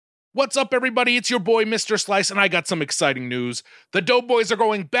What's up, everybody? It's your boy, Mr. Slice, and I got some exciting news. The Doughboys are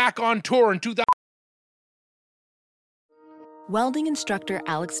going back on tour in 2000. Welding instructor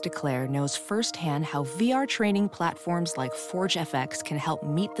Alex DeClaire knows firsthand how VR training platforms like ForgeFX can help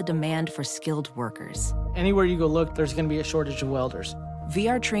meet the demand for skilled workers. Anywhere you go look, there's going to be a shortage of welders.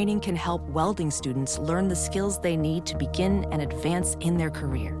 VR training can help welding students learn the skills they need to begin and advance in their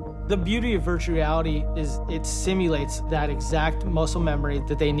career. The beauty of virtual reality is it simulates that exact muscle memory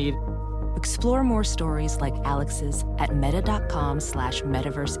that they need. Explore more stories like Alex's at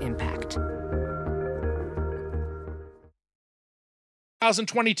meta.com/metaverseimpact.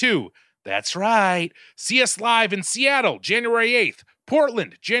 2022. That's right. See us live in Seattle, January 8th,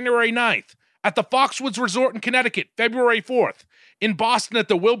 Portland, January 9th, at the Foxwoods Resort in Connecticut, February 4th, in Boston at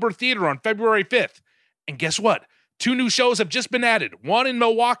the Wilbur Theater on February 5th. And guess what? 2 new shows have just been added, one in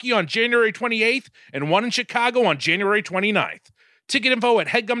Milwaukee on January 28th and one in Chicago on January 29th. Ticket info at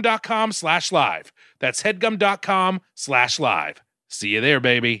headgum.com/live. That's headgum.com/live. See you there,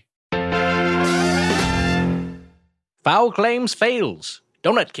 baby. Foul claims fails.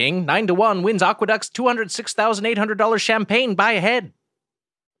 Donut King, 9-1, wins Aqueduct's $206,800 champagne by a head.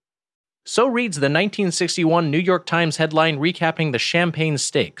 So reads the 1961 New York Times headline recapping the Champagne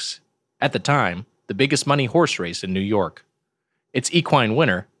Stakes. At the time, the biggest money horse race in New York. Its equine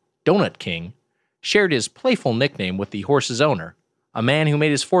winner, Donut King, shared his playful nickname with the horse's owner, a man who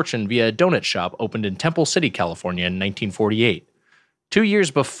made his fortune via a donut shop opened in Temple City, California in 1948, 2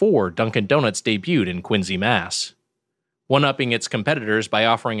 years before Dunkin' Donuts debuted in Quincy, Mass. One-upping its competitors by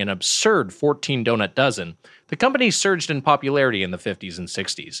offering an absurd 14-donut dozen, the company surged in popularity in the 50s and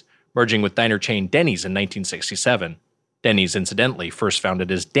 60s, merging with diner chain Denny's in 1967. Denny's, incidentally, first founded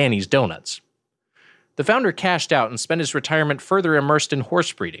as Danny's Donuts. The founder cashed out and spent his retirement further immersed in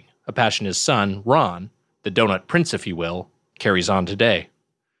horse breeding, a passion his son, Ron, the donut prince if you will, carries on today.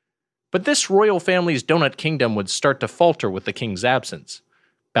 But this royal family's donut kingdom would start to falter with the king's absence,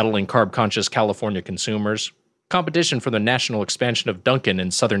 battling carb-conscious California consumers, competition for the national expansion of Dunkin'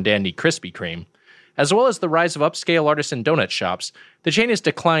 and Southern Dandy Krispy Kreme, as well as the rise of upscale artisan donut shops. The chain has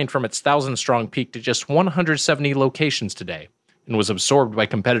declined from its 1,000-strong peak to just 170 locations today, and was absorbed by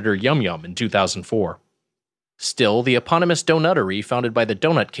competitor Yum Yum in 2004. Still, the eponymous donuttery founded by the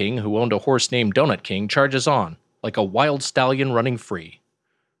Donut King, who owned a horse named Donut King, charges on, like a wild stallion running free.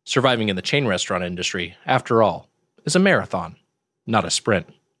 Surviving in the chain restaurant industry, after all, is a marathon, not a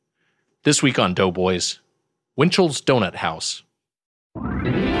sprint. This week on Doughboys, Winchell's Donut House.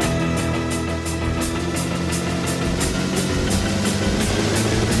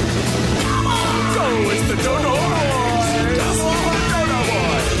 It's the Donut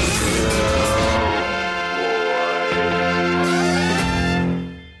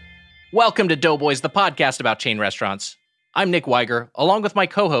Welcome to Doughboys, the podcast about chain restaurants. I'm Nick Weiger, along with my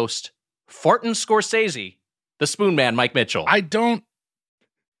co-host, Fartin Scorsese, the Spoon Man, Mike Mitchell.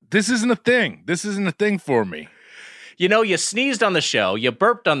 This isn't a thing. This isn't a thing for me. You know, you sneezed on the show, you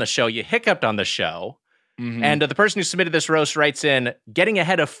burped on the show, you hiccuped on the show, and the person who submitted this roast writes in, getting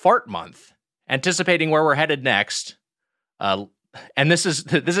ahead of Fart Month, anticipating where we're headed next. And this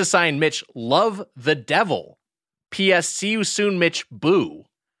is signed Mitch, love the devil. P.S. See you soon, Mitch, boo.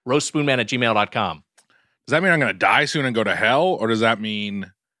 roastspoonman@gmail.com. Does that mean I'm going to die soon and go to hell? Or does that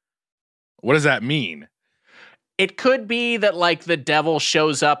mean... What does that mean? It could be that, like, the devil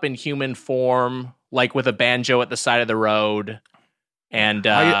shows up in human form, like with a banjo at the side of the road. And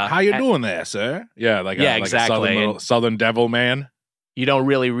how you doing there, sir? Yeah, exactly. A southern devil man. You don't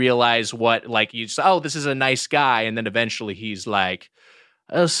really realize what, like, you just, this is a nice guy, and then eventually he's like,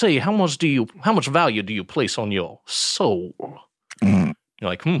 say, how much value do you place on your soul? You're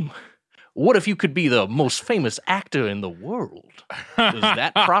like, what if you could be the most famous actor in the world? Does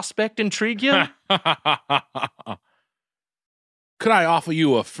that prospect intrigue you? Could I offer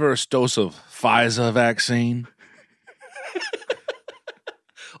you a first dose of Pfizer vaccine?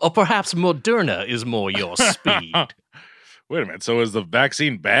 Or perhaps Moderna is more your speed. Wait a minute. So is the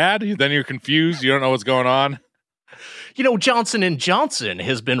vaccine bad? Then you're confused. You don't know what's going on. You know, Johnson & Johnson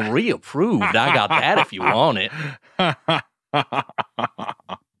has been reapproved. I got that if you want it.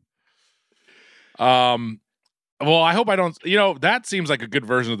 Well, I hope I don't. You know, that seems like a good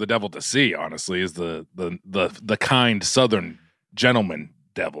version of the devil to see. Honestly, is the kind Southern gentleman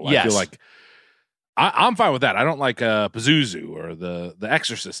devil. Yes. I feel like I'm fine with that. I don't like Pazuzu or the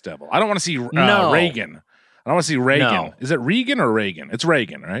Exorcist devil. I don't want to see Reagan. I don't want to see Reagan. No. Is it Regan or Reagan? It's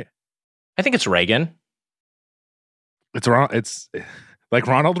Reagan, right? I think it's Reagan. It's like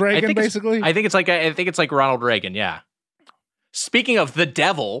Ronald Reagan, basically. I think it's like Ronald Reagan. Yeah. Speaking of the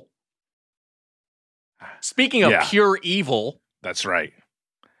devil. Speaking of pure evil. That's right.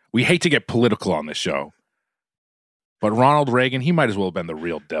 We hate to get political on this show, but Ronald Reagan, he might as well have been the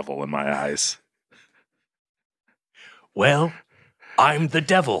real devil in my eyes. Well, I'm the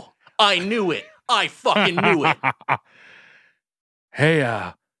devil. I knew it. I fucking knew it.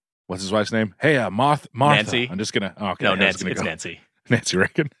 Hey, what's his wife's name? Hey, Martha. Nancy. I'm just gonna. Oh, okay, No, Nancy. It's Nancy. Nancy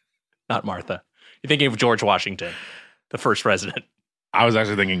Reagan. Not Martha. You're thinking of George Washington, the first president. I was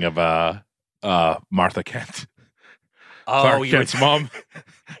actually thinking of Martha Kent. Oh, Clark Kent's mom.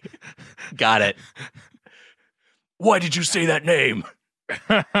 Got it. Why did you say that name?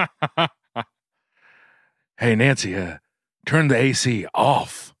 Hey, Nancy, turn the AC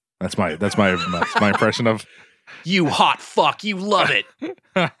off. That's my impression of You hot fuck. You love it.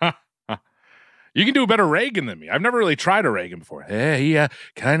 You can do a better Reagan than me. I've never really tried a Reagan before. Hey, he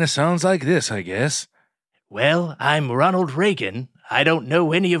kind of sounds like this, I guess. Well, I'm Ronald Reagan. I don't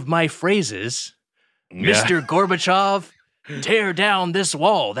know any of my phrases. Yeah. Mr. Gorbachev, tear down this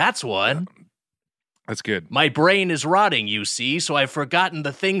wall. That's one. That's good. My brain is rotting, you see, so I've forgotten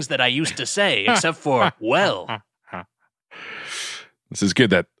the things that I used to say, except for, well. This is good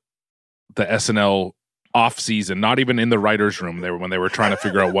that the SNL off season, not even in the writer's room, when they were trying to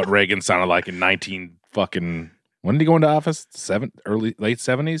figure out what Reagan sounded like in 19 fucking... When did he go into office? Late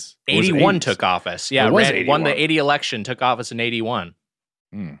 70s? 81 took office. Yeah, won the 80 election, took office in 81.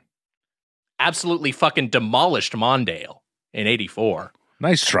 Absolutely fucking demolished Mondale in 84.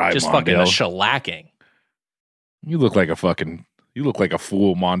 Nice try, just Mondale. Fucking a shellacking. You look like a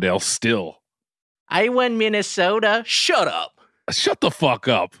fool, Mondale, still. I won Minnesota. Shut up. Shut the fuck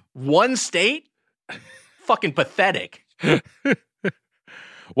up. One state? Fucking pathetic.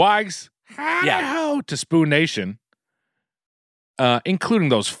 Wags, how to Spoon Nation, including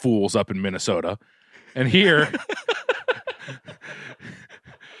those fools up in Minnesota. And here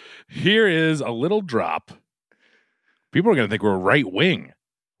is a little drop. People are going to think we're right wing.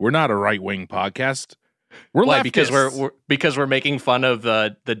 We're not a right wing podcast. We're leftists. because we're making fun of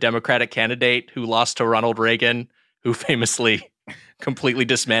the Democratic candidate who lost to Ronald Reagan, who famously completely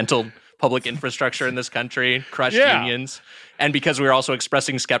dismantled public infrastructure in this country, crushed unions, and because we were also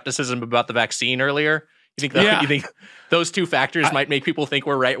expressing skepticism about the vaccine earlier. You think those two factors might make people think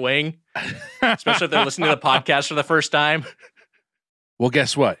we're right wing, especially if they're listening to the podcast for the first time? Well,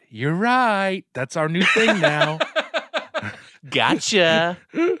 guess what? You're right. That's our new thing now. Gotcha.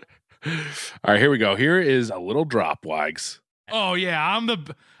 All right, here we go. Here is a little drop, Wags. Oh yeah, I'm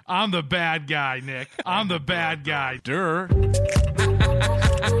the bad guy, Nick. I'm the bad guy. Durr.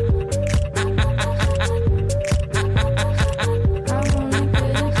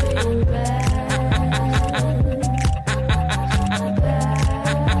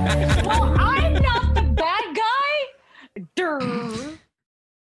 Well, I'm not the bad guy. Durr.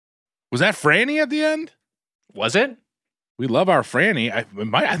 Was that Franny at the end? Was it? We love our Franny. I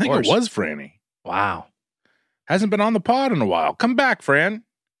think it was Franny. Wow. Hasn't been on the pod in a while. Come back, Fran.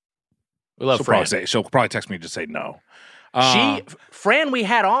 We love Fran. She'll probably text me and just say no. Fran, we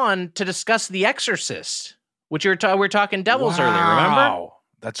had on to discuss The Exorcist, which we were talking Devils earlier, remember?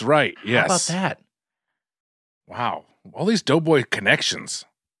 That's right. Yes. How about that? Wow. All these Doughboy connections.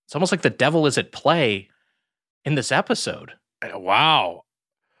 It's almost like the devil is at play in this episode. Wow.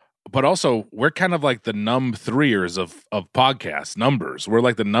 But also, we're kind of like the threeers of podcast numbers. We're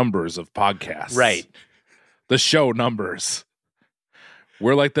like the numbers of podcasts. Right. The show numbers.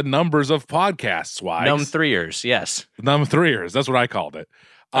 We're like the numbers of podcasts, Wags. Threeers, yes. Threeers. That's what I called it.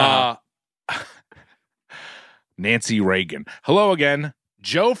 Nancy Reagan. Hello again.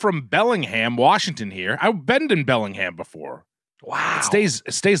 Joe from Bellingham, Washington here. I've been in Bellingham before. Wow.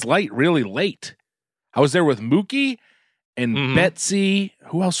 It stays light really late. I was there with Mookie and Betsy.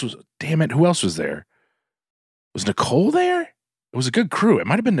 Who else was there? Was Nicole there? It was a good crew. It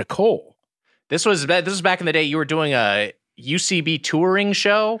might have been Nicole. This was back in the day. You were doing a UCB touring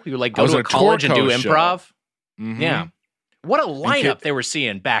show. You would like go to a college and do improv. Mm-hmm. Yeah. What a lineup they were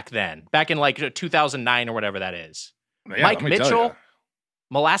seeing back then. Back in like 2009 or whatever that is. Yeah, Mike Mitchell,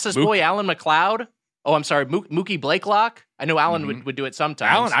 Molasses Boy, Alan McLeod. Oh, I'm sorry, Mookie Blakelock. I know Alan would do it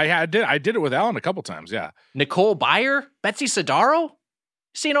sometimes. Alan, I did it with Alan a couple times, yeah. Nicole Byer, Betsy Sidaro.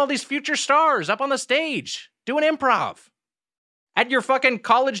 Seeing all these future stars up on the stage doing improv at your fucking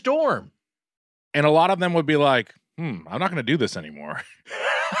college dorm. And a lot of them would be like, I'm not going to do this anymore.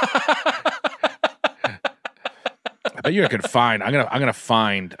 I bet you I could find. I'm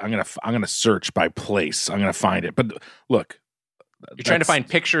gonna search by place. I'm gonna find it. But look, you're trying to find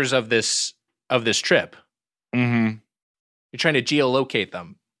pictures of this trip. Mm-hmm. You're trying to geolocate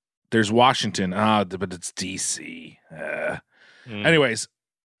them. There's Washington, but it's DC. Anyways,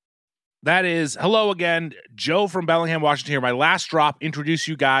 That is, hello again, Joe from Bellingham, Washington here. My last drop, introduce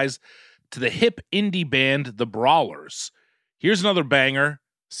you guys to the hip indie band, The Brawlers. Here's another banger.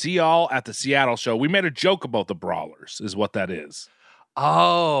 See y'all at the Seattle show. We made a joke about The Brawlers, is what that is.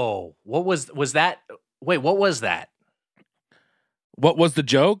 Oh, what was that? Wait, what was that? What was the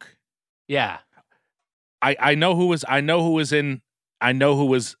joke? Yeah. I know who was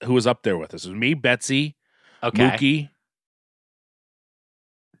up there with us. It was me, Betsy, Okay. Mookie,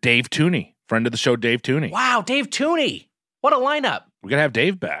 Dave Tooney, friend of the show, Dave Tooney. Wow, Dave Tooney. What a lineup. We're gonna have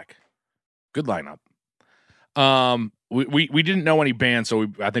Dave back. Good lineup. We didn't know any bands, so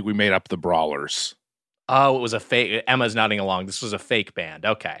I think we made up The Brawlers. Oh, it was a fake. Emma's nodding along. This was a fake band.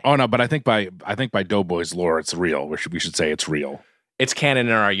 Okay. Oh no, but I think by Doughboy's lore, it's real. We should say it's real. It's canon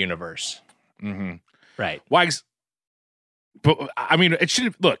in our universe. Mm-hmm. Right. Wags. But I mean, it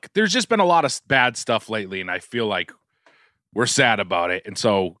should look. There's just been a lot of bad stuff lately, and I feel like we're sad about it. And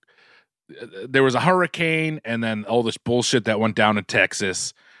so there was a hurricane, and then all this bullshit that went down in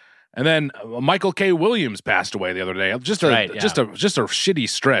Texas, and then Michael K. Williams passed away the other day. Just a shitty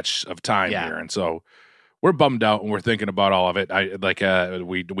stretch of time here, and so we're bummed out, and we're thinking about all of it.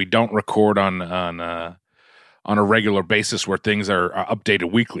 We don't record on a regular basis where things are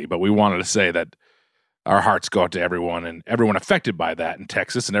updated weekly, but we wanted to say that our hearts go out to everyone and everyone affected by that in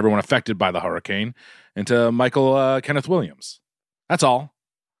Texas and everyone affected by the hurricane, and to Michael Kenneth Williams. That's all.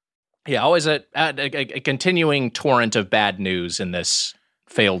 Yeah, always a continuing torrent of bad news in this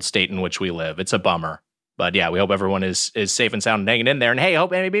failed state in which we live. It's a bummer. But yeah, we hope everyone is safe and sound and hanging in there. And hey,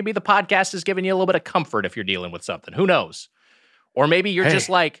 hope maybe the podcast is giving you a little bit of comfort if you're dealing with something. Who knows? Or maybe you're just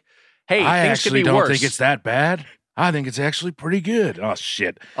like, hey, things could be worse. I actually don't think it's that bad. I think it's actually pretty good. Oh,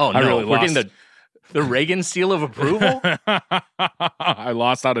 shit. Oh, no. We're getting the Reagan seal of approval? I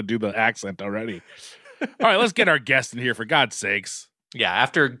lost how to do the accent already. All right, let's get our guest in here, for God's sakes. Yeah,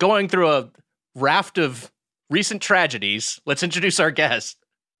 after going through a raft of recent tragedies, let's introduce our guest.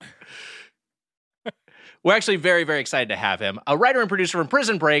 We're actually very, very excited to have him. A writer and producer from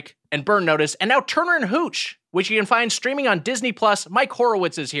Prison Break and Burn Notice, and now Turner and Hooch, which you can find streaming on Disney+. Mike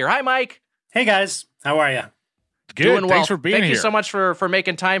Horowitz is here. Hi, Mike. Hey, guys. How are you? Good. Doing well. Thanks for being here. Thank you so much for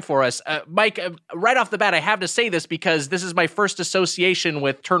making time for us. Mike, right off the bat, I have to say this because this is my first association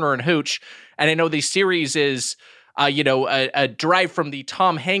with Turner and Hooch, and I know the series is a derived from the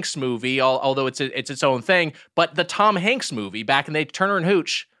Tom Hanks movie, although it's its own thing. But the Tom Hanks movie back in the Turner and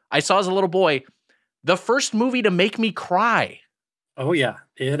Hooch, I saw as a little boy, the first movie to make me cry. Oh yeah,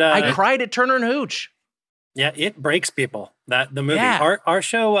 I cried at Turner and Hooch. Yeah, it breaks people. That the movie. Yeah. Our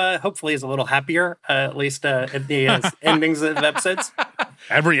show hopefully is a little happier, at least at the endings of episodes.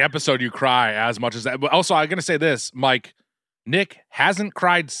 Every episode you cry as much as that. But also, I'm gonna say this, Mike. Nick hasn't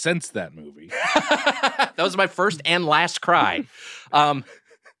cried since that movie. That was my first and last cry. All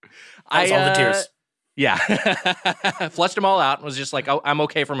the tears. Yeah. Flushed them all out and was just like, oh, I'm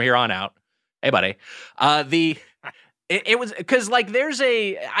okay from here on out. Hey, buddy. It was because like there's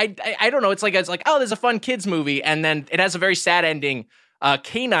I don't know. It's like oh, there's a fun kids movie, and then it has a very sad ending.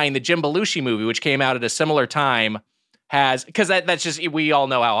 K-9, the Jim Belushi movie, which came out at a similar time, has because that's just we all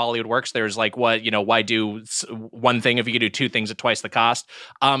know how Hollywood works. There's like why do one thing if you could do two things at twice the cost?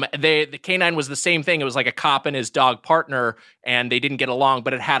 The K-9 was the same thing. It was like a cop and his dog partner, and they didn't get along,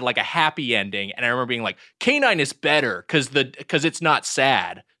 but it had like a happy ending. And I remember being like, K-9 is better because it's not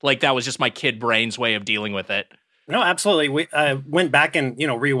sad. Like that was just my kid brain's way of dealing with it. No, absolutely. We went back and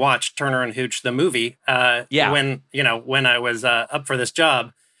rewatched Turner and Hooch the movie. When I was up for this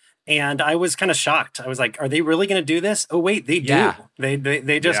job, and I was kind of shocked. I was like, "Are they really going to do this?" Oh wait, they do.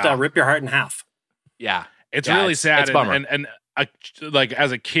 They just rip your heart in half. Yeah, it's really sad. It's a bummer. And like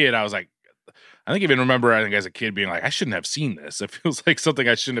as a kid, I was like, I think as a kid being like, I shouldn't have seen this. It feels like something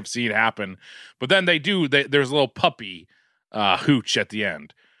I shouldn't have seen happen. But then there's a little puppy Hooch at the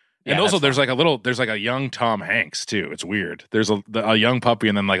end. And also there's like a young Tom Hanks too. It's weird. There's a young puppy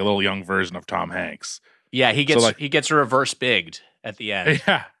and then like a little young version of Tom Hanks. Yeah, he gets reverse bigged at the end.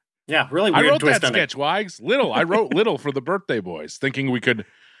 Yeah. Yeah, really weird. I wrote twist that sketch, Wags. I wrote Little for the Birthday Boys, thinking we could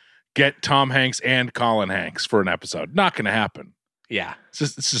get Tom Hanks and Colin Hanks for an episode. Not going to happen. Yeah. It's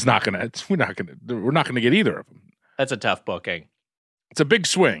just not going to we're not going to get either of them. That's a tough booking. It's a big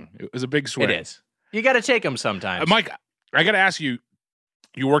swing. It was a big swing. It is. You got to take them sometimes. Mike, I got to ask you,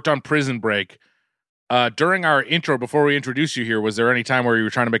 you worked on Prison Break. During our intro, before we introduced you here, was there any time where you were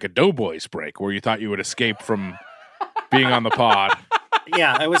trying to make a Doughboys break where you thought you would escape from being on the pod?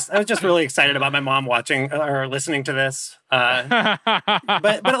 Yeah, I was just really excited about my mom watching or listening to this. But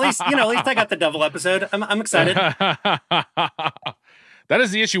at least I got the devil episode. I'm excited. That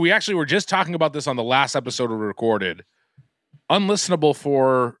is the issue. We actually were just talking about this on the last episode we recorded. Unlistenable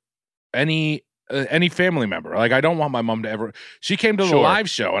for any family member. Like, I don't want my mom to ever. She came to the live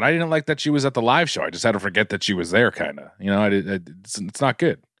show, and I didn't like that she was at the live show. I just had to forget that she was there, kind of. You know, it's not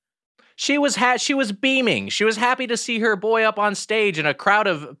good. She was beaming. She was happy to see her boy up on stage in a crowd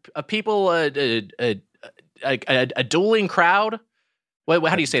of people, a dueling crowd.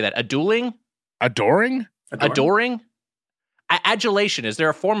 How do you say that? A dueling? Adoring? Adulation. Is there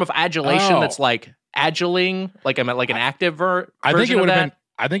a form of adulation that's like aduling, like an active version I think it would of have been.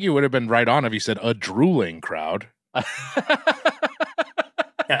 I think you would have been right on if you said a drooling crowd. Yeah,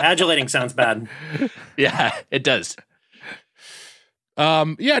 adulating sounds bad. Yeah, it does.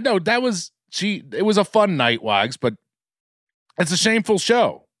 Yeah, no, it was a fun night, Wags, but it's a shameful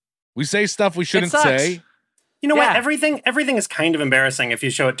show. We say stuff we shouldn't say. You know what? Everything is kind of embarrassing if you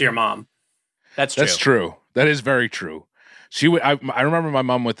show it to your mom. That's true. That's true. That is very true. I remember my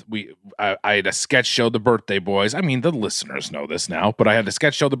mom I had a sketch show, The Birthday Boys. I mean, the listeners know this now, but I had a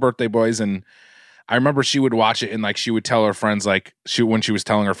sketch show, The Birthday Boys, and I remember she would watch it and like she would tell her friends, like when she was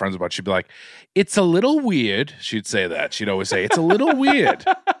telling her friends about it, she'd be like, "It's a little weird." She'd say that. She'd always say, "It's a little weird."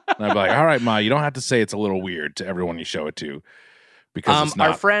 And I'd be like, "All right, Ma, you don't have to say it's a little weird to everyone you show it to, because it's not."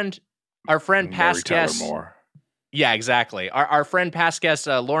 Our friend past guest. Yeah, exactly. Our friend past guest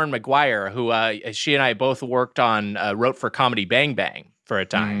Lauren McGuire, who she and I both worked on, wrote for Comedy Bang Bang for a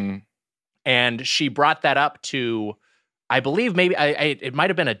time, and she brought that up to, I believe maybe it might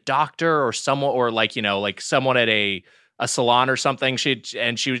have been a doctor or someone, or like someone at a salon or something.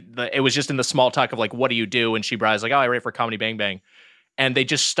 It was just in the small talk of like, what do you do? And she brought like, oh, I write for Comedy Bang Bang, and they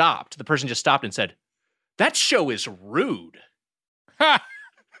just stopped. The person just stopped and said, "That show is rude."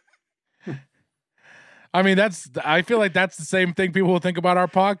 I mean, I feel like that's the same thing people will think about our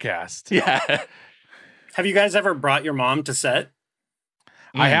podcast. Yeah. Have you guys ever brought your mom to set?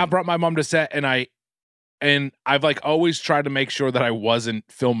 I have brought my mom to set, and I've like always tried to make sure that I wasn't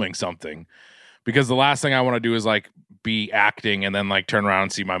filming something, because the last thing I want to do is like be acting and then like turn around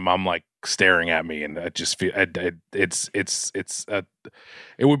and see my mom like staring at me, and I just feel it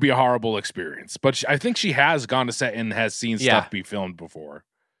would be a horrible experience. But I think she has gone to set and has seen stuff be filmed before.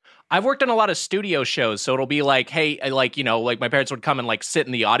 I've worked on a lot of studio shows, so it'll be like, hey, like my parents would come and like sit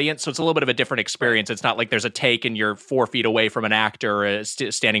in the audience, so it's a little bit of a different experience. It's not like there's a take and you're 4 feet away from an actor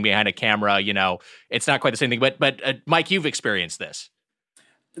standing behind a camera. It's not quite the same thing. But Mike, you've experienced this.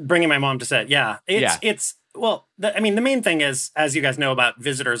 Bringing my mom to set, it's well, the main thing is, as you guys know about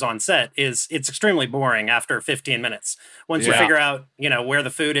visitors on set, is it's extremely boring after 15 minutes. Once you figure out, where the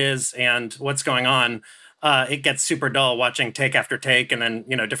food is and what's going on. It gets super dull watching take after take and then,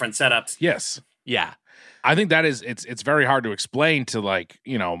 different setups. Yes. Yeah. I think that is, it's very hard to explain to like,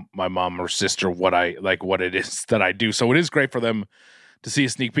 my mom or sister what it is that I do. So it is great for them to see a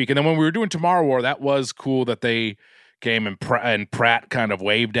sneak peek. And then when we were doing Tomorrow War, that was cool that they came and Pratt kind of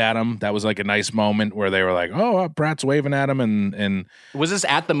waved at him. That was like a nice moment where they were like, "Oh, Pratt's waving at him." And was this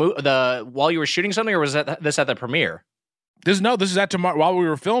at the while you were shooting something, or was this at the premiere? This is at Tomorrow while we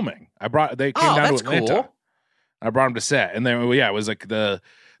were filming. They came down to Atlanta. Cool. I brought him to set, and then it was like the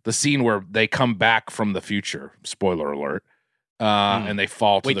scene where they come back from the future. Spoiler alert! And they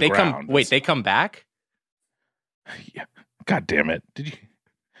fall to the ground. They come back? Yeah. God damn it!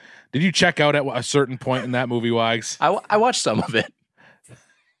 Did you check out at a certain point in that movie, Wags? I watched some of it.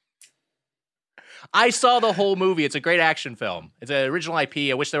 I saw the whole movie. It's a great action film. It's an original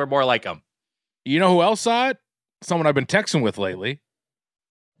IP. I wish there were more like them. You know who else saw it? Someone I've been texting with lately.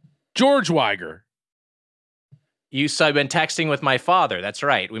 George Weiger. I've been texting with my father. That's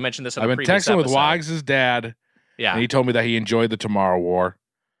right. We mentioned this in the previous episode. I've been texting with Wags' dad. Yeah. And he told me that he enjoyed the Tomorrow War.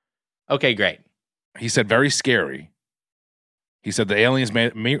 Okay, great. He said, very scary. He said, the aliens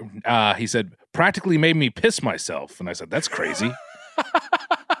made me, he said, practically made me piss myself. And I said, that's crazy.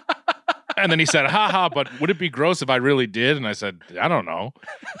 And then he said, haha, but would it be gross if I really did? And I said, I don't know.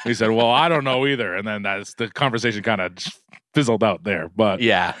 He said, well, I don't know either. And then the conversation kind of fizzled out there. But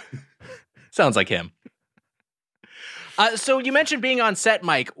yeah, sounds like him. So you mentioned being on set,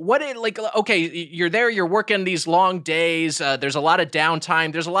 Mike. Okay, you're there, you're working these long days. There's a lot of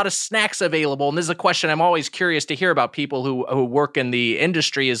downtime. There's a lot of snacks available. And this is a question I'm always curious to hear about people who work in the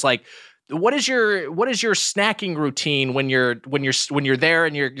industry is like, what is your snacking routine when you're there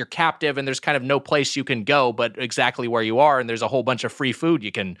and you're captive and there's kind of no place you can go but exactly where you are, and there's a whole bunch of free food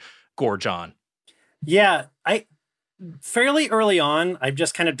you can gorge on? Yeah, fairly early on, I've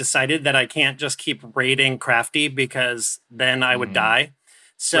just kind of decided that I can't just keep raiding Crafty because then I would die.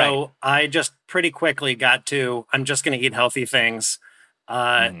 So I just pretty quickly got to, I'm just going to eat healthy things.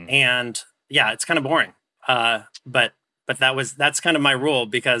 And yeah, it's kind of boring. But that's kind of my rule,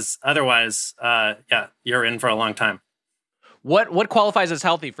 because otherwise, you're in for a long time. What qualifies as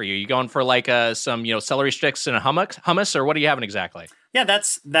healthy for you? You going for like some celery sticks and a hummus, or what are you having exactly? Yeah,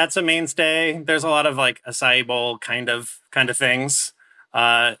 that's a mainstay. There's a lot of like acai bowl kind of things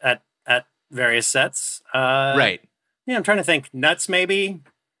at various sets. Right. Yeah, I'm trying to think. Nuts, maybe.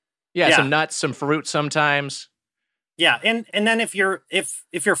 Yeah, some nuts, some fruit sometimes. Yeah, and then if you're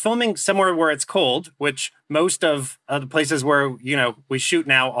filming somewhere where it's cold, which most of the places where we shoot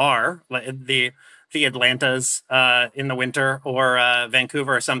now are, like the Atlantas in the winter, or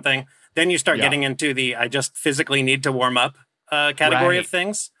Vancouver or something, then you start getting into the I just physically need to warm up category of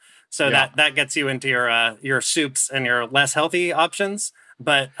things. So that gets you into your soups and your less healthy options.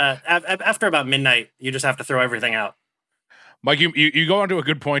 But after about midnight, you just have to throw everything out. Mike, you go on to a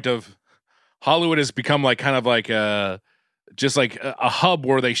good point of Hollywood has become like kind of like just like a hub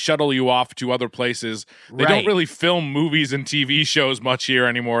where they shuttle you off to other places. They don't really film movies and TV shows much here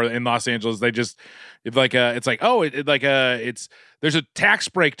anymore in Los Angeles. They just there's a tax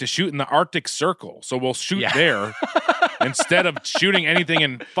break to shoot in the Arctic Circle, so we'll shoot there instead of shooting anything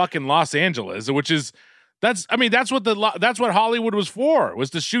in fucking Los Angeles, which is. That's what Hollywood was for,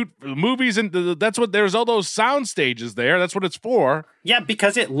 was to shoot movies, and there's all those sound stages there. That's what it's for. Yeah,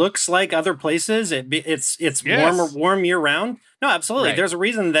 because it looks like other places. It's warm year round. No, absolutely. Right. There's a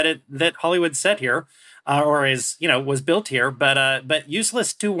reason that Hollywood's set here, or was built here. But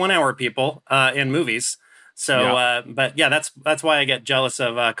useless to 1 hour people in movies. So, that's why I get jealous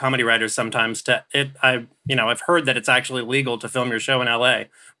of comedy writers sometimes. I've heard that it's actually legal to film your show in LA,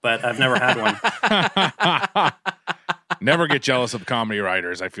 but I've never had one. Never get jealous of comedy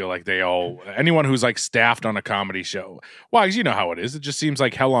writers. I feel like anyone who's like staffed on a comedy show. Well, you know how it is. It just seems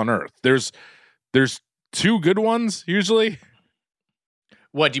like hell on earth. There's two good ones usually.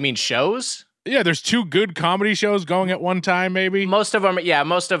 What do you mean, shows? Yeah, there's two good comedy shows going at one time, maybe. Most of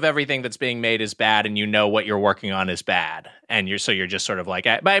everything that's being made is bad, and what you're working on is bad, and you're just sort of like.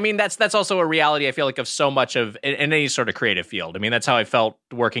 But I mean, that's also a reality. I feel like of so much of in any sort of creative field. I mean, that's how I felt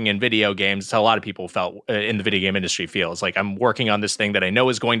working in video games. It's how a lot of people felt in the video game industry feels. Like I'm working on this thing that I know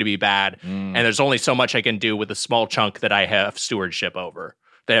is going to be bad, and there's only so much I can do with a small chunk that I have stewardship over,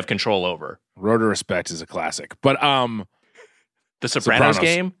 that I have control over. Road to Respect is a classic, but the Sopranos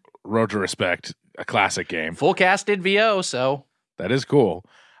game. Road to Respect, a classic game. Full cast did VO, so that is cool.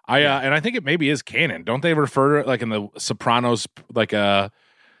 And I think it maybe is canon. Don't they refer to it like in the Sopranos, like I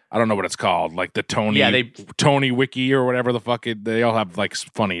don't know what it's called, like the Tony Wiki or whatever the fuck they all have like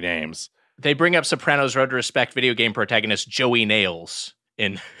funny names. They bring up Sopranos Road to Respect video game protagonist Joey Nails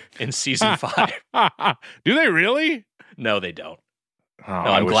in season 5. Do they really? No, they don't. Oh,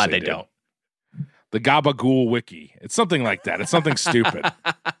 no, I'm glad they don't. The Gabagool Wiki. It's something like that. It's something stupid.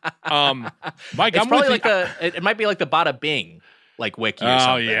 Mike, it's probably like it might be like the Bada Bing like wiki or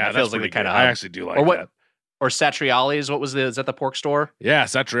something. Oh yeah, that feels like the kind of. I actually do like that. Or Satriali's. Is that the pork store? Yeah,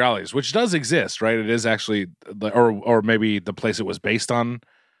 Satriali's, which does exist, right? It is actually, or maybe the place it was based on.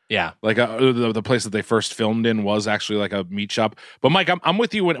 Yeah, like the place that they first filmed in was actually like a meat shop. But Mike, I'm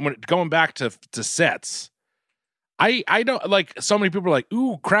with you when going back to sets. I don't like, so many people are like,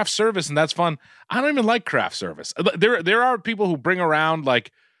 ooh, craft service, and that's fun. I don't even like craft service. There are people who bring around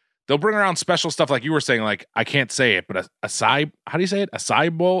they'll bring around special stuff, like you were saying, like I can't say it, but acai. How do you say it?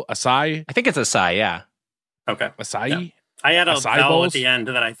 Acai bowl? Acai? I think it's acai. Yeah. Okay. Acai. Yeah. I had a vowel at the end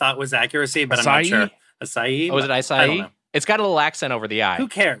that I thought was accuracy, but acai? I'm not sure. Acai. Oh, is it acai? It's got a little accent over the I. Who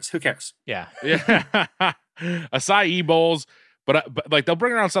cares? Yeah. Yeah. Acai bowls. But like they'll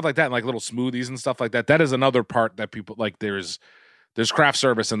bring around stuff like that, and like little smoothies and stuff like that. That is another part that people like. There's craft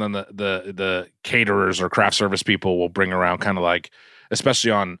service, and then the caterers or craft service people will bring around kind of like, especially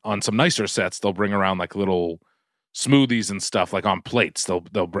on some nicer sets, they'll bring around like little smoothies and stuff like on plates. They'll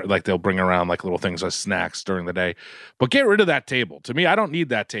bring around like little things as snacks during the day. But get rid of that table. To me, I don't need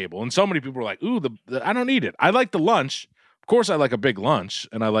that table. And so many people are like, ooh, I don't need it. I like the lunch. Of course, I like a big lunch,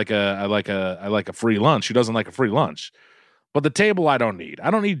 and I like a free lunch. Who doesn't like a free lunch? But the table, I don't need.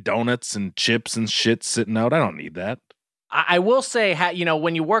 I don't need donuts and chips and shit sitting out. I don't need that. I will say,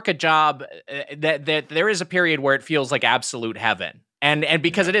 when you work a job, that there is a period where it feels like absolute heaven. And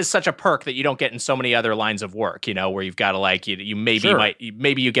because it is such a perk that you don't get in so many other lines of work, where you've got to like, you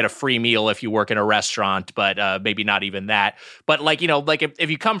maybe you get a free meal if you work in a restaurant, but maybe not even that. But like, like if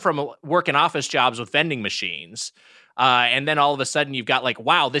you come from working office jobs with vending machines, and then all of a sudden you've got like,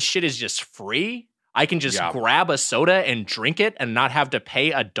 wow, this shit is just free. I can just grab a soda and drink it and not have to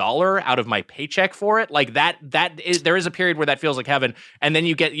pay $1 out of my paycheck for it. Like there is a period where that feels like heaven. And then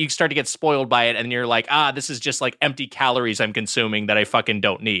you start to get spoiled by it. And you're like, this is just like empty calories I'm consuming that I fucking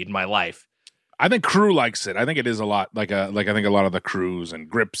don't need in my life. I think crew likes it. I think it is a lot I think a lot of the crews and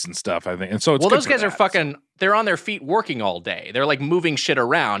grips and stuff. I think, and so it's those guys are fucking. They're on their feet working all day. They're like moving shit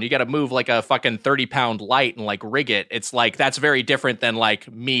around. You got to move like a fucking 30-pound light and like rig it. It's like that's very different than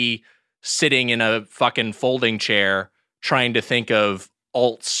like me sitting in a fucking folding chair trying to think of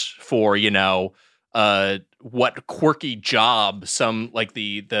alts for what quirky job some like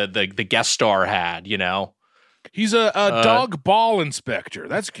the guest star had. He's a dog ball inspector.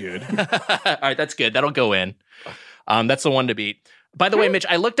 That's good. All right, that's good. That'll go in. That's the one to beat. By the way, Mitch,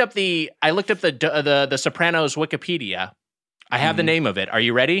 I looked up the Sopranos Wikipedia. I have the name of it. Are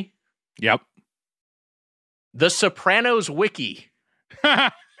you ready? Yep. The Sopranos Wiki.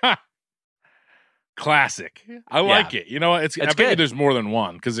 Classic. I like it. I bet good. there's more than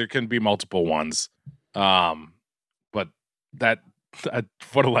one because there can be multiple ones. But what a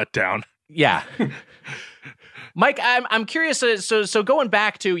letdown. Yeah. Mike, I'm curious. So going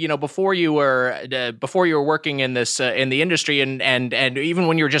back to before you were working in this in the industry and even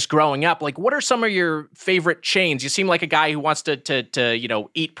when you were just growing up, like what are some of your favorite chains? You seem like a guy who wants to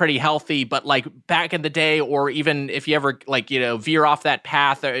eat pretty healthy, but like back in the day, or even if you ever veer off that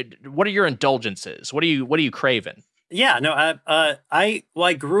path, what are your indulgences? What are you craving? Yeah, no,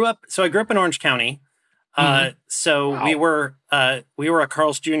 I grew up. So I grew up in Orange County. So wow. we were a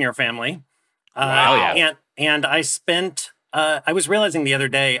Carl's Jr. family. And I spent, I was realizing the other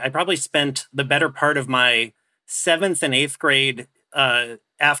day, I probably spent the better part of my 7th and 8th grade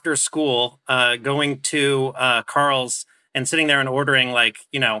after school going to Carl's and sitting there and ordering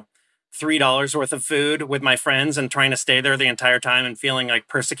 $3 worth of food with my friends and trying to stay there the entire time and feeling like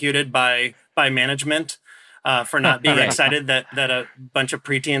persecuted by management for not being excited that a bunch of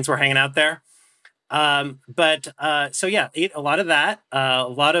preteens were hanging out there. So yeah, ate a lot of that, a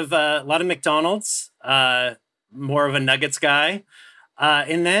lot of McDonald's, more of a nuggets guy.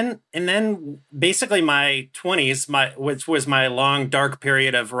 And then basically my 20s, which was my long, dark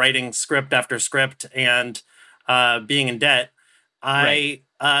period of writing script after script and, being in debt. I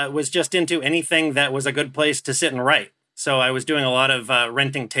was just into anything that was a good place to sit and write. So I was doing a lot of,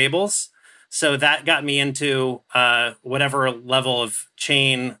 renting tables. So that got me into whatever level of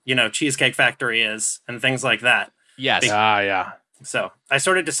chain, Cheesecake Factory is and things like that. Yes. Yeah. So I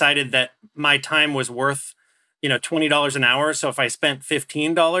sort of decided that my time was worth, $20 an hour. So if I spent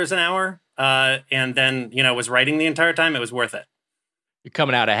 $15 an hour and then, was writing the entire time, it was worth it. You're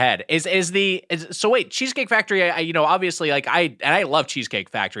coming out ahead. So wait, Cheesecake Factory, obviously I love Cheesecake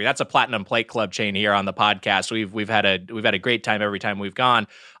Factory. That's a Platinum Plate Club chain here on the podcast. We've had a great time every time we've gone.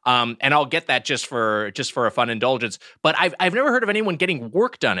 And I'll get that just for a fun indulgence. But I've never heard of anyone getting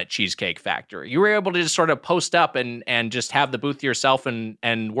work done at Cheesecake Factory. You were able to just sort of post up and just have the booth to yourself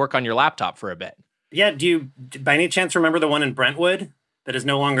and work on your laptop for a bit. Yeah. Do you by any chance remember the one in Brentwood that is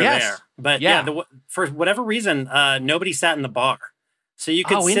no longer there? But for whatever reason, nobody sat in the bar. So you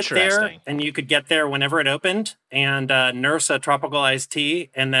could sit there and you could get there whenever it opened and nurse a tropical iced tea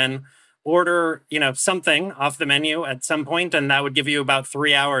and then order, something off the menu at some point, and that would give you about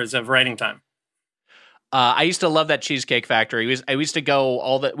 3 hours of writing time. I used to love that Cheesecake Factory. We used to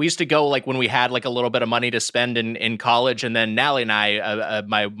go like when we had like a little bit of money to spend in college, and then Nally and I,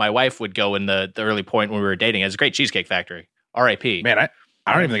 my wife would go in the early point when we were dating. It was a great Cheesecake Factory. R.I.P. Man,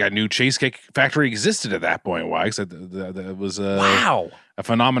 I don't even think I knew Cheesecake Factory existed at that point. Why? Because that was a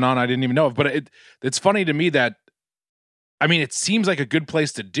phenomenon I didn't even know of. But it's funny to me that, it seems like a good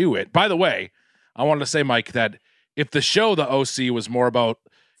place to do it. By the way, I wanted to say, Mike, that if the show, The OC, was more about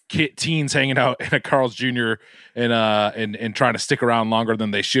teens hanging out in a Carl's Jr. and trying to stick around longer than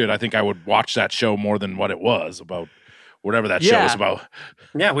they should, I think I would watch that show more than what it was about, whatever that show was about.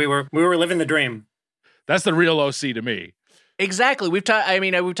 Yeah, we were living the dream. That's the real OC to me. Exactly. We've talked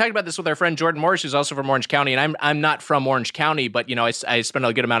about this with our friend Jordan Morris, who's also from Orange County, and I'm not from Orange County, but I spent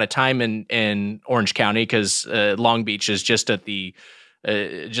a good amount of time in Orange County because Long Beach is just at the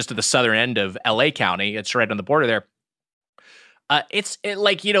southern end of LA County. It's right on the border there.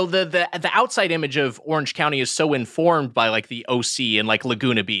 The outside image of Orange County is so informed by like the OC and like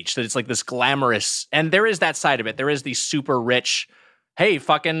Laguna Beach that it's like this glamorous, and there is that side of it. There is the super rich, hey,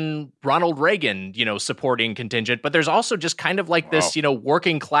 fucking Ronald Reagan, supporting contingent. But there's also just kind of like this,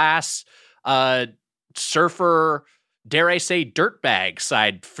 working class, surfer, dare I say, dirtbag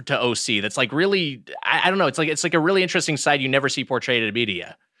side to OC. That's like really, I don't know. It's like a really interesting side you never see portrayed in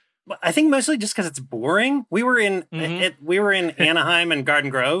media. I think mostly just because it's boring. We were in Anaheim and Garden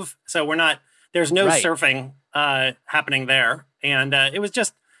Grove, so there's no surfing happening there, and it was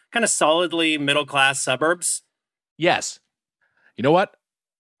just kind of solidly middle class suburbs. Yes. You know what?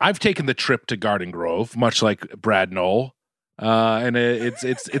 I've taken the trip to Garden Grove, much like Brad Knoll. and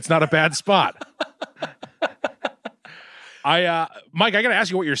it's not a bad spot. Mike, I got to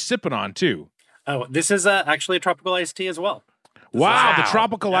ask you what you're sipping on too. Oh, this is actually a tropical iced tea as well. Wow, the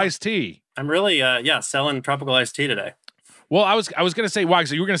tropical iced tea. I'm really selling tropical iced tea today. Well, I was going to say, Wags,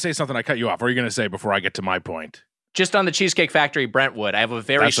 so you were going to say something. I cut you off. What are you going to say before I get to my point? Just on the Cheesecake Factory Brentwood, I have a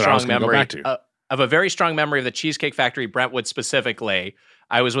very strong memory. I have a very strong memory of the Cheesecake Factory Brentwood specifically.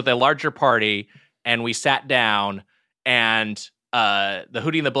 I was with a larger party, and we sat down, and the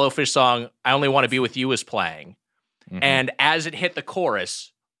Hootie and the Blowfish song, I Only Want to Be With You, was playing. Mm-hmm. And as it hit the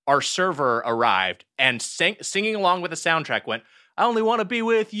chorus, our server arrived and singing along with the soundtrack went, I only want to be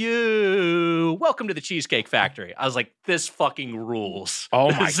with you. Welcome to the Cheesecake Factory. I was like, this fucking rules. Oh,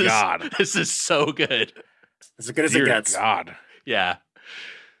 my God. This is so good. As good as it gets. God. Yeah.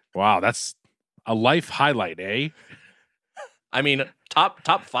 Wow, that's a life highlight, eh? I mean, top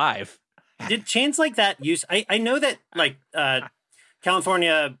 5. Did chains like that use... I know that, like,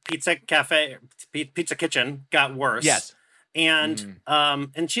 California Pizza Kitchen got worse. Yes. And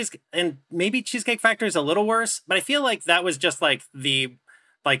maybe Cheesecake Factory is a little worse, but I feel like that was just like the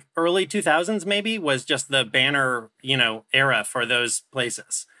early 2000s maybe was just the banner, era for those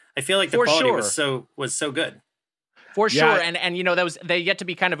places. I feel like the quality was so good. For sure, and they yet to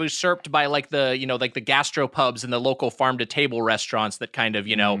be kind of usurped by like the gastropubs and the local farm to table restaurants that kind of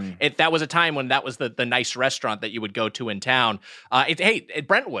that was a time when that was the nice restaurant that you would go to in town.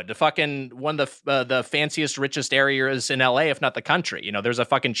 Brentwood, the fucking one of the fanciest, richest areas in LA, if not the country. There's a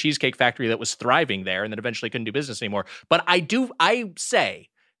fucking Cheesecake Factory that was thriving there, and then eventually couldn't do business anymore. But I say.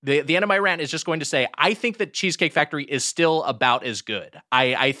 The end of my rant is just going to say I think that Cheesecake Factory is still about as good.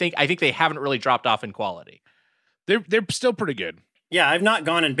 I think they haven't really dropped off in quality. They're still pretty good. Yeah, I've not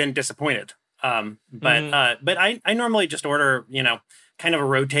gone and been disappointed. But I normally just order, kind of a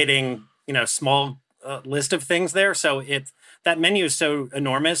rotating, small list of things there. So that menu is so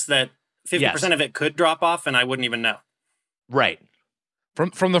enormous that 50% of it could drop off and I wouldn't even know. Right.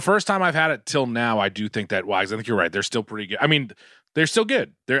 From the first time I've had it till now, I do think that Wags, I think you're right. They're still pretty good. I mean, they're still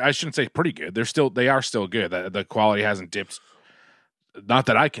good. I shouldn't say pretty good. They are still good. The quality hasn't dipped. Not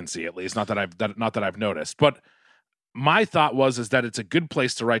that I can see, at least. Not that I've noticed. But my thought is that it's a good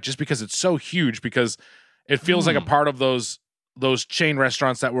place to write just because it's so huge, because it feels like a part of those chain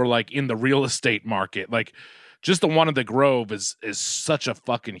restaurants that were like in the real estate market. Like just the one in the Grove is such a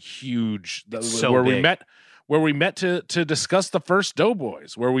fucking huge so big. where we met to discuss the first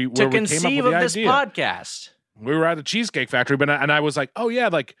Doughboys, where we came up with the idea. This podcast. We were at the Cheesecake Factory, and I was like, oh yeah,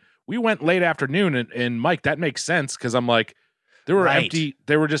 like we went late afternoon, and Mike, that makes sense, because I'm like, they were empty.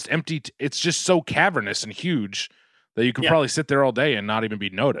 They were just empty. It's just so cavernous and huge that you can probably sit there all day and not even be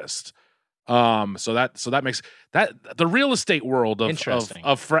noticed. So that makes that the real estate world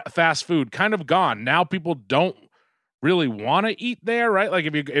of fast food kind of gone. Now people don't really want to eat there, right? Like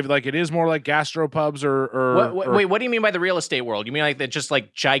if like it is more like gastropubs or wait, what do you mean by the real estate world? You mean like just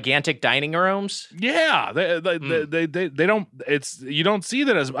like gigantic dining rooms? Yeah, they don't. You don't see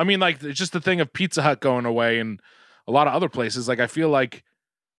that as. I mean, like it's just the thing of Pizza Hut going away and a lot of other places. Like I feel like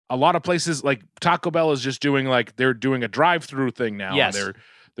a lot of places like Taco Bell is just doing like they're doing a drive-through thing now. Yes. And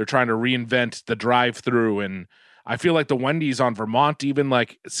they're trying to reinvent the drive-through, and I feel like the Wendy's on Vermont even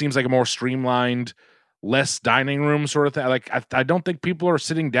like it seems like a more streamlined, less dining room sort of thing. Like I don't think people are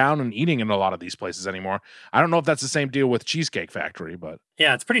sitting down and eating in a lot of these places anymore. I don't know if that's the same deal with Cheesecake Factory, but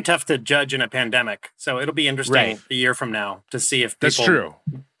yeah, it's pretty tough to judge in a pandemic. So it'll be interesting a year from now to see if people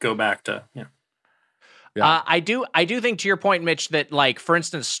go back to Yeah. I do think, to your point, Mitch, that like for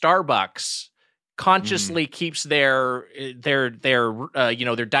instance, Starbucks consciously keeps their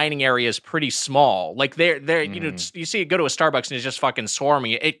dining areas pretty small. Like they're you see it go to a Starbucks and it's just fucking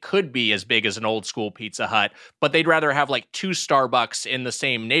swarming. It could be as big as an old school Pizza Hut, but they'd rather have like 2 Starbucks in the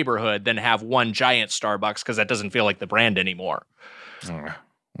same neighborhood than have one giant Starbucks, because that doesn't feel like the brand anymore. Well,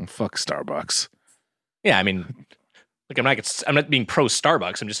 fuck Starbucks. Yeah, I mean, like I'm not being pro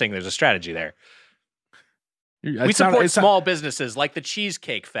Starbucks. I'm just saying there's a strategy there. We support small businesses like the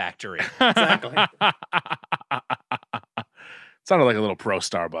Cheesecake Factory. Exactly. Sounded like a little pro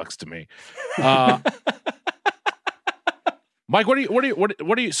Starbucks to me. Mike, what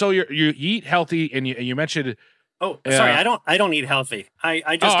do you? So you eat healthy, and you mentioned. Oh, sorry, I don't eat healthy.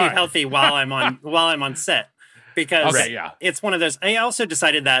 I just eat healthy while I'm on set, because it's one of those. I also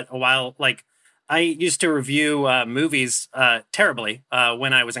decided that a while. Like I used to review movies terribly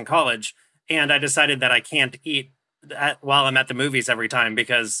when I was in college. And I decided that I can't eat while I'm at the movies every time,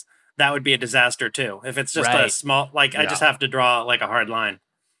 because that would be a disaster too. If it's just a small, I just have to draw like a hard line.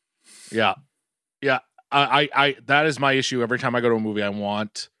 Yeah. Yeah. I that is my issue. Every time I go to a movie, I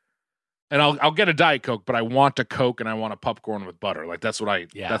want And I'll get a Diet Coke, but I want a Coke and I want a popcorn with butter. Like that's what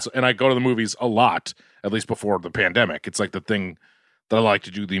and I go to the movies a lot, at least before the pandemic. It's like the thing that I like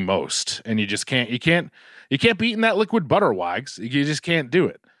to do the most. And you just can't be eating that liquid butter, Wags. You just can't do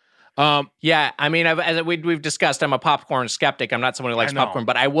it. Yeah, I mean, as we've discussed, I'm a popcorn skeptic. I'm not someone who likes popcorn,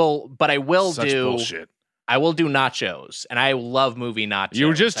 but I will Such do bullshit. I will do nachos, and I love movie nachos. You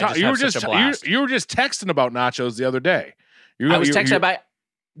were just texting about nachos the other day. I was texting about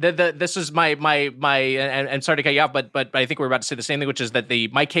this is my and sorry to cut you off, but I think we're about to say the same thing, which is that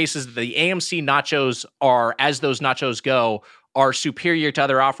my case is that the AMC nachos are, as those nachos go, are superior to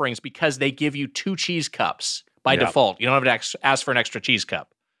other offerings because they give you 2 cheese cups by default. You don't have to ask for an extra cheese cup.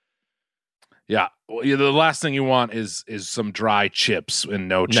 Yeah, well, the last thing you want is some dry chips and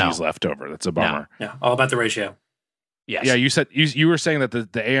no cheese left over. That's a bummer. No. Yeah, all about the ratio. Yes. Yeah, you said you were saying that the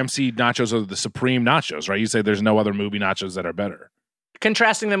AMC nachos are the supreme nachos, right? You say there's no other movie nachos that are better.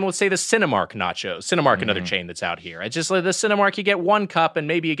 Contrasting them with, say, the Cinemark nachos. Cinemark, another chain that's out here. It's just like the Cinemark, you get 1 cup and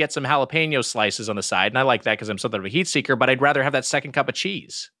maybe you get some jalapeno slices on the side, and I like that because I'm something of a heat seeker. But I'd rather have that second cup of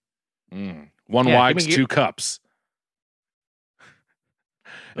cheese. 1 Wags, 2 cups.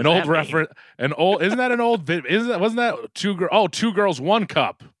 An old reference. Isn't that an old? Wasn't that 2 girls? Oh, 2 girls, 1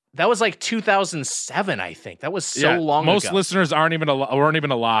 cup. That was like 2007, I think. That was so long ago. Most listeners weren't even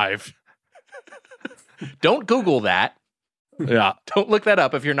alive. Don't Google that. Yeah. Don't look that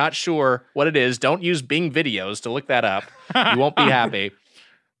up if you're not sure what it is. Don't use Bing videos to look that up. You won't be happy.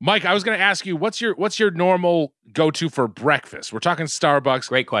 Mike, I was going to ask you, what's your normal go-to for breakfast? We're talking Starbucks.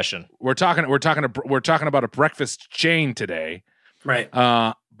 Great question. We're talking about a breakfast chain today. Right.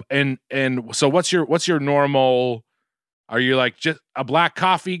 And so what's your normal? Are you like just a black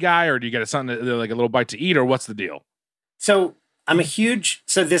coffee guy, or do you get something like a little bite to eat, or what's the deal? So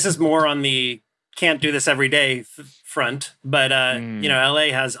so this is more on the can't do this every day front, but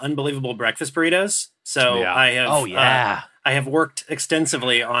LA has unbelievable breakfast burritos. So I have worked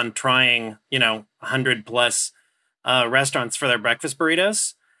extensively on trying 100 plus restaurants for their breakfast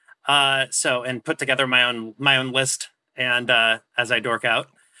burritos. And put together my own list and as I dork out.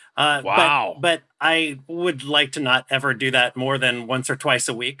 Wow. But I would like to not ever do that more than once or twice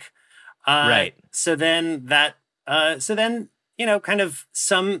a week. Right. So then kind of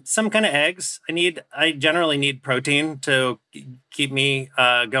some kind of eggs. I generally need protein to keep me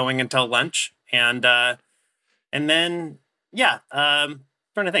going until lunch. And then trying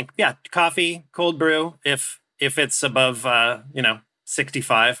to think. Yeah, coffee, cold brew if it's above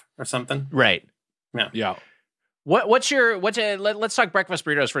 65 or something. Right. Yeah. Yeah. Let's talk breakfast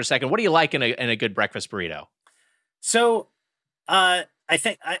burritos for a second. What do you like in a good breakfast burrito? So, I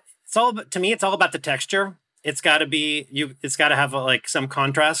think it's all about the texture. It's got to have like some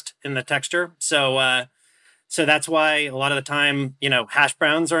contrast in the texture. So that's why a lot of the time, hash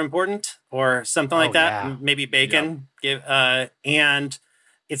browns are important or something like that. Yeah. Maybe bacon. Yeah. And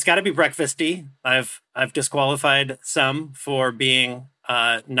it's got to be breakfasty. I've disqualified some for being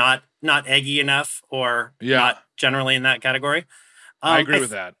not eggy enough or not generally in that category. I agree with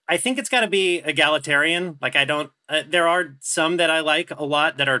that. I think it's got to be egalitarian. Like there are some that I like a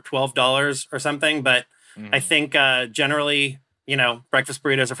lot that are $12 or something, but I think generally, breakfast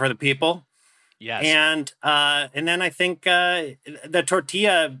burritos are for the people. Yes. And then I think the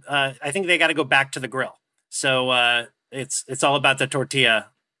tortilla, I think they got to go back to the grill. So it's all about the tortilla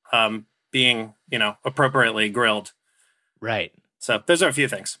being, appropriately grilled. Right. So those are a few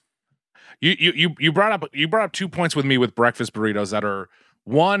things. You brought up 2 points with me with breakfast burritos that are,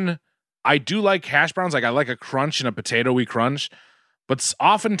 one, I do like hash browns. Like I like a crunch and a potato-y crunch, but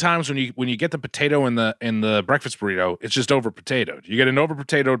oftentimes when you get the potato in the breakfast burrito, it's just over potatoed. You get an over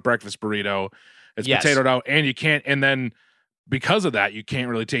potatoed breakfast burrito. It's potatoed out, and you can't. And then because of that, you can't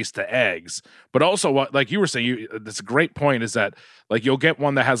really taste the eggs. But also, what like you were saying, that's a great point. Is that like you'll get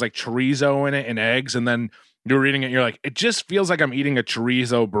one that has like chorizo in it and eggs, and then you're eating it, and you're like, it just feels like I'm eating a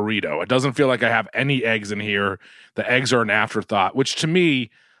chorizo burrito. It doesn't feel like I have any eggs in here. The eggs are an afterthought, which to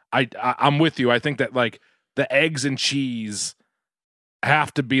me, I'm with you. I think that like the eggs and cheese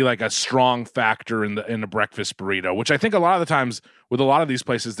have to be like a strong factor in the breakfast burrito, which I think a lot of the times with a lot of these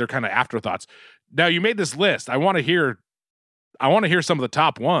places, they're kind of afterthoughts. Now you made this list. I want to hear some of the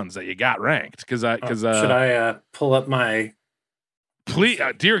top ones that you got ranked. Should I pull up my... Please,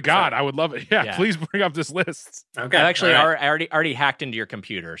 dear God, I would love it. Yeah, please bring up this list. Okay, I already hacked into your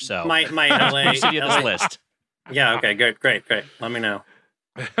computer, so my LA see this list. Yeah. Okay. Good. Great. Let me know.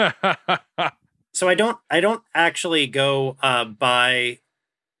 So I don't actually go by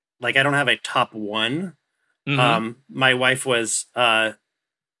like I don't have a top one. Mm-hmm. My wife was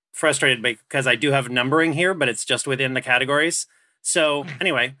frustrated because I do have numbering here, but it's just within the categories. So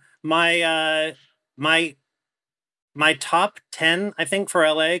anyway, My top 10, I think, for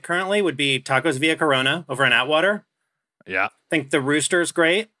LA currently would be Tacos Via Corona over in Atwater. Yeah. I think the Rooster's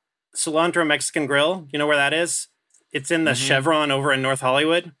great. Cilantro Mexican Grill, you know where that is? It's in the Chevron over in North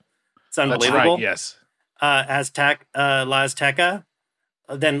Hollywood. It's unbelievable. That's right, yes. La Azteca.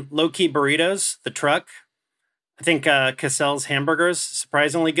 Then Low Key Burritos, The Truck. I think Cassell's Hamburgers,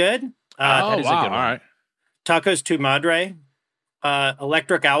 surprisingly good. That is a good one. All right. Tacos Tu Madre.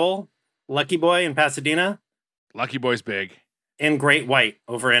 Electric Owl, Lucky Boy in Pasadena. Lucky Boy's big. And Great White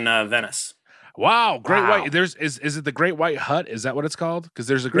over in Venice. Wow, Great White. Is it the Great White Hut? Is that what it's called? Because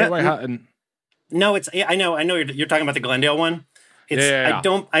there's a Great White Hut and no, it's I know you're talking about the Glendale one. It's yeah.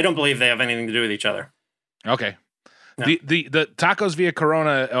 I don't believe they have anything to do with each other. Okay. No. The Tacos Via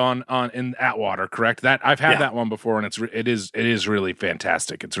Corona on in Atwater, correct? That I've had that one before, and it is really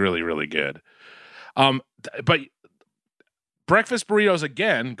fantastic. It's really, really good. But breakfast burritos,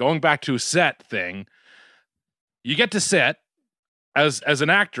 again, going back to a set thing, you get to sit as an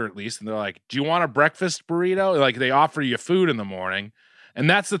actor at least, and they're like, do you want a breakfast burrito? Like they offer you food in the morning. And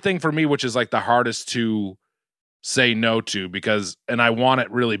that's the thing for me, which is like the hardest to say no to and I want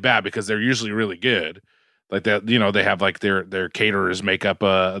it really bad because they're usually really good. Like that, they have like their caterers make up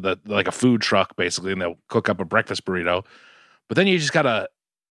like a food truck basically, and they'll cook up a breakfast burrito. But then you just gotta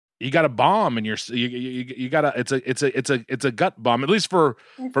bomb, and you gotta it's a gut bomb, at least for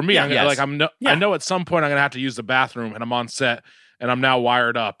me. I know at some point I'm gonna have to use the bathroom, and I'm on set, and I'm now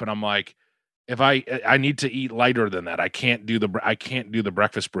wired up, and I'm like, if I need to eat lighter than that, I can't do the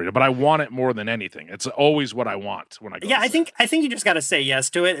breakfast burrito, but I want it more than anything. It's always what I want when I go. Yeah, I think you just got to say yes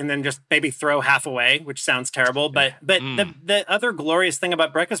to it, and then just maybe throw half away, which sounds terrible. But the other glorious thing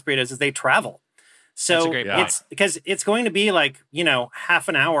about breakfast burritos is they travel. So it's because it's going to be like, half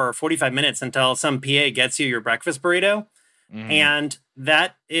an hour or 45 minutes until some PA gets you your breakfast burrito. And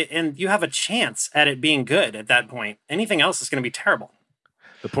and you have a chance at it being good at that point. Anything else is going to be terrible.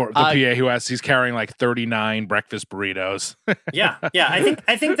 The PA he's carrying like 39 breakfast burritos. yeah.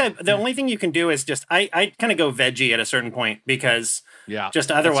 I think that the only thing you can do is just I kind of go veggie at a certain point because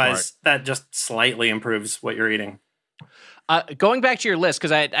just otherwise that just slightly improves what you're eating. Going back to your list,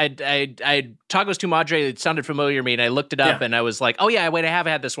 because I Tacos Tu Madre, it sounded familiar to me, and I looked it up, and I was like, oh yeah, wait, I have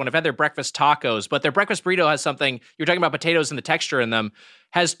had this one. I've had their breakfast tacos, but their breakfast burrito has something. You're talking about potatoes and the texture in them,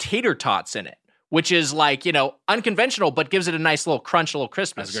 has tater tots in it, which is like, unconventional, but gives it a nice little crunch, a little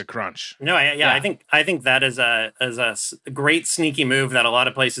crispness. That's a good crunch. No, I think that is a great sneaky move that a lot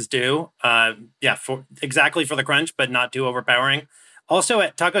of places do. Exactly for the crunch, but not too overpowering. Also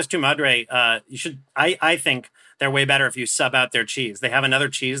at Tacos Tu Madre, I think they're way better if you sub out their cheese. They have another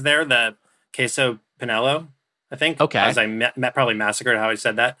cheese there, the queso pinello, I think. Okay. As I probably massacred how I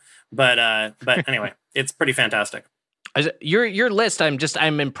said that, but anyway, it's pretty fantastic. Your list,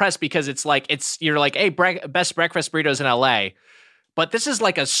 I'm impressed because you're like, hey, best breakfast burritos in LA, but this is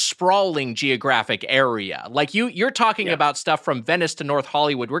like a sprawling geographic area. Like you're talking about stuff from Venice to North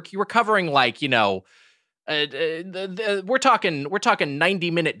Hollywood. We're covering like, we're talking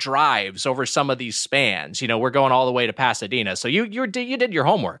 90-minute drives over some of these spans. We're going all the way to Pasadena. So you did your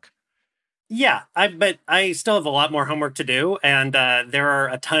homework. Yeah, but I still have a lot more homework to do, and there are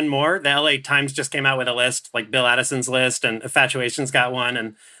a ton more. The LA Times just came out with a list, like Bill Addison's list, and Infatuation's got one,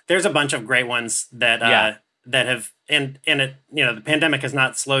 and there's a bunch of great ones that have, and it, the pandemic has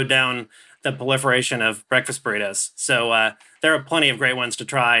not slowed down the proliferation of breakfast burritos. So there are plenty of great ones to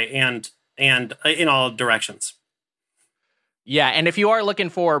try, and in all directions. Yeah, and if you are looking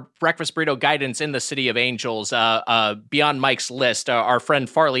for breakfast burrito guidance in the City of Angels, beyond Mike's list, our friend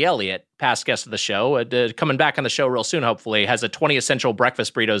Farley Elliott, past guest of the show, coming back on the show real soon, hopefully, has a 20 essential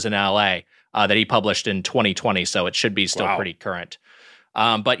breakfast burritos in LA that he published in 2020, so it should be still pretty current.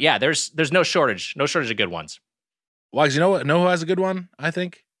 But yeah, there's no shortage of good ones. Wags, you know who has a good one? I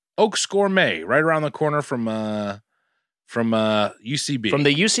think Oaks Gourmet, right around the corner from UCB. From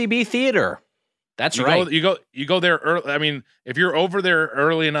the UCB Theater. That's right. You go there early. I mean, if you're over there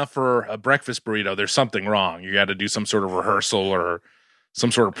early enough for a breakfast burrito, there's something wrong. You got to do some sort of rehearsal or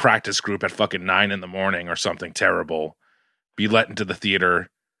some sort of practice group at fucking 9 a.m. or something terrible. Be let into the theater,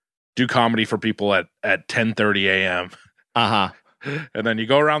 do comedy for people at 10:30 a.m. And then you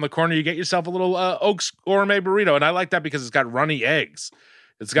go around the corner, you get yourself a little Oaks Gourmet burrito, and I like that because it's got runny eggs.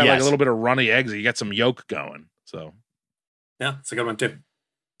 It's got like a little bit of runny eggs. You get some yolk going. So yeah, it's a good one too.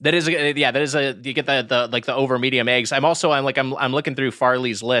 That is you get the over medium eggs. I'm looking through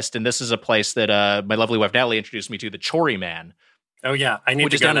Farley's list, and this is a place that my lovely wife Natalie introduced me to, the Chori Man. Oh yeah,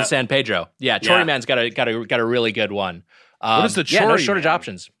 which is down in San Pedro. Yeah, Chori Man's got a really good one. What is the Chori no shortage Man?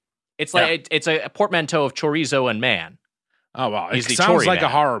 options. It's like it's a portmanteau of chorizo and man. Oh, wow. He's It the sounds Tory like a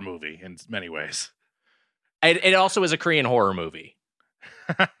man. horror movie in many ways. It also is a Korean horror movie.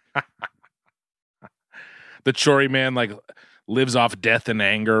 The Chori man like lives off death and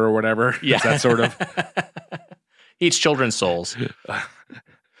anger or whatever. Yeah. Is that sort of. Eats children's souls.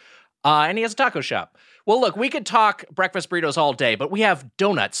 And he has a taco shop. Well, look, we could talk breakfast burritos all day, but we have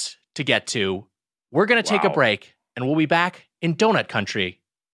donuts to get to. We're going to take a break, and we'll be back in donut country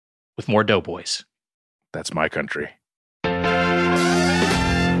with more Doughboys. That's my country.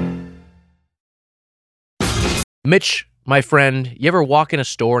 Mitch, my friend, you ever walk in a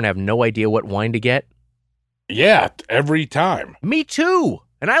store and have no idea what wine to get? Yeah, every time. Me too.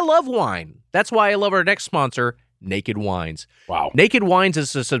 And I love wine. That's why I love our next sponsor, Naked Wines. Wow. Naked Wines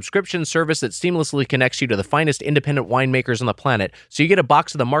is a subscription service that seamlessly connects you to the finest independent winemakers on the planet, so you get a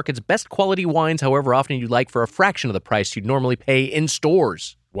box of the market's best quality wines however often you'd like for a fraction of the price you'd normally pay in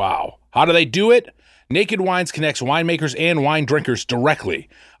stores. Wow. How do they do it? Naked Wines connects winemakers and wine drinkers directly,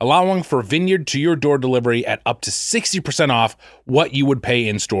 allowing for vineyard to your door delivery at up to 60% off what you would pay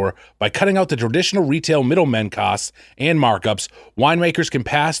in store. By cutting out the traditional retail middlemen costs and markups, winemakers can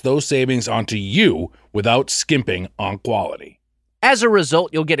pass those savings on to you without skimping on quality. As a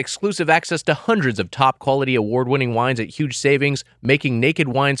result, you'll get exclusive access to hundreds of top-quality award-winning wines at huge savings, making Naked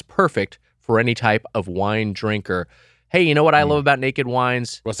Wines perfect for any type of wine drinker. Hey, you know what I love about Naked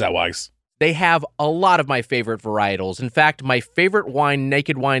Wines? What's that, Wags? They have a lot of my favorite varietals. In fact, my favorite wine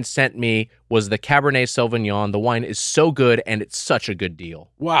Naked Wines sent me was the Cabernet Sauvignon. The wine is so good, and it's such a good deal.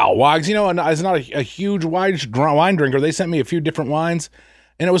 Wow, Wags, you know, and as not a huge wine drinker, they sent me a few different wines,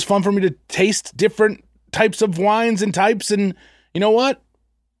 and it was fun for me to taste different types of wines and types, and you know what?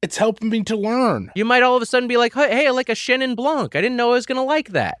 It's helping me to learn. You might all of a sudden be like, hey, I like a Chenin Blanc. I didn't know I was going to like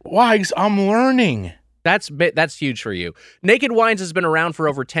that. Wags, I'm learning. That's huge for you. Naked Wines has been around for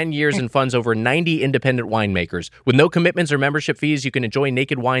over 10 years and funds over 90 independent winemakers. With no commitments or membership fees, you can enjoy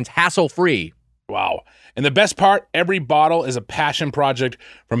Naked Wines hassle-free. Wow. And the best part, every bottle is a passion project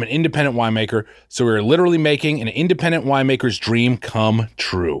from an independent winemaker, so we're literally making an independent winemaker's dream come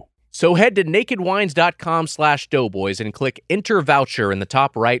true. So head to nakedwines.com/doughboys and click Enter Voucher in the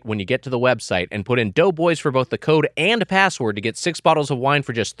top right when you get to the website and put in Doughboys for both the code and password to get 6 bottles of wine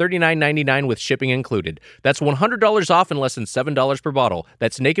for just $39.99 with shipping included. That's $100 off and less than $7 per bottle.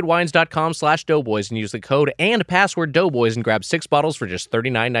 That's nakedwines.com/doughboys and use the code and password Doughboys and grab 6 bottles for just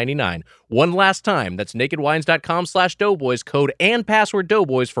 $39.99. One last time, that's nakedwines.com/doughboys, code and password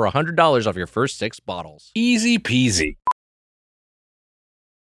Doughboys for $100 off your first 6 bottles. Easy peasy.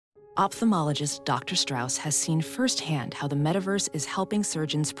 Ophthalmologist Dr. Strauss has seen firsthand how the metaverse is helping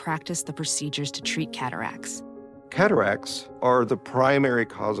surgeons practice the procedures to treat cataracts. Cataracts are the primary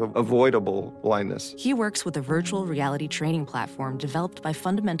cause of avoidable blindness. He works with a virtual reality training platform developed by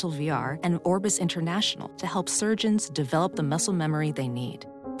Fundamental VR and Orbis International to help surgeons develop the muscle memory they need.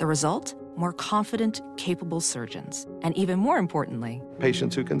 The result? More confident, capable surgeons. And even more importantly,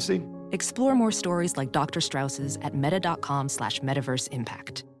 Patients who can see. explore more stories like Dr. Strauss's at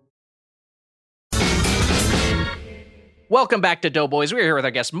meta.com/metaverseimpact. Welcome back to Doughboys. We're here with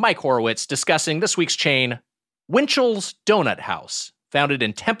our guest Mike Horowitz discussing this week's chain, Winchell's Donut House. Founded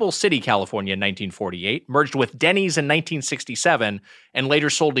in Temple City, California in 1948, merged with Denny's in 1967, and later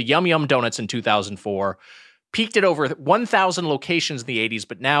sold to Yum Yum Donuts in 2004. Peaked at over 1,000 locations in the 80s,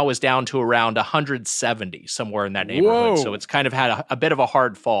 but now is down to around 170, somewhere in that neighborhood. Whoa. So it's kind of had a bit of a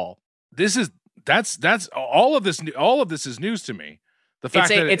hard fall. That's all of this is news to me. The fact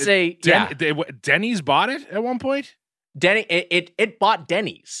Denny's bought it at one point? It bought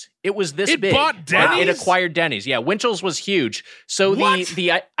Denny's. It was this big. It bought Denny's? It acquired Denny's. Yeah, Winchell's was huge. So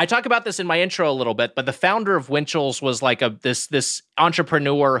I talk about this in my intro a little bit, but the founder of Winchell's was like this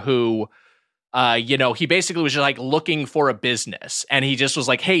entrepreneur who he basically was just like looking for a business, and he just was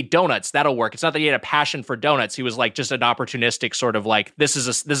like, "Hey, donuts, that'll work." It's not that he had a passion for donuts; he was like just an opportunistic sort of like, "This is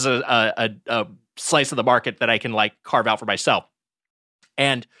a slice of the market that I can like carve out for myself,"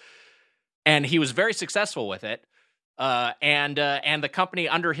 and he was very successful with it. And the company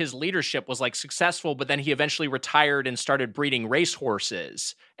under his leadership was like successful, but then he eventually retired and started breeding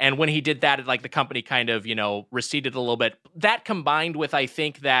racehorses. And when he did that, the company kind of, receded a little bit. That combined with, I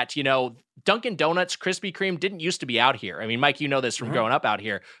think that, Dunkin' Donuts, Krispy Kreme didn't used to be out here. I mean, Mike, you know this from growing up out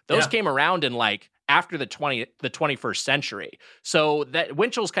here. Those came around in after the 21st century. So that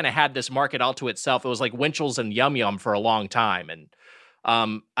Winchell's kind of had this market all to itself. It was like Winchell's and Yum Yum for a long time. And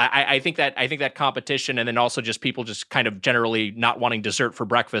I think that competition, and then also just people just kind of generally not wanting dessert for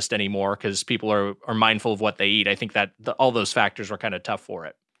breakfast anymore because people are mindful of what they eat. I think that all those factors were kind of tough for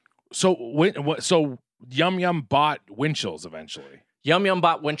it. So Yum Yum bought Winchell's eventually. Yum Yum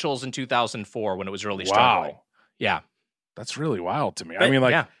bought Winchell's in 2004 when it was really struggling. Wow. Yeah. That's really wild to me. But, I mean,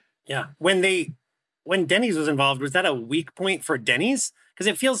 like, yeah. When Denny's was involved, was that a weak point for Denny's? Because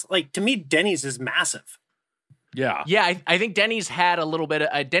it feels like, to me, Denny's is massive. Yeah. Yeah, I think Denny's had a little bit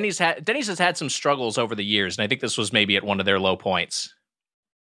of Denny's has had some struggles over the years, and I think this was maybe at one of their low points.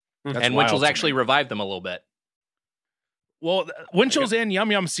 And Winchell's actually revived them a little bit. Well, Winchell's and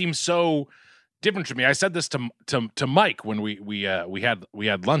Yum Yum seem so different to me. I said this to Mike when we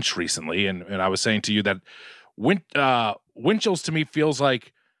had lunch recently, and I was saying to you that Winchell's to me feels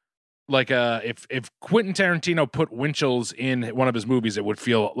like if Quentin Tarantino put Winchell's in one of his movies, it would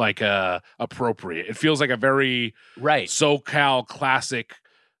feel like appropriate. It feels like a very SoCal classic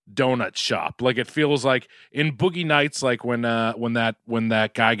donut shop. Like it feels like in Boogie Nights, like when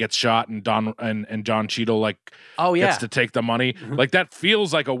that guy gets shot and John Cheadle gets to take the money. Mm-hmm. Like that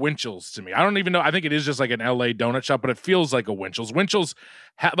feels like a Winchell's to me. I don't even know. I think it is just like an LA donut shop, but it feels like a Winchell's. Winchell's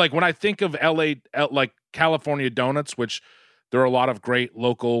like when I think of LA, like California donuts, which there are a lot of great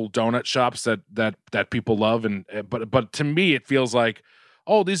local donut shops that people love, but to me it feels like,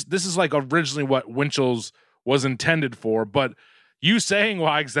 oh, this is like originally what Winchell's was intended for. But you saying,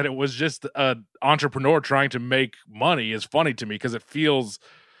 Wags, that it was just an entrepreneur trying to make money is funny to me because it feels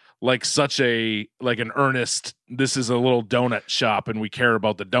like such an earnest, this is a little donut shop and we care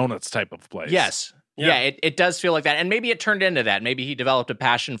about the donuts type of place. Yes. Yeah, it does feel like that. And maybe it turned into that. Maybe he developed a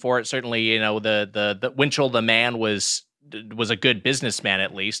passion for it. Certainly, the Winchell, the man was a good businessman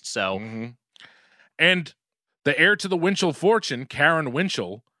at least. So, and the heir to the Winchell fortune, Karen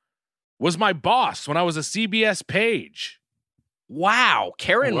Winchell, was my boss when I was a CBS page. Wow,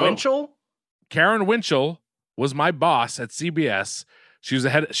 Karen Winchell? Karen Winchell was my boss at CBS. She was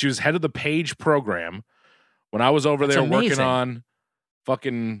head of the page program when I was over there working on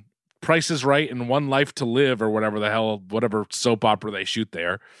fucking Price is Right and One Life to Live or whatever soap opera they shoot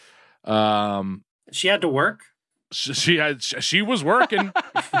there. She had to work. She was working.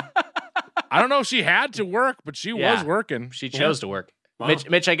 I don't know if she had to work, but she was working. She chose to work. Wow.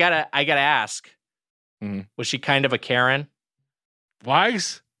 Mitch, I gotta ask. Was she kind of a Karen?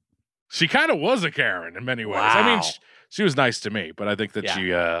 Wise? She kind of was a Karen in many ways. Wow. I mean, she was nice to me, but I think that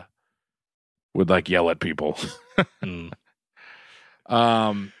she would like yell at people.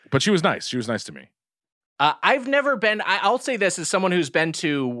 But she was nice. She was nice to me. I've never been. I'll say this as someone who's been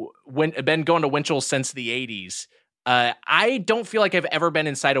going to Winchell's since the 80s. I don't feel like I've ever been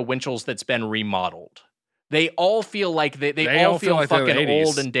inside a Winchell's that's been remodeled. They all feel like they all feel like fucking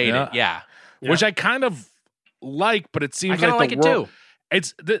old and dated. Yeah. Which I kind of like, but it seems like the world. Too.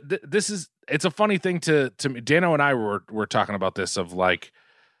 It's a funny thing to me. Dano and I were talking about this of like,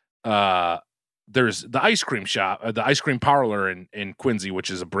 there's the ice cream shop, the ice cream parlor in Quincy, which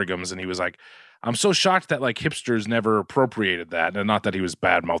is a Brigham's, and he was like, I'm so shocked that like hipsters never appropriated that, and not that he was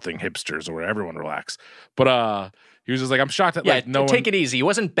bad mouthing hipsters or everyone relax, but he was just like, I'm shocked that like no take it easy. He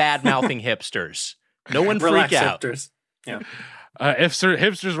wasn't bad mouthing hipsters. No one freak out. Hipsters. Yeah.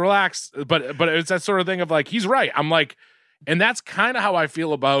 Hipsters relax, but it's that sort of thing of like he's right. I'm like, and that's kind of how I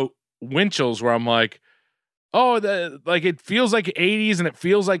feel about Winchell's, where I'm like, oh, like it feels like 80s, and it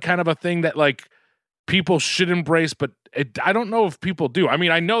feels like kind of a thing that like people should embrace, but I don't know if people do. I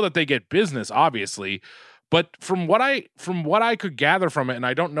mean, I know that they get business, obviously, but from what I could gather from it, and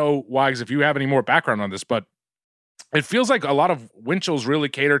I don't know, Wags, if you have any more background on this, but it feels like a lot of Winchell's really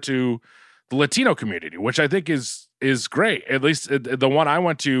cater to the Latino community, which I think is great. At least the one I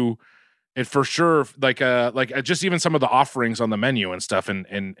went to, it for sure, like just even some of the offerings on the menu and stuff,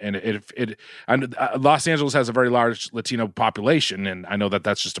 and Los Angeles has a very large Latino population, and I know that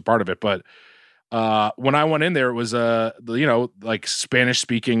that's just a part of it. But when I went in there, it was like Spanish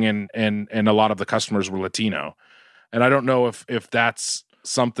speaking, and a lot of the customers were Latino, and I don't know if that's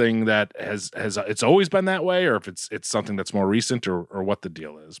something that has it's always been that way, or if it's something that's more recent, or what the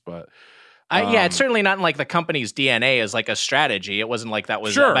deal is, but. It's certainly not in like the company's DNA as like a strategy. It wasn't like that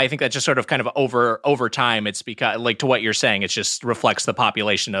was. Sure. I think that just sort of kind of over time. It's because like to what you're saying, it just reflects the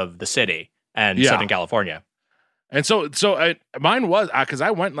population of the city and Southern California. And so mine was because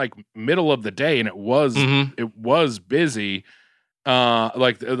I went like middle of the day, and it was busy.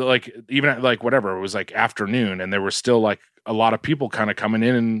 Like even at like whatever, it was like afternoon, and there were still like a lot of people kind of coming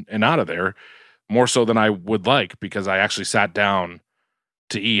in and out of there, more so than I would like, because I actually sat down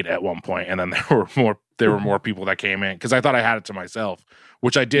to eat at one point, and then there were more people that came in because I thought I had it to myself,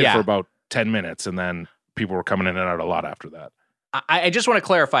 which I did for about 10 minutes, and then people were coming in and out a lot after that. I just want to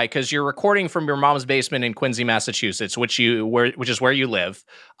clarify, because you're recording from your mom's basement in Quincy, Massachusetts, which is where you live.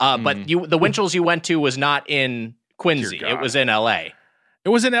 But the Winchell's you went to was not in Quincy; it was in L.A. It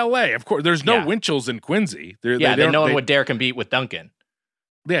was in L.A. Of course, there's no Winchell's in Quincy. No one would dare compete with Dunkin'.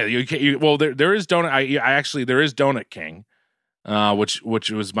 Yeah, well, there is Donut. I actually there is Donut King,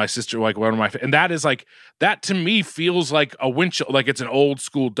 which was my sister, like one of my, and that is like that to me feels like a Winchell, like it's an old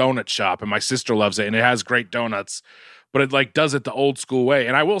school donut shop, and my sister loves it, and it has great donuts, but it like does it the old school way.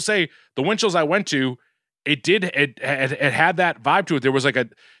 And I will say the Winchells I went to, it had that vibe to it. There was like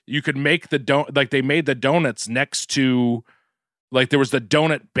you could make they made the donuts next to. Like there was the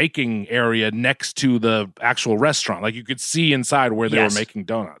donut baking area next to the actual restaurant. Like you could see inside where they were making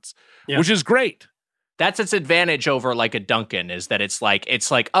donuts, which is great. That's its advantage over like a Dunkin' is that it's like,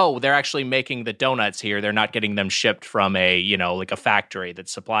 oh, they're actually making the donuts here. They're not getting them shipped from like a factory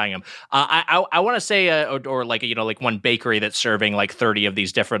that's supplying them. I want to say, or like, like one bakery that's serving like 30 of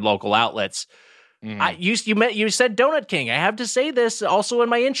these different local outlets. You said Donut King. I have to say this also in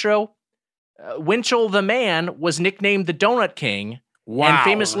my intro. Winchell the man was nicknamed the Donut King and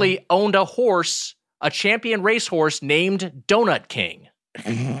famously owned a champion racehorse named Donut King.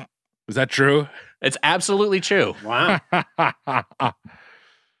 Is that true? It's absolutely true. Wow.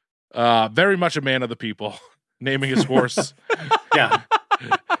 Very much a man of the people, naming his horse. Yeah.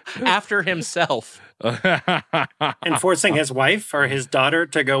 After himself. And forcing his wife or his daughter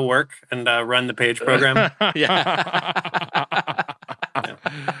to go work and run the page program. Yeah.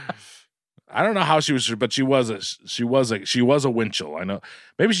 I don't know how she was, but she was a Winchell. I know.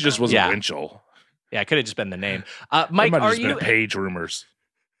 Maybe she just was a Winchell. Yeah, it could have just been the name. Mike, are you page rumors?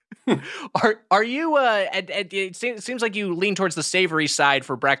 Are you? It seems like you lean towards the savory side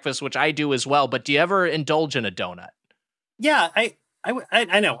for breakfast, which I do as well. But do you ever indulge in a donut? Yeah,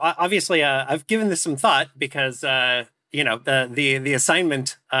 I know. Obviously, I've given this some thought because the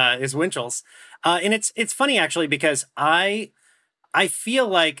assignment is Winchell's, and it's funny actually because I feel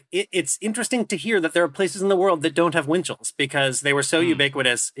like it's interesting to hear that there are places in the world that don't have Winchells because they were so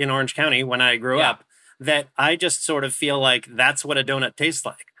ubiquitous in Orange County when I grew up that I just sort of feel like that's what a donut tastes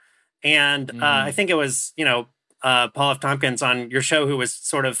like. And I think it was, Paul F. Tompkins on your show who was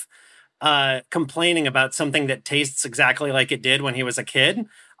sort of complaining about something that tastes exactly like it did when he was a kid,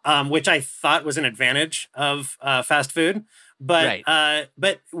 which I thought was an advantage of fast food. But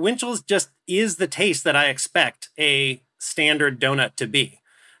Winchell's just is the taste that I expect a standard donut to be.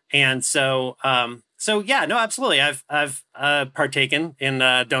 And so yeah, no, absolutely. I've partaken in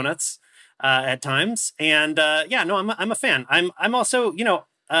donuts at times, and I'm a fan. I'm also,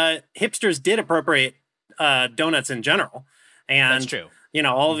 hipsters did appropriate donuts in general, and that's true.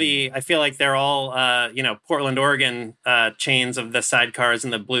 I feel like they're all Portland, Oregon chains of the Sidecars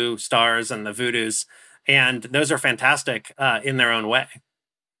and the Blue Stars and the Voodoos, and those are fantastic in their own way.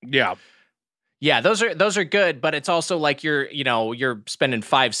 Yeah. Yeah, those are good, but it's also like you're spending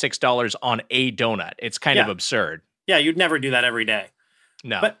 $5-6 on a donut. It's kind of absurd. Yeah, you'd never do that every day.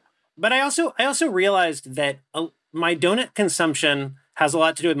 No. But I also realized that my donut consumption has a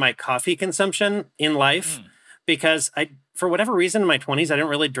lot to do with my coffee consumption in life because for whatever reason in my 20s I didn't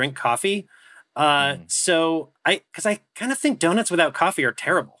really drink coffee. So I kind of think donuts without coffee are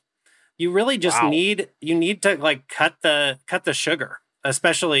terrible. You really just need to like cut the sugar,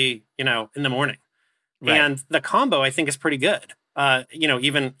 especially, in the morning. Right. And the combo I think is pretty good.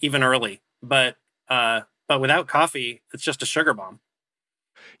 Even early, but without coffee, it's just a sugar bomb.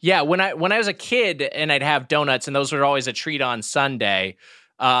 Yeah, when I was a kid and I'd have donuts, and those were always a treat on Sunday,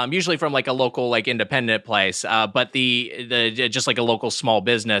 usually from like a local like independent place, but the just like a local small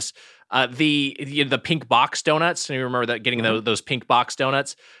business. The pink box donuts. And you remember that getting those pink box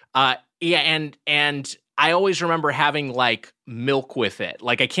donuts? And I always remember having like milk with it.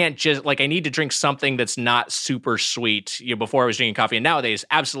 Like I can't just like I need to drink something that's not super sweet. Before I was drinking coffee, and nowadays,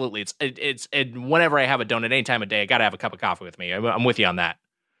 absolutely, it's whenever I have a donut, any time of day, I gotta have a cup of coffee with me. I'm with you on that.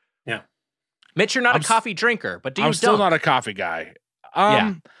 Yeah, Mitch, you're not a coffee drinker, but do you? I'm still not a coffee guy.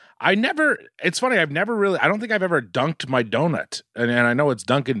 I never. It's funny. I've never really. I don't think I've ever dunked my donut, and I know it's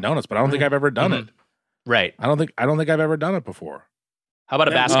Dunkin' Donuts, but I don't think I've ever done it. Right. I don't think I've ever done it before. How about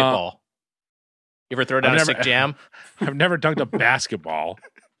a basketball? You ever throw down a sick jam? I've never dunked a basketball.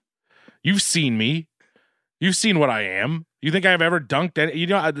 You've seen me. You've seen what I am. You think I've ever dunked any?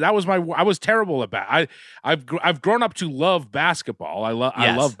 That was I was terrible at I've grown up to love basketball. I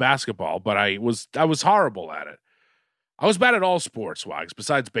love basketball, but I was horrible at it. I was bad at all sports, Wags,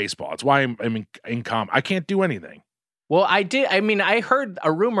 besides baseball. It's why I'm in I can't do anything. Well, I did. I mean, I heard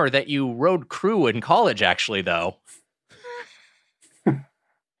a rumor that you rode crew in college, actually, though.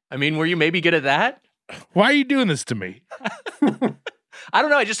 I mean, were you maybe good at that? Why are you doing this to me? I don't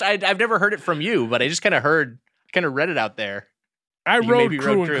know. I've never heard it from you, but I just kind of read it out there. I rode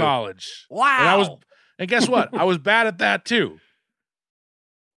crew in college. Wow. And guess what? I was bad at that too.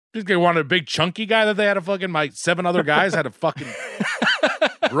 Just they wanted a big chunky guy that they had a fucking, my 7 other guys had a fucking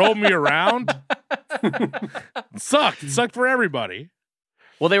rolled me around. It sucked for everybody.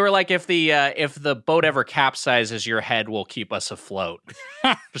 Well, they were like, if the boat ever capsizes, your head will keep us afloat.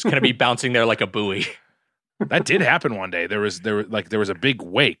 Just gonna be bouncing there like a buoy. That did happen one day. There was a big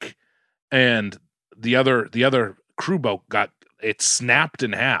wake, and the other crew boat it snapped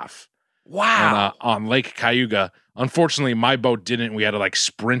in half. Wow! On Lake Cayuga. Unfortunately, my boat didn't. We had to like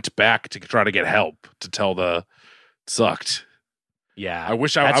sprint back to try to get help. Sucked. Yeah, I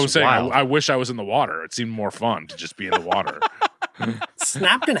wish I was saying I wish I was in the water. It seemed more fun to just be in the water.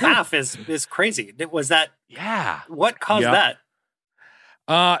 Snapped in half is crazy. Was that? Yeah. What caused that?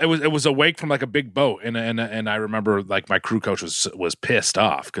 It was a wake from like a big boat, and I remember like my crew coach was pissed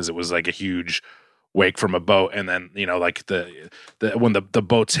off because it was like a huge wake from a boat, and then like when the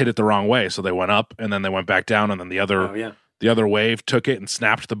boats hit it the wrong way, so they went up and then they went back down, and then the other wave took it and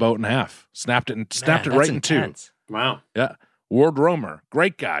snapped the boat in half, snapped it right in two. Wow. Yeah. Ward Romer,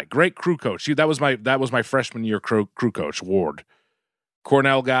 great guy, great crew coach. That was my freshman year crew coach, Ward.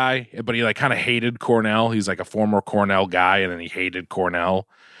 Cornell guy, but he like kind of hated Cornell. He's like a former Cornell guy, and then he hated Cornell,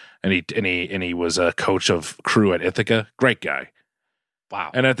 and he was a coach of crew at Ithaca. Great guy.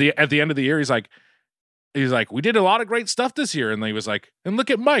 Wow. And at the end of the year, he's like, we did a lot of great stuff this year, and he was like, and look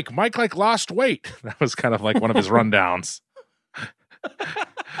at Mike. Mike like lost weight. That was kind of like one of his rundowns.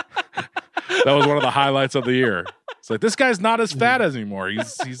 That was one of the highlights of the year. It's like, this guy's not as fat as anymore.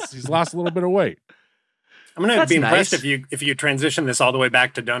 He's lost a little bit of weight. I'm going to be impressed if you transition this all the way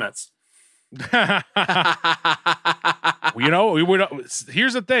back to donuts. Here's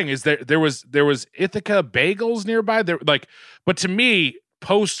the thing: is there was Ithaca bagels nearby. But to me,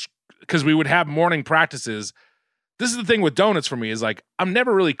 because we would have morning practices. This is the thing with donuts for me is like I'm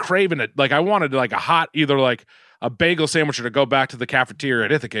never really craving it. Like I wanted like a hot either like a bagel sandwich or to go back to the cafeteria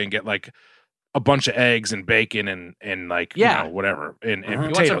at Ithaca and get like a bunch of eggs and bacon and like whatever and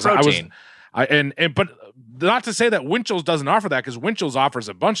potatoes. But not to say that Winchell's doesn't offer that, because Winchell's offers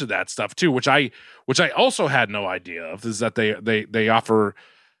a bunch of that stuff too, which I also had no idea of, is that they offer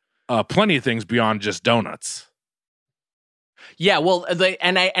plenty of things beyond just donuts. Yeah, well,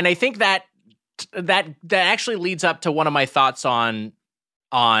 I think that actually leads up to one of my thoughts on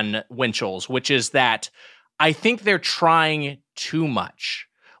Winchell's, which is that I think they're trying too much.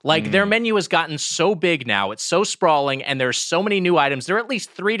 Like their menu has gotten so big now, it's so sprawling, and there's so many new items. There are at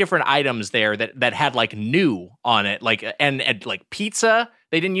least 3 different items there that had like new on it, like and like pizza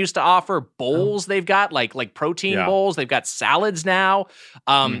they didn't used to offer. Bowls they've got like protein bowls. They've got salads now.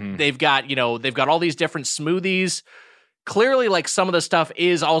 They've got all these different smoothies. Clearly, like some of the stuff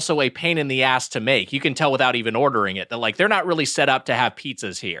is also a pain in the ass to make. You can tell without even ordering it that like they're not really set up to have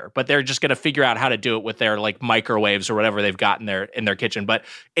pizzas here, but they're just going to figure out how to do it with their like microwaves or whatever they've got in their kitchen. But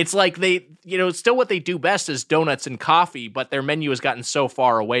it's like they, still what they do best is donuts and coffee, but their menu has gotten so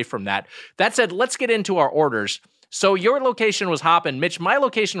far away from that. That said, let's get into our orders. So your location was hopping, Mitch. My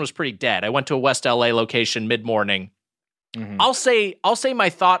location was pretty dead. I went to a West LA location mid-morning. I'll say my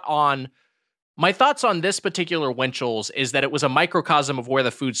thoughts on this particular Winchell's is that it was a microcosm of where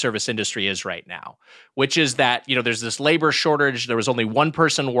the food service industry is right now, which is that, there's this labor shortage. There was only one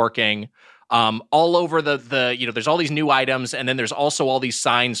person working all over there's all these new items. And then there's also all these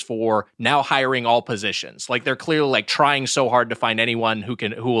signs for now hiring all positions. Like they're clearly like trying so hard to find anyone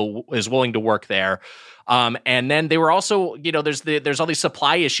who is willing to work there. And then they were also, there's all these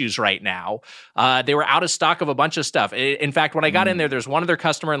supply issues right now. They were out of stock of a bunch of stuff. In fact, when I got in there's one other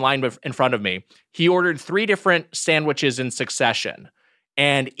customer in line in front of me. He ordered 3 different sandwiches in succession,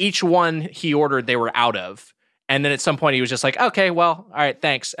 and each one he ordered, they were out of. And then at some point he was just like, okay, well, all right,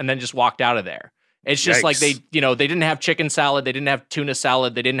 thanks. And then just walked out of there. It's just like they didn't have chicken salad. They didn't have tuna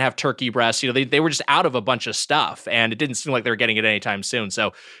salad. They didn't have turkey breast. They were just out of a bunch of stuff, and it didn't seem like they were getting it anytime soon.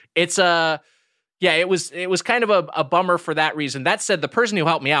 So it's yeah, it was kind of a bummer for that reason. That said, the person who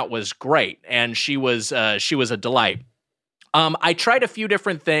helped me out was great, and she was a delight. I tried a few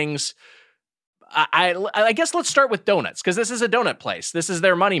different things. I guess let's start with donuts, because this is a donut place. This is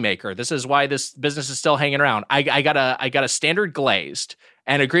their moneymaker. This is why this business is still hanging around. I got a standard glazed,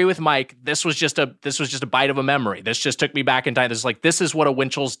 and agree with Mike. This was just a bite of a memory. This just took me back in time. This is what a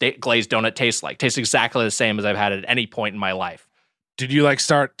Winchell's glazed donut tastes like. Tastes exactly the same as I've had at any point in my life. Did you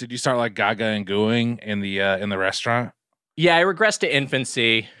start like gaga and gooing in the restaurant? Yeah, I regressed to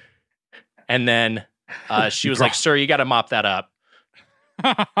infancy, and then she was like, "Sir, you got to mop that up."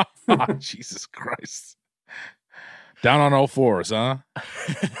 Oh, Jesus Christ! Down on all fours, huh?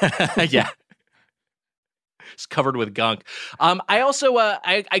 Yeah. It's covered with gunk. I also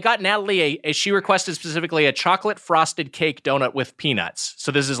I got Natalie she requested specifically a chocolate frosted cake donut with peanuts.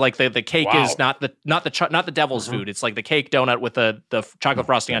 So this is like the cake is not the devil's food. It's like the cake donut with the chocolate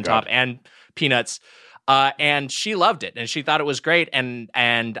frosting on top and peanuts. And she loved it, and she thought it was great, and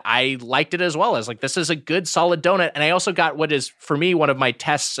I liked it as well. As like, this is a good, solid donut. And I also got what is for me one of my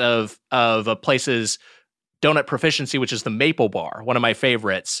tests of a place's donut proficiency, which is the maple bar, one of my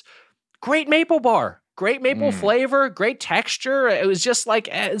favorites. Great maple bar, great maple flavor, great texture. It was just like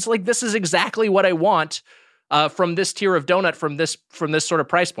this is exactly what I want from this tier of donut from this sort of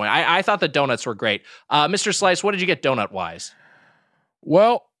price point. I thought the donuts were great. Mr. Slice, what did you get donut wise?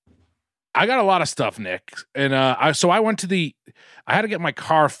 Well, I got a lot of stuff, Nick, and I went to I had to get my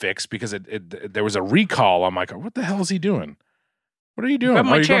car fixed because there was a recall on my car. What the hell is he doing? What are you doing? Grab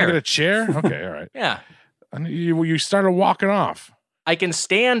my you chair. going to get a chair? Okay, all right. Yeah. And you started walking off. I can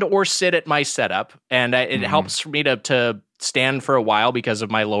stand or sit at my setup, and it helps for me to stand for a while because of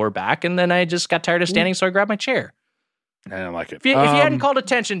my lower back, and then I just got tired of standing, so I grabbed my chair. I don't like it. If you hadn't called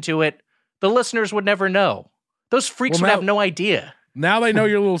attention to it, the listeners would never know. Those freaks would have no idea. Now they know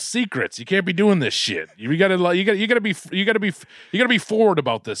your little secrets. You can't be doing this shit. You gotta be forward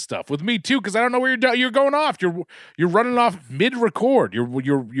about this stuff with me too, because I don't know where you're going off. You're running off mid record.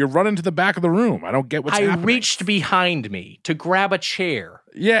 You're running to the back of the room. I don't get what's happening. I reached behind me to grab a chair.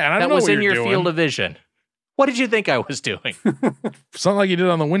 Yeah, and I don't know that was what in your doing. Field of vision. What did you think I was doing? Something like you did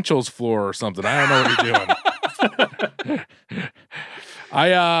on the Winchell's floor or something. I don't know what you're doing.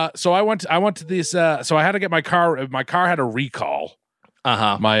 I went to this. So I had to get my car. My car had a recall.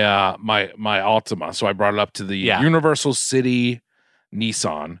 My Altima. So I brought it up to the Universal City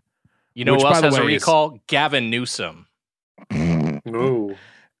Nissan. You know who else has a recall? Gavin Newsom. Ooh.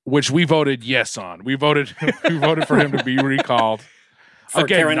 Which we voted yes on. We voted for him to be recalled.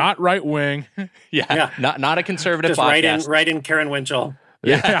 Again, not right wing. Yeah. Not a conservative just podcast. Right in Karen Winchell.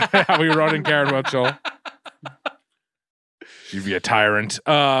 Yeah. We wrote in Karen Winchell. She'd be a tyrant.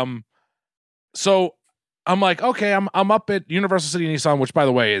 So I'm like, okay, I'm up at Universal City Nissan, which by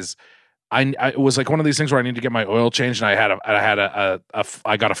the way is, it was like one of these things where I need to get my oil changed, and I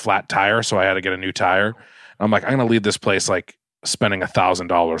got a flat tire, so I had to get a new tire. And I'm like, I'm gonna leave this place like spending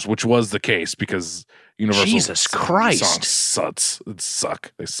 $1,000, which was the case because Universal. Jesus Christ, They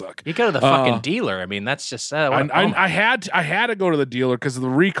suck. You go to the fucking dealer. I mean, that's just. I had to go to the dealer because of the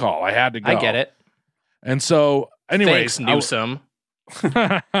recall. I had to go. I get it. And so, anyways, thanks, Newsom.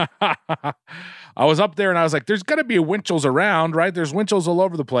 I was up there and I was like, there's got to be a Winchell's around, right? There's Winchell's all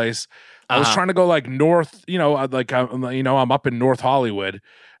over the place. I was trying to go like north, I'm up in North Hollywood.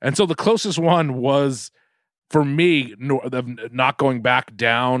 And so the closest one was for me, not going back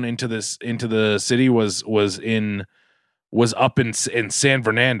down into the city was up in San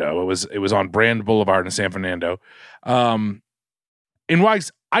Fernando. It was on Brand Boulevard in San Fernando. In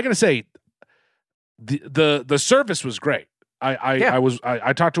Wags, I got to say the service was great.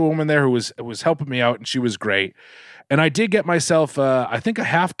 I talked to a woman there who was helping me out, and she was great. And I did get myself I think a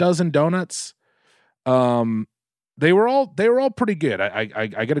half dozen donuts. They were all pretty good. I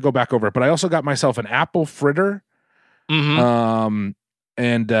got to go back over it, but I also got myself an apple fritter, and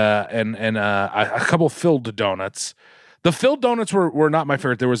a couple filled donuts. The filled donuts were not my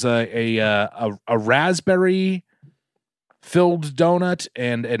favorite. There was a raspberry filled donut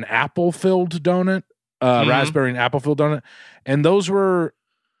and an apple filled donut. Raspberry and apple filled donut, and those were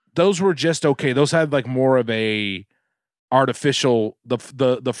just okay. Those had like more of a artificial.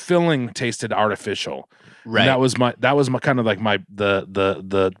 The filling tasted artificial. Right. And that was my kind of like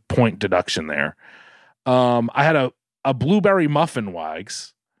the point deduction there. I had a blueberry muffin,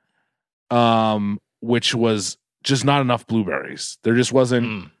 Wags, which was just not enough blueberries. There just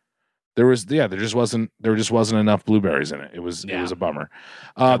wasn't. There just wasn't enough blueberries in it. It was a bummer.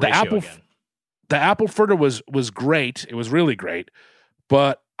 The apple fritter was great. It was really great,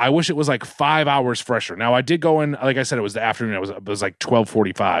 but I wish it was like 5 hours fresher. Now I did go in, like I said, it was the afternoon. It was like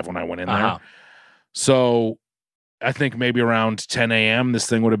 12:45 when I went in there. So I think maybe around 10 a.m. this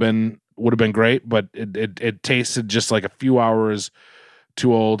thing would have been great, but it tasted just like a few hours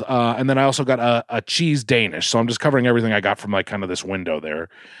too old. And then I also got a cheese Danish. So I'm just covering everything I got from like kind of this window there.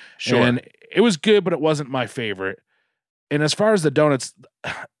 Sure. And it was good, but it wasn't my favorite. And as far as the donuts.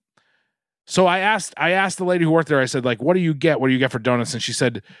 So I asked the lady who worked there, I said, like, what do you get? What do you get for donuts? And she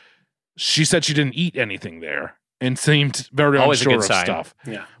said she didn't eat anything there and seemed very unsure of stuff.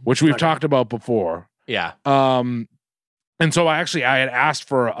 Yeah. Which we've talked about before. Yeah. And so I had asked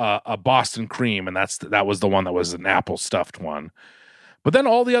for a Boston cream, and that was the one that was an apple stuffed one. But then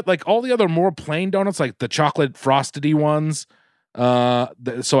all the other more plain donuts, like the chocolate frosted-y ones.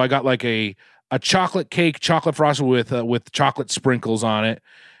 So I got like a a chocolate cake, chocolate frosted with chocolate sprinkles on it,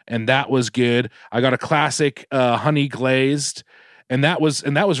 and that was good. I got a classic honey glazed, and that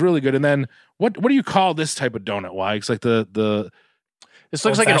was really good. And then what do you call this type of donut, Wags? Like this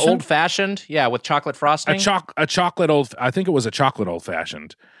looks like an old fashioned, with chocolate frosting. A chocolate I think it was a chocolate old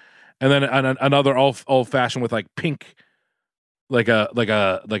fashioned, and then another old fashioned with like pink, like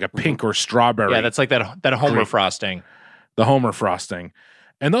a pink or strawberry. Yeah, that's like that Homer frosting. The Homer frosting,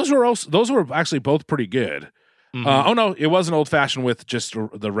 and those were actually both pretty good. Mm-hmm. Oh no, it wasn't old fashioned with just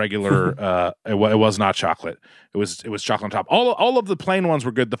the regular. It was not chocolate. It was chocolate on top. All of the plain ones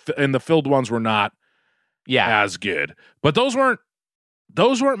were good. And the filled ones were not as good. But those weren't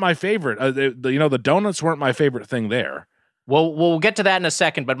my favorite. The donuts weren't my favorite thing there. Well, we'll get to that in a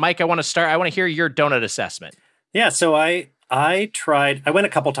second. But Mike, I want to hear your donut assessment. Yeah, so I tried. I went a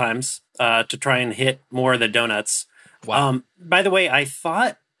couple times to try and hit more of the donuts. Wow. By the way, I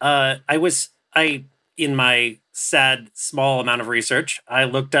thought in my sad small amount of research, I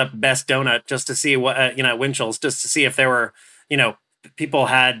looked up best donut just to see what Winchell's, just to see if there were people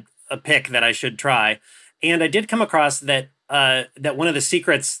had a pick that I should try, and I did come across that one of the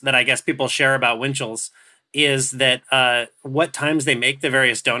secrets that I guess people share about Winchell's is that what times they make the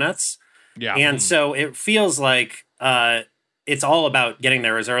various donuts. Yeah, and so it feels like it's all about getting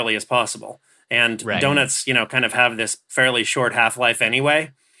there as early as possible. And donuts, kind of have this fairly short half-life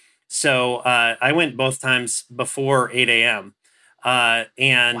anyway. So I went both times before 8 a.m.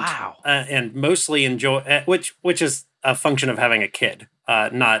 And mostly enjoy, which is a function of having a kid,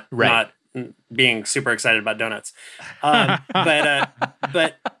 not being super excited about donuts. But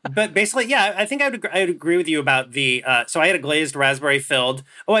basically, yeah, I think I would agree with you about the. So I had a glazed raspberry filled.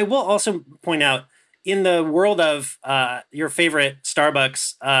 Oh, I will also point out, in the world of your favorite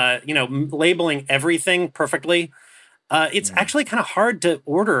Starbucks, labeling everything perfectly. It's actually kind of hard to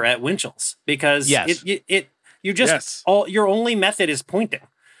order at Winchell's because your only method is pointing.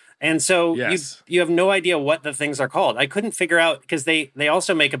 And so you have no idea what the things are called. I couldn't figure out because they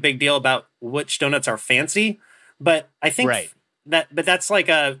also make a big deal about which donuts are fancy, but I think that's like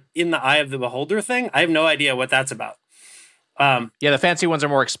a in the eye of the beholder thing. I have no idea what that's about. The fancy ones are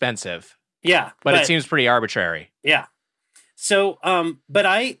more expensive. Yeah. But it seems pretty arbitrary. Yeah. So, but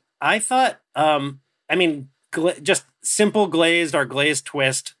I thought, just simple glazed or glazed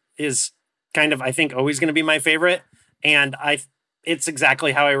twist is kind of, I think, always going to be my favorite. And it's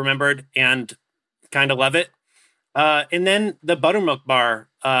exactly how I remembered and kind of love it. And then the buttermilk bar,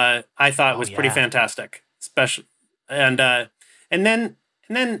 I thought was pretty fantastic, especially. And then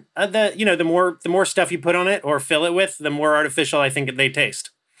the more stuff you put on it or fill it with, the more artificial I think they taste.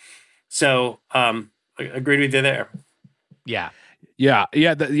 So, agreed with you there. Yeah.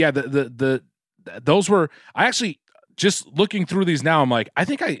 Those were, I actually, just looking through these now, I'm like, I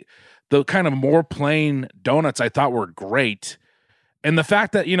think the kind of more plain donuts I thought were great. And the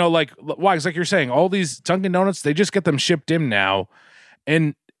fact that, like you're saying, all these Dunkin' Donuts, they just get them shipped in now.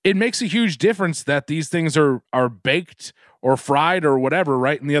 And it makes a huge difference that these things are baked or fried or whatever,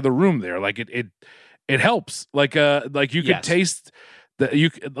 right in the other room there. Like it helps. Like you could taste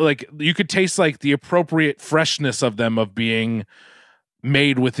you could taste like the appropriate freshness of them of being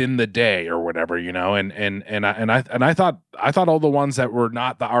made within the day or whatever, and I thought all the ones that were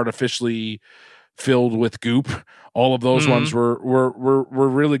not the artificially filled with goop, all of those ones were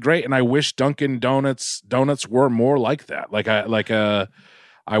really great. And I wish Dunkin' Donuts were more like that.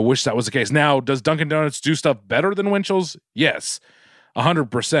 I wish that was the case. Now, does Dunkin' Donuts do stuff better than Winchell's? Yes,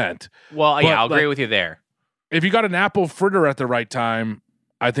 100%. Well, I'll agree with you there. If you got an apple fritter at the right time,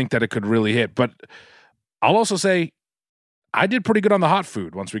 I think that it could really hit. But I'll also say I did pretty good on the hot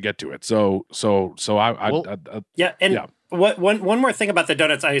food once we get to it. So one more thing about the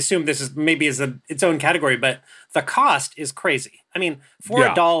donuts. I assume this is maybe its own category, but the cost is crazy. I mean, for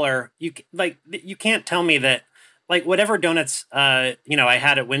 $1, you can't tell me that like whatever donuts I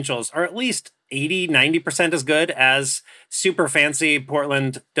had at Winchell's are at least 80-90% as good as super fancy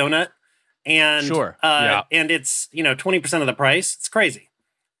Portland donut. And and it's 20% of the price. It's crazy.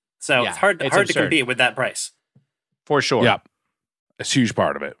 So it's hard to compete with that price. For sure. Yeah. It's a huge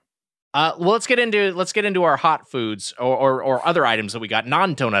part of it. Well, let's get into our hot foods or other items that we got,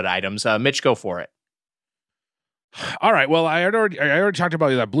 non-donut items. Mitch, go for it. All right. Well, I already talked about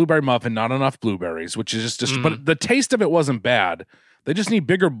that blueberry muffin, not enough blueberries, which is just but the taste of it wasn't bad. They just need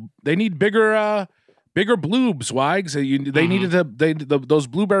bigger bloobs, Wags. They needed those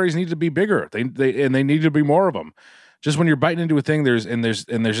blueberries need to be bigger. They need to be more of them. Just when you're biting into a thing, there's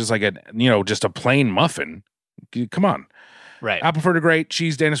just like just a plain muffin. Come on. Right. Apple fritter great.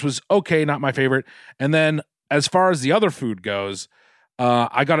 Cheese Danish was okay, not my favorite. And then as far as the other food goes,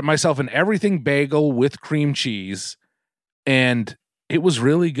 I got myself an everything bagel with cream cheese, and it was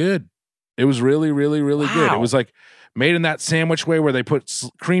really good. It was really, really, really good. It was like made in that sandwich way where they put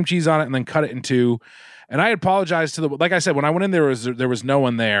cream cheese on it and then cut it in two. And I apologized to like I said, when I went in there was no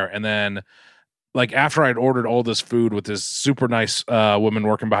one there. And then like after I'd ordered all this food with this super nice woman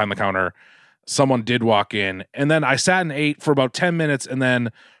working behind the counter, someone did walk in, and then I sat and ate for about 10 minutes, and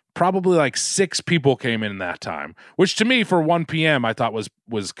then probably like 6 people came in that time, which to me for 1 p.m. I thought was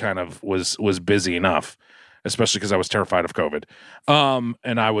busy enough, especially because I was terrified of COVID.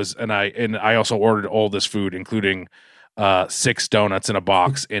 And I also ordered all this food, including 6 donuts in a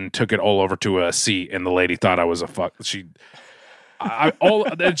box, and took it all over to a seat, and the lady thought I was a fuck. It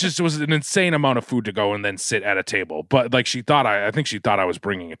just was an insane amount of food to go and then sit at a table. But like I think she thought I was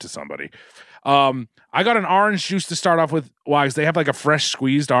bringing it to somebody. I got an orange juice to start off with. Wags, they have like a fresh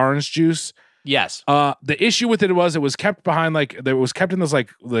squeezed orange juice. Yes. The issue with it was kept behind it was kept in this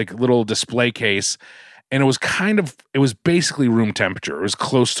like little display case, and it was basically room temperature. It was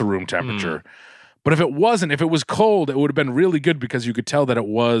close to room temperature. But if it was cold, it would have been really good because you could tell that it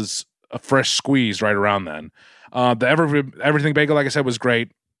was a fresh squeeze right around then. The everything bagel, like I said, was great.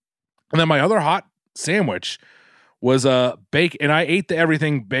 And then my other hot sandwich was a bake, and I ate the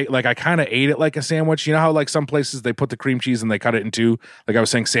everything like I kind of ate it like a sandwich. You know how like some places they put the cream cheese and they cut it in two, like I was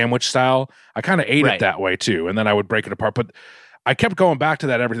saying, sandwich style. I kind of ate it that way too, and then I would break it apart. But I kept going back to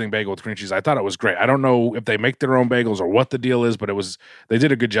that everything bagel with cream cheese. I thought it was great. I don't know if they make their own bagels or what the deal is, but they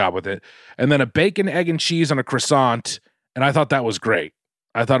did a good job with it. And then a bacon, egg, and cheese on a croissant, and I thought that was great.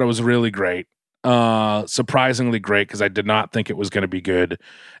 I thought it was really great. Surprisingly great, because I did not think it was going to be good.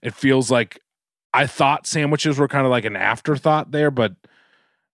 It feels like I thought sandwiches were kind of like an afterthought there, but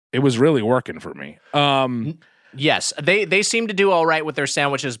it was really working for me. Yes, they seem to do all right with their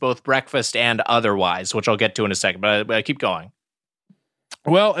sandwiches, both breakfast and otherwise, which I'll get to in a second. But keep going.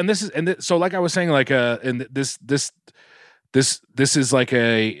 Well, so like I was saying, like and this is like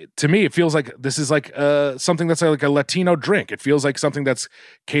to me it feels like this is like something that's like a Latino drink. It feels like something that's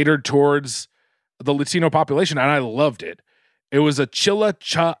catered towards the Latino population, and I loved it. It was a chila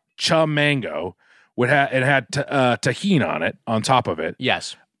cha mango. It had tahini on it on top of it.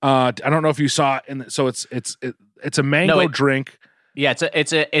 Yes. I don't know if you saw it. So it's a mango drink. Yeah,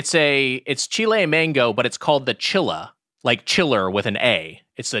 it's chile mango, but it's called the chilla, like chiller with an A.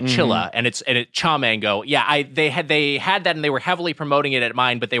 It's the chilla, and it's cha mango. Yeah, they had that, and they were heavily promoting it at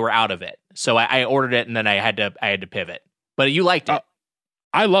mine, but they were out of it. So I ordered it, and then I had to pivot. But you liked it.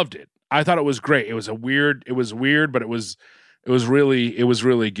 I loved it. I thought it was great. It was weird, but it was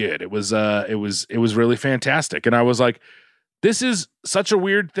really good. It was really fantastic. And I was like, this is such a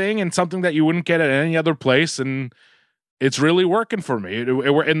weird thing and something that you wouldn't get at any other place, and it's really working for me.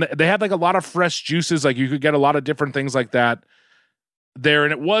 And they had like a lot of fresh juices. Like you could get a lot of different things like that there.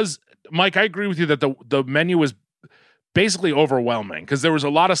 And it was, Mike, I agree with you that the menu was basically overwhelming because there was a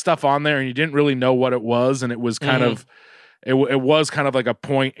lot of stuff on there and you didn't really know what it was. And it was kind of, it was kind of like a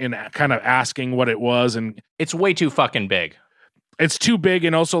point in kind of asking what it was. And it's way too fucking big. It's too big.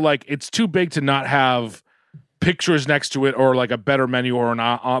 And also like, it's too big to not have pictures next to it or like a better menu or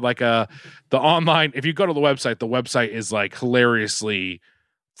the online. If you go to the website is like hilariously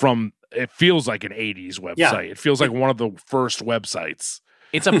it feels like an 80s website. Yeah. It feels like one of the first websites.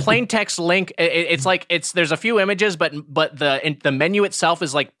 It's a plain text link. There's a few images, but the menu itself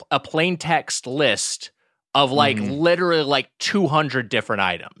is like a plain text list of like literally like 200 different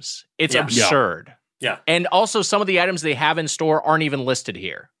items. It's absurd. Yeah. And also some of the items they have in store aren't even listed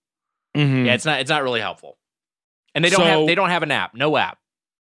here. Mm-hmm. Yeah, it's not really helpful. And they don't have an app. No app.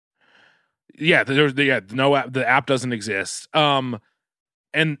 Yeah, no app. The app doesn't exist.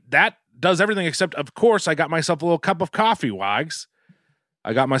 And that does everything except, of course, I got myself a little cup of coffee, Wags.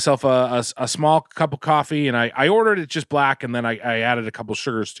 I got myself a small cup of coffee, and I ordered it just black, and then I added a couple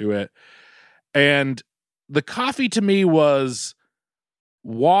sugars to it. And the coffee to me was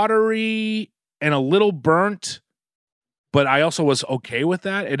watery and a little burnt, but I also was okay with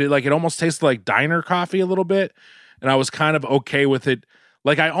that. It almost tasted like diner coffee a little bit, and I was kind of okay with it.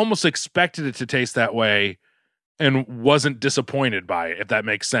 Like I almost expected it to taste that way and wasn't disappointed by it, if that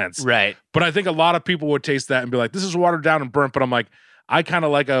makes sense. Right. But I think a lot of people would taste that and be like, this is watered down and burnt, but I'm like, I kind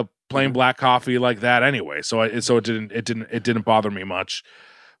of like a plain black coffee like that anyway. So it didn't bother me much.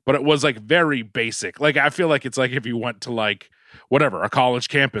 But it was like very basic. Like I feel like it's like if you went to like whatever, a college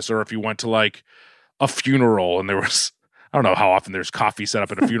campus, or if you went to like a funeral and there was, I don't know how often there's coffee set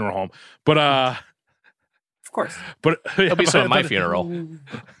up at a funeral home, but of course. But it'll be so at my funeral.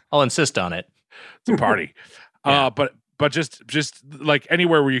 I'll insist on it. It's a party. Yeah. But just like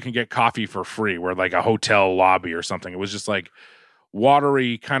anywhere where you can get coffee for free, where like a hotel lobby or something, it was just like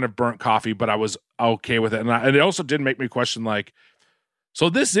watery kind of burnt coffee, but I was okay with it. And it also did make me question, like, so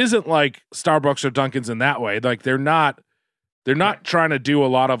this isn't like Starbucks or Dunkin's in that way. Like they're not trying to do a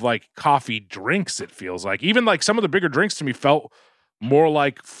lot of like coffee drinks. It feels like even like some of the bigger drinks to me felt more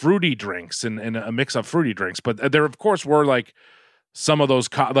like fruity drinks and a mix of fruity drinks. But there of course were like some of those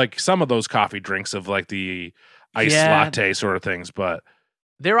coffee drinks of like the iced latte sort of things. But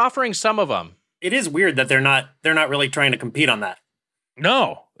they're offering some of them. It is weird that they're not really trying to compete on that.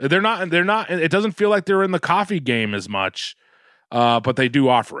 No, they're not. It doesn't feel like they're in the coffee game as much. But they do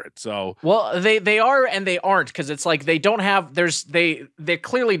offer it. So well, they are and they aren't, because it's like they don't have they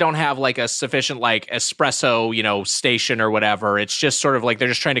clearly don't have like a sufficient like espresso station or whatever. It's just sort of like they're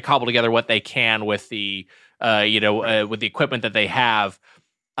just trying to cobble together what they can with the with the equipment that they have.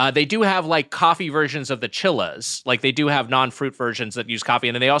 They do have like coffee versions of the chillas. Like they do have non-fruit versions that use coffee.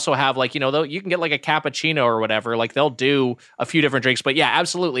 And then they also have like, you can get like a cappuccino or whatever. Like they'll do a few different drinks, but yeah,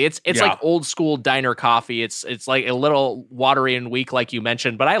 absolutely. It's like old school diner coffee. It's like a little watery and weak, like you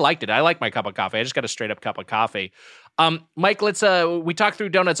mentioned, but I liked it. I like my cup of coffee. I just got a straight up cup of coffee. Mike, we talked through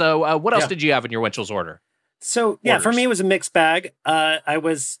donuts. What else did you have in your Winchell's order? So, for me, it was a mixed bag. I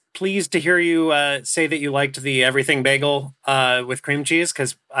was pleased to hear you say that you liked the everything bagel with cream cheese,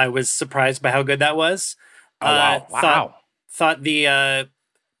 because I was surprised by how good that was. Wow. Thought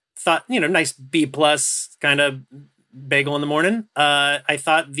nice B plus kind of bagel in the morning. I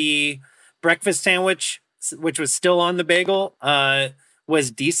thought the breakfast sandwich, which was still on the bagel, was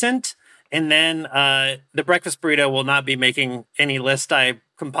decent. And then the breakfast burrito will not be making any list I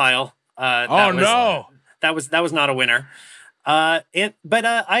compile. That was not a winner. I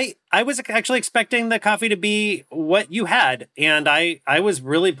was actually expecting the coffee to be what you had, and I was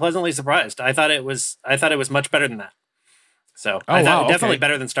really pleasantly surprised. I thought it was much better than that. So I thought definitely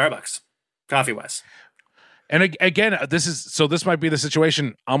better than Starbucks, coffee wise. And again, this might be the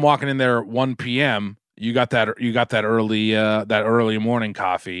situation. I'm walking in there at 1 p.m. You got that early morning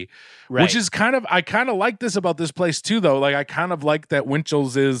coffee, right. Which is I kind of like this about this place too, though. Like I kind of like that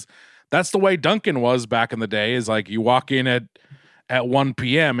Winchell's is. That's the way Dunkin' was back in the day. Is like you walk in at 1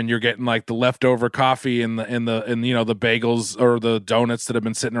 p.m. and you're getting like the leftover coffee and the bagels or the donuts that have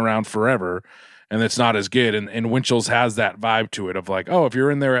been sitting around forever, and it's not as good. And Winchell's has that vibe to it of like, oh, if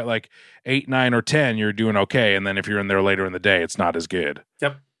you're in there at like 8, 9, or 10, you're doing okay, and then if you're in there later in the day, it's not as good.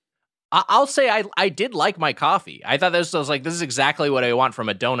 Yep. I'll say I did like my coffee. I thought this was like, this is exactly what I want from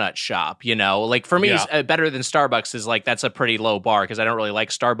a donut shop, Like for me, better than Starbucks is like, that's a pretty low bar because I don't really like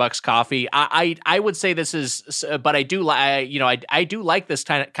Starbucks coffee. I would say this is, but I do I do like this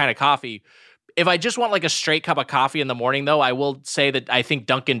kind of coffee. If I just want like a straight cup of coffee in the morning, though, I will say that I think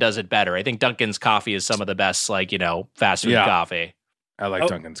Dunkin' does it better. I think Dunkin's coffee is some of the best, like, fast food coffee. I like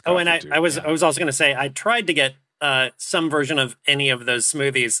Dunkin's coffee. Oh, and I was also going to say, I tried to get some version of any of those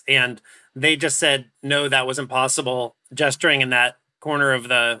smoothies, and they just said no, that wasn't possible, gesturing in that corner of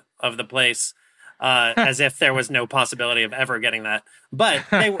the place as if there was no possibility of ever getting that. But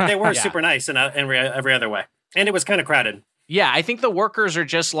they were super nice in every other way, and it was kind of crowded. Yeah, I think the workers are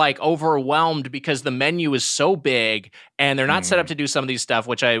just like overwhelmed because the menu is so big and they're not set up to do some of these stuff,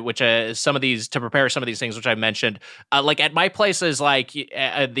 some of these to prepare some of these things, which I mentioned. Like at my places, like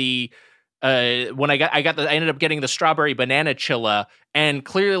when I ended up getting the strawberry banana chilla, and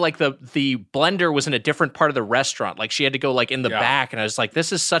clearly like the blender was in a different part of the restaurant. Like she had to go like in the back, and I was like,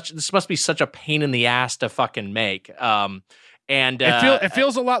 this must be such a pain in the ass to fucking make. And it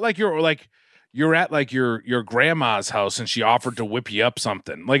feels a lot like you're at like your grandma's house and she offered to whip you up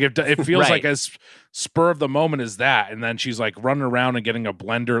something. Like it feels like as spur of the moment as that, and then she's like running around and getting a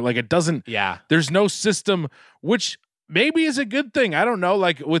blender. Like it doesn't. Yeah, there's no system, which maybe is a good thing. I don't know.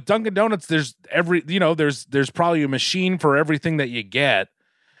 Like with Dunkin' Donuts, there's there's probably a machine for everything that you get,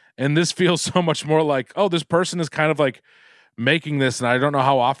 and this feels so much more like, oh, this person is kind of like making this, and I don't know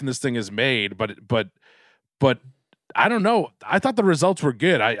how often this thing is made, but I don't know. I thought the results were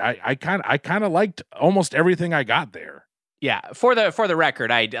good. I kind of liked almost everything I got there. Yeah, for the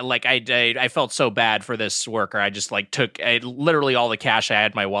record, I felt so bad for this worker. I just like took literally all the cash I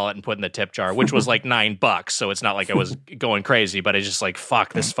had in my wallet and put in the tip jar, which was like $9. So it's not like I was going crazy, but I just like,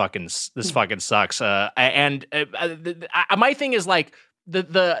 fuck, this fucking sucks. My thing is like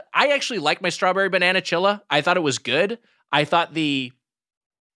I actually like my strawberry banana chilla. I thought it was good. I thought the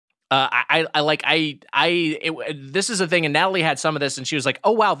This is a thing, and Natalie had some of this, and she was like,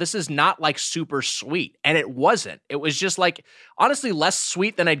 "Oh wow, this is not like super sweet," and it wasn't. It was just like honestly less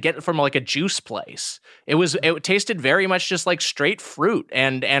sweet than I'd get from like a juice place. It tasted very much just like straight fruit,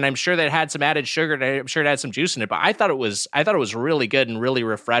 and I'm sure that it had some added sugar, and I'm sure it had some juice in it. But I thought it was really good and really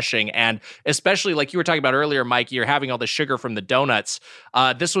refreshing, and especially like you were talking about earlier, Mike, you're having all the sugar from the donuts.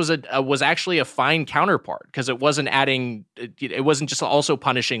 This was actually a fine counterpart because it wasn't just also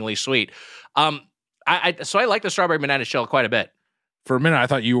punishingly sweet. So I like the strawberry banana shell quite a bit. For a minute, I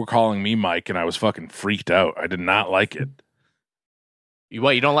thought you were calling me Mike, and I was fucking freaked out. I did not like it.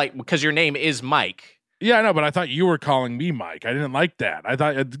 You don't like because your name is Mike? Yeah, I know, but I thought you were calling me Mike. I didn't like that. I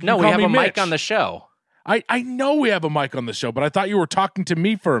thought no, we have a Mitch. Mike on the show. I know we have a Mike on the show, but I thought you were talking to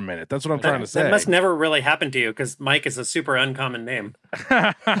me for a minute. That's what I'm trying to say. That must never really happen to you because Mike is a super uncommon name.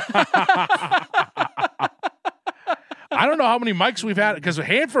 I don't know how many Mikes we've had because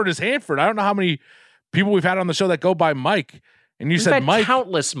Hanford is Hanford. I don't know how many people we've had on the show that go by Mike. And you said had Mike.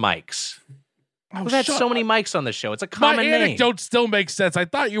 Countless Mikes. We've had so many Mikes on the show. It's a common name. My anecdote still makes sense. I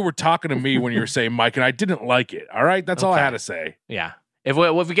thought you were talking to me when you were saying Mike, and I didn't like it. All right? That's all I had to say. Yeah. If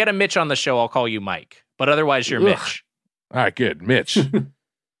we get a Mitch on the show, I'll call you Mike. But otherwise, you're Mitch. All right, good. Mitch.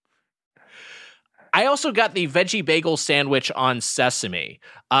 I also got the veggie bagel sandwich on sesame.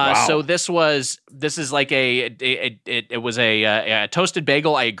 Wow. So this is like it was a toasted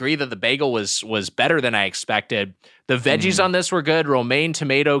bagel. I agree that the bagel was better than I expected. The veggies on this were good: romaine,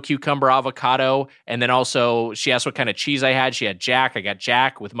 tomato, cucumber, avocado, and then also she asked what kind of cheese I had. She had Jack. I got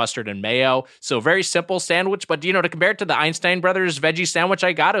Jack with mustard and mayo. So very simple sandwich, but to compare it to the Einstein Brothers veggie sandwich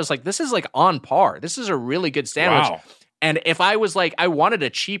I got, I was like, this is like on par. This is a really good sandwich. Wow. And if I was like, I wanted a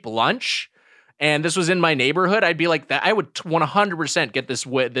cheap lunch, and this was in my neighborhood, I'd be like that. I would 100% get this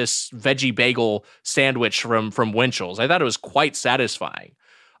veggie bagel sandwich from Winchell's. I thought it was quite satisfying.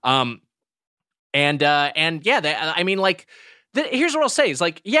 Here's what I'll say is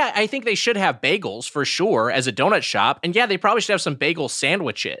like, yeah, I think they should have bagels for sure as a donut shop, and yeah, they probably should have some bagel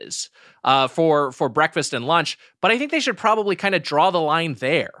sandwiches for breakfast and lunch. But I think they should probably kind of draw the line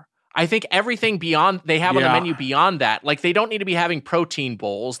there. I think everything beyond they have on the menu beyond that, like they don't need to be having protein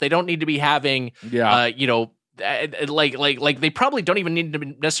bowls. They don't need to be having, like they probably don't even need to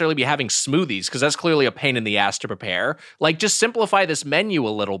necessarily be having smoothies because that's clearly a pain in the ass to prepare. Like just simplify this menu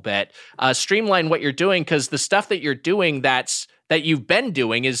a little bit, streamline what you're doing because the stuff that you're doing that you've been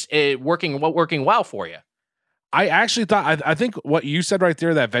doing is working well for you. I actually thought I think what you said right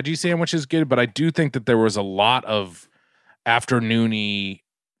there, that veggie sandwich is good, but I do think that there was a lot of afternoony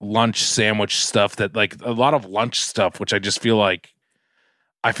lunch sandwich stuff that like a lot of lunch stuff, which I just feel like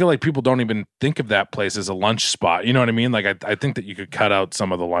people don't even think of that place as a lunch spot. You know what I mean? Like I think that you could cut out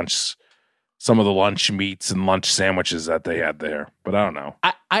some of the lunch meats and lunch sandwiches that they had there, but I don't know.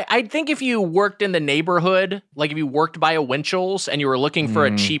 I think if you worked in the neighborhood, like if you worked by a Winchell's and you were looking for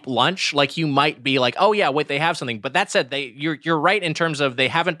a cheap lunch, like you might be like, oh yeah, wait, they have something. But that said, you're right in terms of they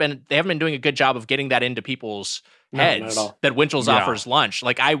haven't been doing a good job of getting that into people's heads that Winchell's offers lunch.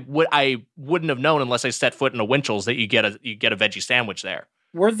 Like I wouldn't have known unless I set foot in a Winchell's that you get a veggie sandwich there.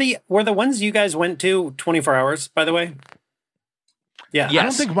 Were the ones you guys went to 24 hours, by the way? Yeah.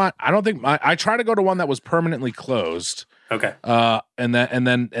 Yes. I don't think I tried to go to one that was permanently closed. Okay. And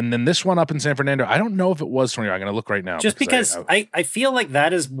then this one up in San Fernando, I don't know if it was 20. I'm going to look right now. Just because I feel like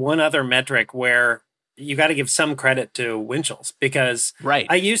that is one other metric where you got to give some credit to Winchell's because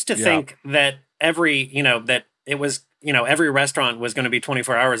I used to think that every restaurant was going to be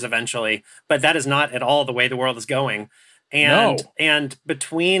 24 hours eventually, but that is not at all the way the world is going. And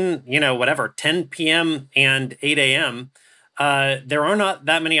between, 10 p.m. and 8 a.m., there are not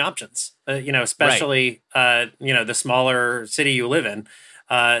that many options, especially, the smaller city you live in.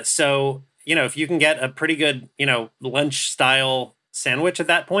 So, if you can get a pretty good, lunch style sandwich at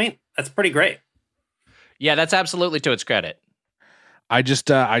that point, that's pretty great. Yeah, that's absolutely to its credit. I just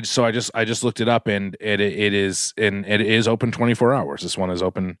looked it up and it is open 24 hours. This one is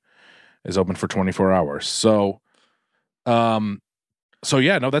open for 24 hours. So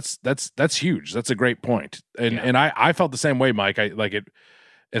yeah, no, that's huge. That's a great point. And I felt the same way, Mike.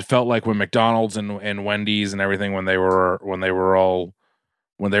 It felt like when McDonald's and Wendy's and everything, when they were all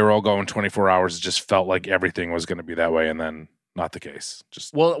going 24 hours, it just felt like everything was going to be that way. And then not the case.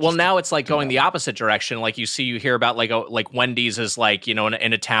 Well, now it's like going the opposite direction. Like you hear about like Wendy's is like, in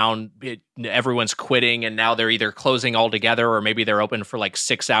a town, everyone's quitting and now they're either closing altogether or maybe they're open for like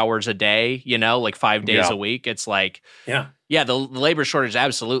 6 hours a day, like 5 days a week. It's like, the labor shortage,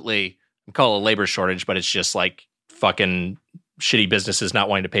 absolutely. We call it a labor shortage, but it's just like fucking shitty businesses not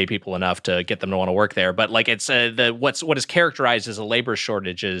wanting to pay people enough to get them to want to work there. But like it's what is characterized as a labor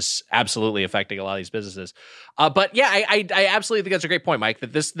shortage is absolutely affecting a lot of these businesses. But yeah, I absolutely think that's a great point, Mike.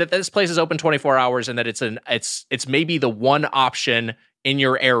 That this place is open 24 hours and that it's maybe the one option in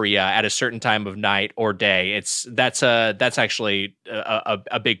your area at a certain time of night or day. That's actually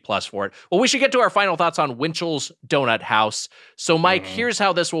a big plus for it. Well, we should get to our final thoughts on Winchell's Donut House. So, Mike, here's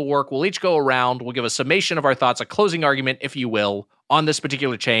how this will work. We'll each go around. We'll give a summation of our thoughts, a closing argument, if you will, on this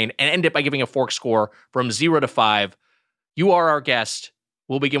particular chain, and end it by giving a fork score from 0 to 5. You are our guest.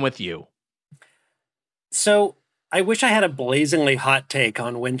 We'll begin with you. So, I wish I had a blazingly hot take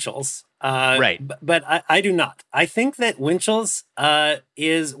on Winchell's. Right. But I do not. I think that Winchell's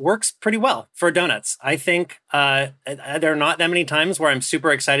works pretty well for donuts. I think there are not that many times where I'm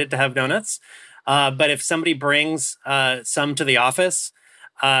super excited to have donuts. But if somebody brings some to the office,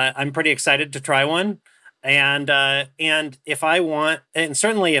 I'm pretty excited to try one. And if I want, and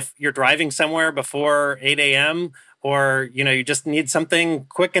certainly if you're driving somewhere before 8 a.m. or, you just need something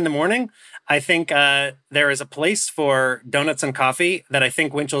quick in the morning, I think there is a place for donuts and coffee that I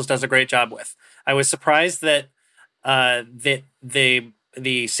think Winchell's does a great job with. I was surprised that the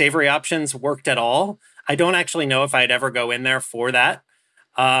savory options worked at all. I don't actually know if I'd ever go in there for that.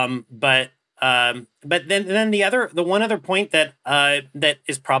 But then the one other point that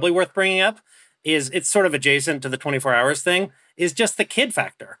is probably worth bringing up is it's sort of adjacent to the 24 hours thing is just the kid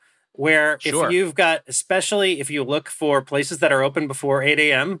factor. Where if you've got, especially if you look for places that are open before 8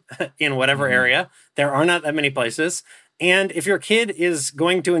 a.m. in whatever area, there are not that many places. And if your kid is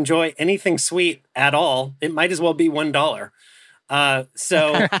going to enjoy anything sweet at all, it might as well be $1.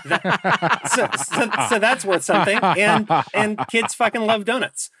 So that's worth something. And kids fucking love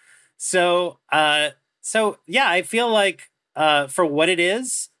donuts. So yeah, I feel like for what it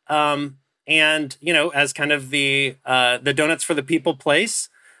is, and as kind of the donuts for the people place,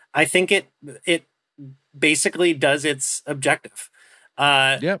 I think it basically does its objective,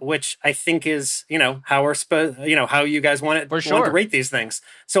 which I think is, how we're supposed, how you guys want to rate these things.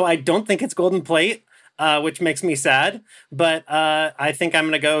 So I don't think it's golden plate, which makes me sad, but I think I'm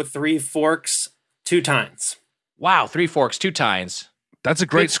going to go 3 forks, 2 tines. Wow. 3 forks, 2 tines. That's a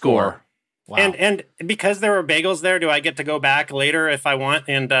great score. Wow. And because there were bagels there, do I get to go back later if I want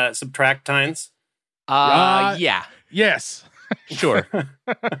and subtract tines? Yeah. Yes. Sure.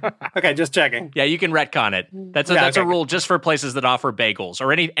 Okay, just checking. Yeah, you can retcon it. That's a rule just for places that offer bagels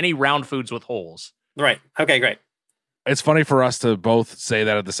or any round foods with holes. Right. Okay, great. It's funny for us to both say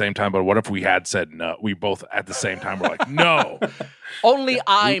that at the same time, but what if we had said no? We both at the same time were like, no. Only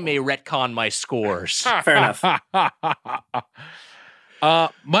I may retcon my scores. Fair enough.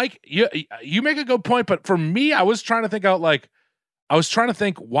 Mike, you make a good point, but for me, I was trying to think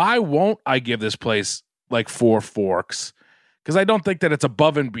why won't I give this place like 4 forks? Because I don't think that it's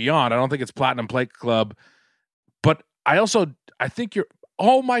above and beyond. I don't think it's Platinum Plate Club. But I think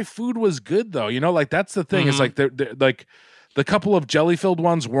all my food was good though. Like that's the thing. It's like they're like the couple of jelly-filled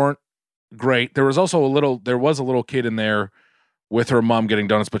ones weren't great. There was a little kid in there with her mom getting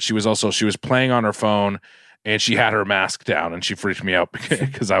donuts, but she was playing on her phone and she had her mask down and she freaked me out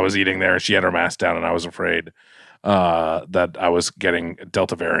because I was eating there and she had her mask down and I was afraid that I was getting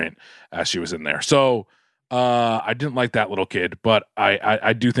Delta variant as she was in there. So I didn't like that little kid, but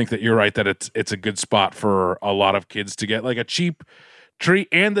I do think that you're right that it's a good spot for a lot of kids to get like a cheap treat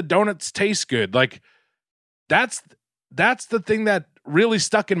and the donuts taste good. Like that's the thing that really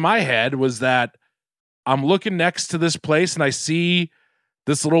stuck in my head was that I'm looking next to this place and I see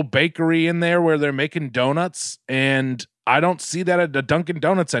this little bakery in there where they're making donuts and I don't see that at the Dunkin'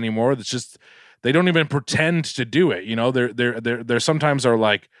 Donuts anymore. It's just they don't even pretend to do it. There sometimes are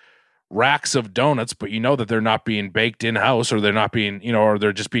like racks of donuts, but that they're not being baked in house or they're not being, or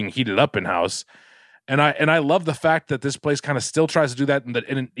they're just being heated up in house. And I love the fact that this place kind of still tries to do that.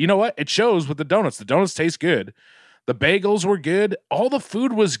 And you know what? It shows with the donuts. The donuts taste good. The bagels were good. All the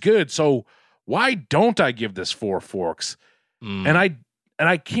food was good. So why don't I give this 4 forks? And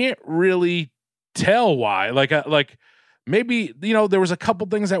I can't really tell why. Like maybe there was a couple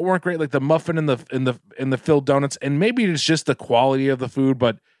things that weren't great, like the muffin and the filled donuts, and maybe it's just the quality of the food,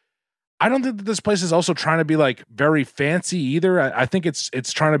 but I don't think that this place is also trying to be like very fancy either. I think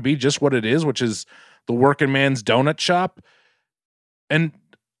it's trying to be just what it is, which is the working man's donut shop. And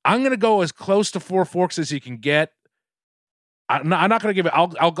I'm going to go as close to 4 forks as you can get. I'm not going to give it.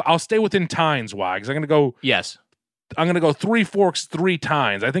 I'll stay within tines. Why? Because I'm going to go. Yes. I'm going to go 3 forks, 3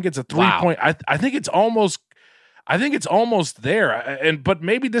 tines. I think it's a 3 point. I think it's almost there. But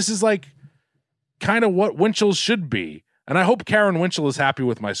maybe this is like kind of what Winchell should be. And I hope Karen Winchell is happy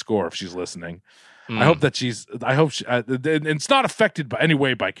with my score if she's listening. I hope that it's not affected by any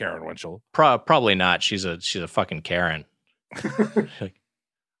way by Karen Winchell. Probably not. She's a fucking Karen.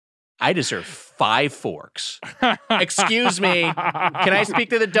 I deserve 5 forks. Excuse me. Can I speak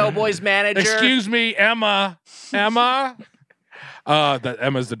to the Doughboys manager? Excuse me, Emma. Emma. That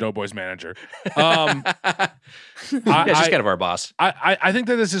Emma's the Doughboys manager. Yeah, she's kind of our boss. I think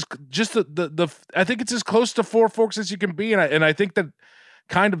that this is just I think it's as close to 4 forks as you can be, and I think that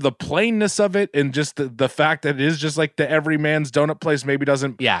kind of the plainness of it and just the fact that it is just like the everyman's donut place maybe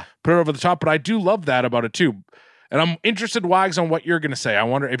doesn't put it over the top, but I do love that about it too. And I'm interested, Wags, on what you're going to say. I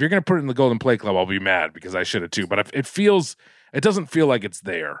wonder if you're going to put it in the Golden Plate Club, I'll be mad because I should have too, but it doesn't feel like it's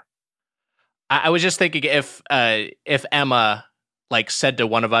there. I was just thinking if Emma like said to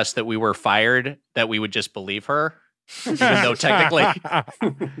one of us that we were fired, that we would just believe her, even though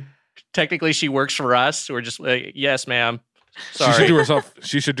technically she works for us. We're just like, yes, ma'am. Sorry.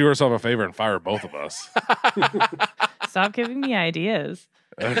 She should do herself a favor and fire both of us. Stop giving me ideas.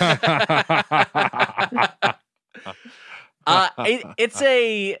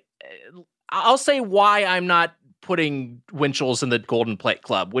 I'll say why I'm not putting Winchell's in the Golden Plate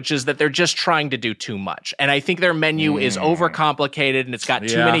Club, which is that they're just trying to do too much. And I think their menu is overcomplicated and it's got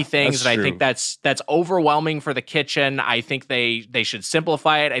too many things. And I think that's overwhelming for the kitchen. I think they should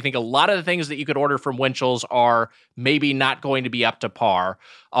simplify it. I think a lot of the things that you could order from Winchell's are maybe not going to be up to par.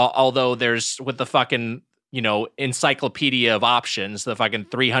 Although there's with the fucking, encyclopedia of options, the fucking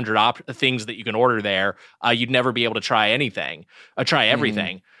 300 things that you can order there, you'd never be able to try everything.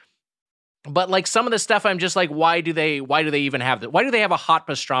 But like some of the stuff, I'm just like, why do they even have that? Why do they have a hot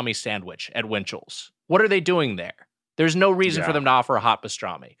pastrami sandwich at Winchell's? What are they doing there? There's no reason for them to offer a hot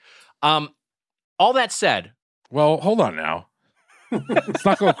pastrami. All that said, well, hold on now. Let's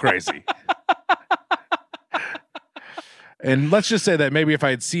not go crazy. And let's just say that maybe if I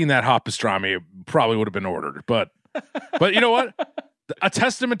had seen that hot pastrami, it probably would have been ordered. But you know what? A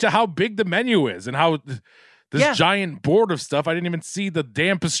testament to how big the menu is and how this giant board of stuff. I didn't even see the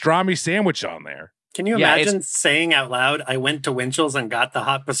damn pastrami sandwich on there. Can you imagine saying out loud, I went to Winchell's and got the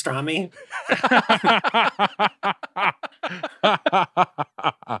hot pastrami?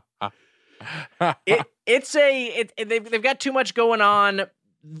 They've got too much going on.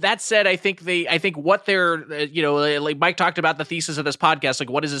 That said, I think what they're, like Mike talked about the thesis of this podcast, like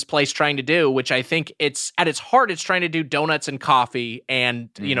what is this place trying to do? Which I think it's at its heart, it's trying to do donuts and coffee and,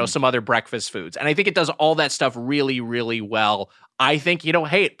 some other breakfast foods. And I think it does all that stuff really, really well. I think,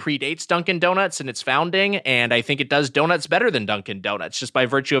 hey, it predates Dunkin' Donuts and its founding. And I think it does donuts better than Dunkin' Donuts just by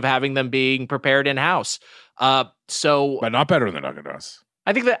virtue of having them being prepared in-house. But not better than Dunkin' Donuts.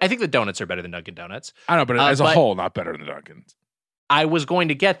 I think the donuts are better than Dunkin' Donuts. I know, but as a whole, not better than Dunkin's. I was going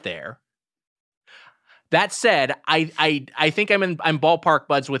to get there. That said, I think I'm ballpark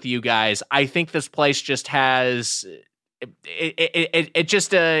buds with you guys. I think this place just has it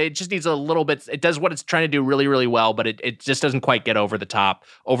just needs a little bit. It does what it's trying to do really, really well, but it just doesn't quite get over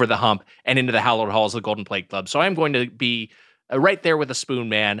the hump, and into the hallowed halls of the Golden Plate Club. So I'm going to be right there with the Spoon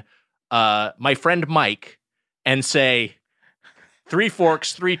Man, my friend Mike, and say 3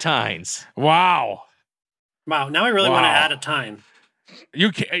 forks, 3 tines. Wow. Now I really want to add a tine.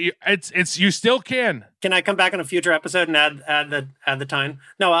 You can. You still can. Can I come back on a future episode and add the time?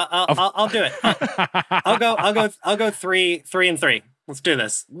 No, I'll do it. I'll go 3 and 3. Let's do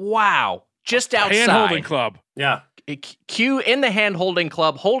this. Wow, just outside hand-holding club. Yeah, Q in the hand-holding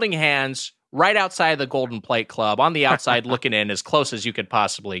club, holding hands right outside the Golden Plate Club on the outside, looking in as close as you could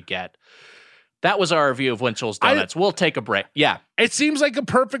possibly get. That was our review of Winchell's Donuts. We'll take a break. Yeah, it seems like a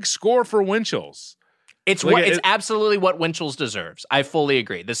perfect score for Winchell's. It's absolutely what Winchell's deserves. I fully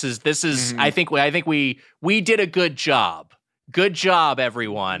agree. This is. Mm-hmm. I think we did a good job. Good job,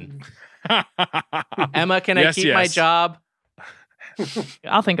 everyone. Emma, can I keep my job?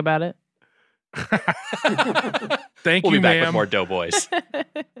 I'll think about it. Thank you, ma'am. We'll be back with more Doughboys.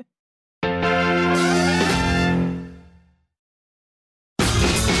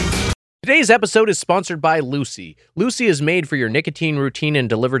 Today's episode is sponsored by Lucy. Lucy is made for your nicotine routine and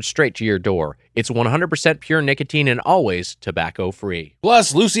delivered straight to your door. It's 100% pure nicotine and always tobacco-free.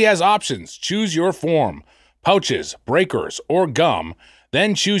 Plus, Lucy has options. Choose your form. Pouches, breakers, or gum.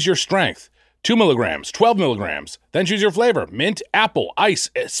 Then choose your strength. 2 milligrams, 12 milligrams. Then choose your flavor. Mint, apple,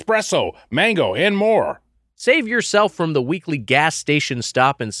 ice, espresso, mango, and more. Save yourself from the weekly gas station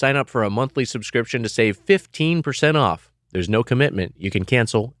stop and sign up for a monthly subscription to save 15% off. There's no commitment. You can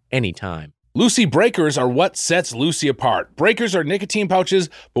cancel anytime. Lucy Breakers are what sets Lucy apart. Breakers are nicotine pouches,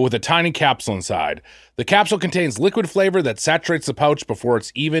 but with a tiny capsule inside. The capsule contains liquid flavor that saturates the pouch before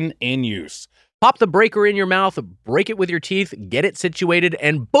it's even in use. Pop the breaker in your mouth, break it with your teeth, get it situated,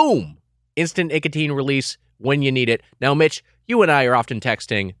 and boom! instant nicotine release when you need it. Now, Mitch, you and I are often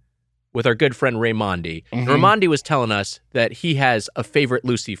texting with our good friend Raimondi. Mm-hmm. Raimondi was telling us that he has a favorite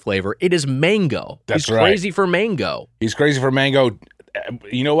Lucy flavor. It is mango. That's right. He's crazy for mango. He's crazy for mango.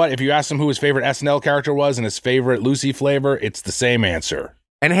 You know what? If you ask him who his favorite SNL character was and his favorite Lucy flavor, it's the same answer.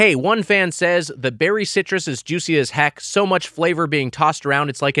 And hey, one fan says the berry citrus is juicy as heck. So much flavor being tossed around,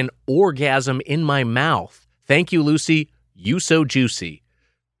 it's like an orgasm in my mouth. Thank you, Lucy. You so juicy.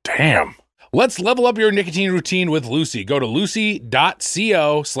 Damn. Let's level up your nicotine routine with Lucy. Go to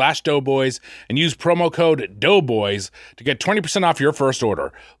lucy.co/doughboys and use promo code doughboys to get 20% off your first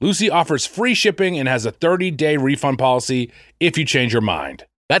order. Lucy offers free shipping and has a 30-day refund policy if you change your mind.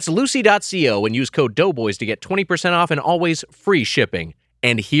 That's lucy.co and use code doughboys to get 20% off and always free shipping.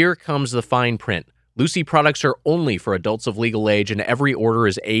 And here comes the fine print. Lucy products are only for adults of legal age and every order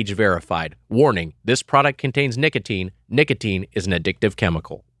is age verified. Warning, this product contains nicotine. Nicotine is an addictive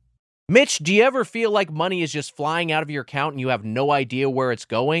chemical. Mitch, do you ever feel like money is just flying out of your account and you have no idea where it's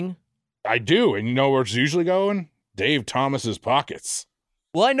going? I do, and you know where it's usually going? Dave Thomas's pockets.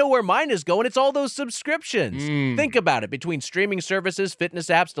 Well, I know where mine is going. It's all those subscriptions. Think about it. Between streaming services, fitness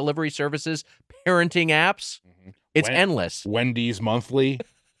apps, delivery services, parenting apps, it's endless. Wendy's monthly.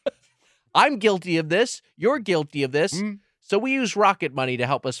 I'm guilty of this. You're guilty of this. So we use Rocket Money to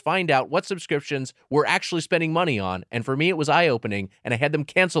help us find out what subscriptions we're actually spending money on. And for me, it was eye-opening, and I had them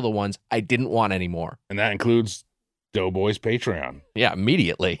cancel the ones I didn't want anymore. And that includes Doughboys Patreon. Yeah,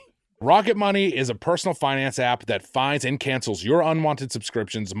 immediately. Rocket Money is a personal finance app that finds and cancels your unwanted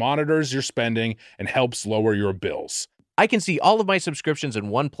subscriptions, monitors your spending, and helps lower your bills. I can see all of my subscriptions in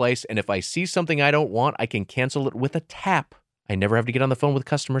one place, and if I see something I don't want, I can cancel it with a tap. I never have to get on the phone with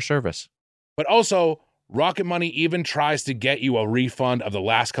customer service. But also, Rocket Money even tries to get you a refund of the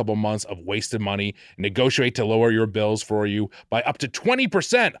last couple months of wasted money and negotiate to lower your bills for you by up to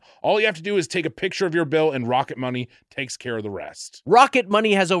 20%. All you have to do is take a picture of your bill and Rocket Money takes care of the rest. Rocket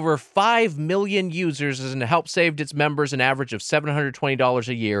Money has over 5 million users and helped save its members an average of $720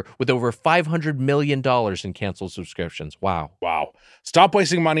 a year with over $500 million in canceled subscriptions. Wow. Wow. Stop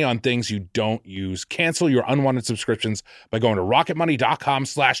wasting money on things you don't use. Cancel your unwanted subscriptions by going to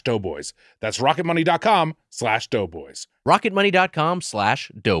rocketmoney.com/doughboys. That's rocketmoney.com/doughboys.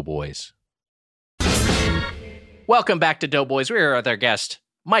 rocketmoney.com/doughboys. Welcome back to Doughboys. We're here with our guest,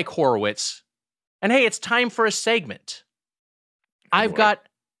 Mike Horowitz. And hey, it's time for a segment. I've got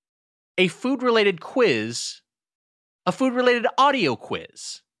a food-related quiz, a food-related audio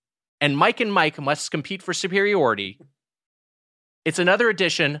quiz. And Mike must compete for superiority. It's another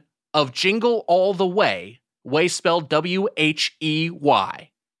edition of Jingle All the Way spelled W-H-E-Y.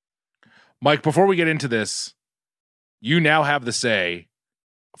 Mike, before we get into this, you now have the say,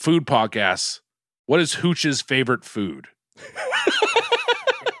 food podcasts, what is Hooch's favorite food?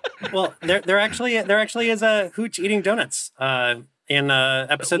 Well, there actually is a Hooch eating donuts in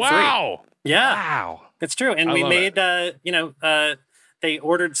episode 3. Wow. Yeah. Wow. It's true. And we made, they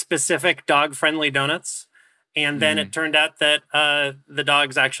ordered specific dog-friendly donuts. And then it turned out that the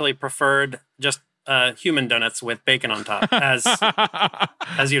dogs actually preferred just human donuts with bacon on top,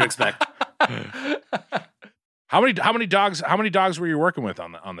 as you'd expect. How many dogs were you working with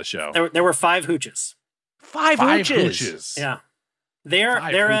on the show? There were 5 Hooches. 5 Hooches. Yeah. They're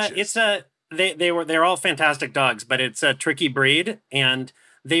all fantastic dogs, but it's a tricky breed, and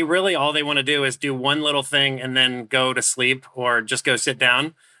they really all they want to do is do one little thing and then go to sleep or just go sit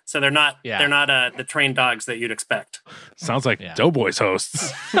down. So they're not the trained dogs that you'd expect. Sounds like Doughboys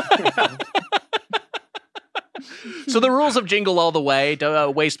hosts. So the rules of Jingle All the Way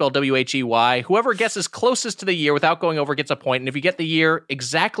spelled W-H-E-Y. Whoever guesses closest to the year without going over gets a point. And if you get the year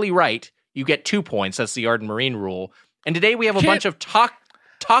exactly right, you get 2 points. That's the Arden Marine rule. And today we have a bunch of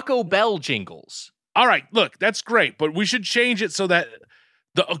Taco Bell jingles. All right, look, that's great, but we should change it so that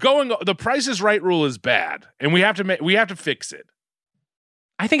the Price is Right rule is bad, and we have to fix it.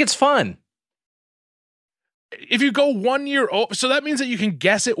 I think it's fun. If you go 1 year over, so that means that you can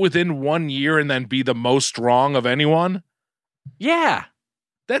guess it within 1 year and then be the most wrong of anyone? Yeah.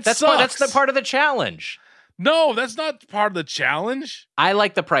 That's the part of the challenge. No, that's not part of the challenge. I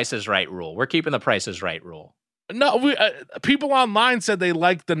like the Price is Right rule. We're keeping the Price is Right rule. No, people online said they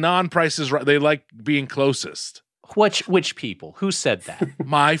like the non-Price is Right. They like being closest. Which people? Who said that?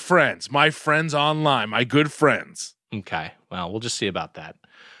 My friends online, my good friends. Okay, well, we'll just see about that.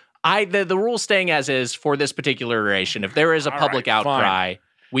 The rule staying as is for this particular iteration. If there is a public outcry,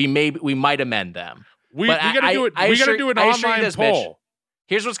 we might amend them. We gotta do it. We gotta do an online poll. Mitch,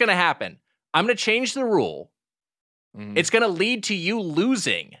 here's what's gonna happen. I'm gonna change the rule. It's gonna lead to you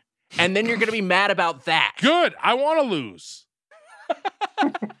losing, and then you're gonna be mad about that. Good. I want to lose.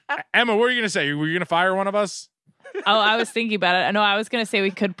 Emma, what were you going to say? Were you going to fire one of us? Oh, I was thinking about it. I know I was going to say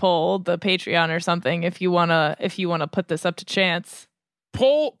we could poll the Patreon or something if you want to put this up to chance.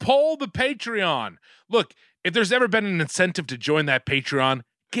 Poll the Patreon. Look, if there's ever been an incentive to join that Patreon,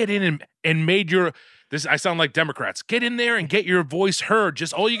 get in and made your this. I sound like Democrats. Get in there and get your voice heard.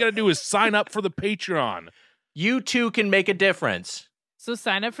 Just all you got to do is sign up for the Patreon. You too can make a difference. So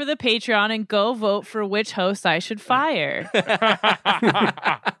sign up for the Patreon and go vote for which host I should fire.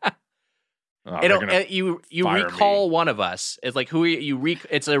 You recall one of us. It's like who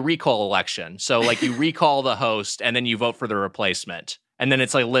it's a recall election. So like you recall the host and then you vote for the replacement. And then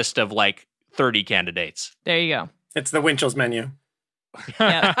it's a list of like 30 candidates. There you go. It's the Winchell's menu.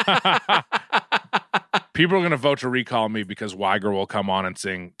 Yeah. People are going to vote to recall me because Weiger will come on and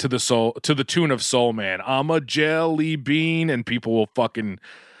sing to the tune of Soul Man. I'm a jelly bean, and people will fucking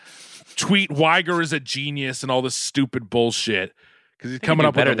tweet Weiger is a genius and all this stupid bullshit because he's coming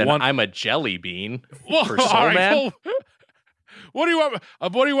up better with than one. I'm a jelly bean Well, for Soul right, Man. well, what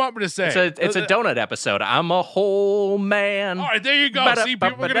do you want me to say? It's a donut episode. I'm a whole man. All right, there you go. See,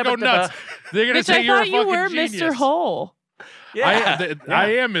 people are going to go nuts. They're going to say you're a fucking genius. Mr. Hole. Yeah.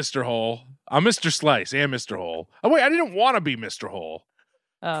 I am Mr. Hole. I'm Mr. Slice and Mr. Hole. Oh, wait, I didn't want to be Mr. Hole.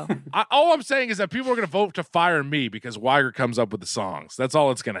 Oh. All I'm saying is that people are going to vote to fire me because Weiger comes up with the songs. That's all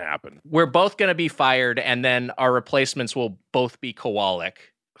that's going to happen. We're both going to be fired, and then our replacements will both be Kowalik.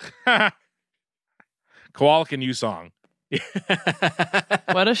 Kowalik and you song.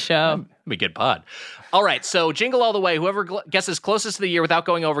 What a show. Be a good pod. All right, so jingle all the way. Whoever guesses closest to the year without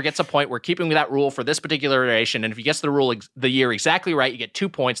going over gets a point. We're keeping that rule for this particular iteration, and if you guess the year exactly right, you get 2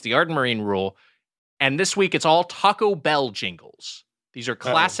 points, the Arden Marine rule. And this week, it's all Taco Bell jingles. These are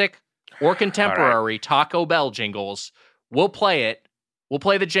classic or contemporary Taco Bell jingles. We'll play it. We'll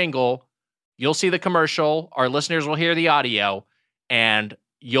play the jingle. You'll see the commercial. Our listeners will hear the audio, and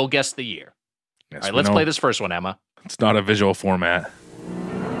you'll guess the year. Yes, all right, let's play this first one, Emma. It's not a visual format.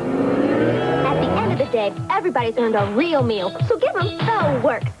 At the end of the day, everybody's earned a real meal, so give them the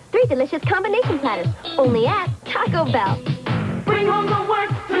work. 3 delicious combination platters, only at Taco Bell. Bring home the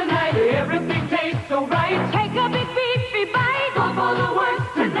works tonight, everything tastes so right. Take a big beefy bite. Go for the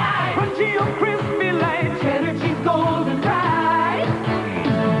works tonight. Crunchy or crispy light, cheddar cheese golden fried.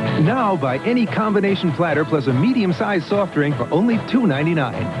 Now buy any combination platter plus a medium-sized soft drink for only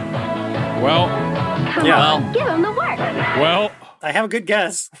 $2.99. Well... Come on, give them the work. Well, I have a good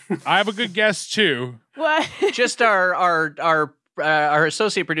guess. I have a good guess too. What? Just our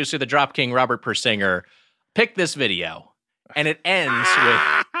associate producer, the Drop King, Robert Persinger, picked this video, and it ends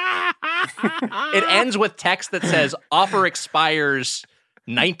with text that says offer expires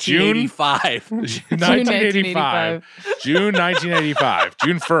 1985. June 1985. June 1985.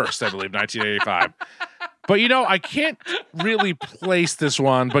 June 1st, I believe, 1985. But I can't really place this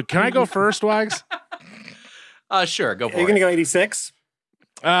one. But can I go first, Wags? Sure, go for it. Are you going to go 86?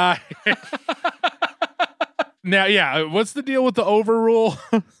 Now, yeah, what's the deal with the over rule?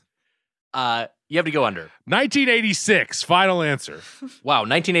 You have to go under. 1986, final answer. Wow,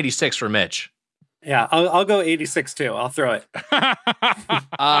 1986 for Mitch. Yeah, I'll go 86 too. I'll throw it.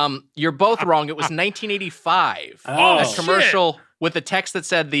 You're both wrong. It was 1985. Oh, a commercial with the text that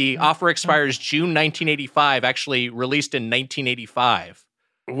said the offer expires June 1985, actually released in 1985.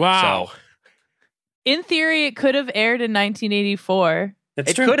 Wow. So, in theory, it could have aired in 1984.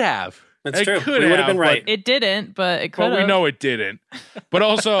 It could have. It's true. We would have been right. It didn't, but it could have. Well, we know it didn't. But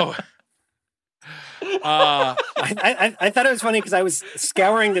also... I thought it was funny because I was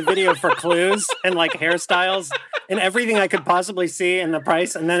scouring the video for clues and like hairstyles and everything I could possibly see and the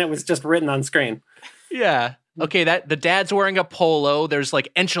price, and then it was just written on screen. Yeah. Okay, the dad's wearing a polo. There's like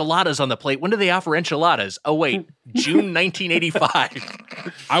enchiladas on the plate. When do they offer enchiladas? Oh wait, June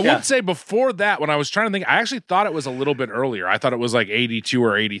 1985. I would say before that, when I was trying to think, I actually thought it was a little bit earlier. I thought it was like 82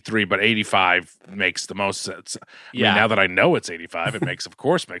 or 83, but 85 makes the most sense. I mean, now that I know it's 85, it makes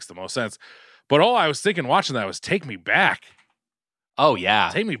the most sense. But all I was thinking watching that was take me back. Oh, yeah.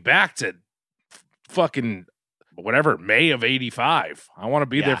 Take me back to fucking whatever, May of 85. I want to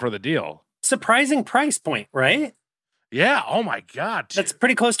be there for the deal. Surprising price point, right? Yeah. Oh, my God. That's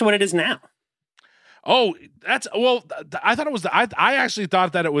pretty close to what it is now. Oh, I thought it was, I actually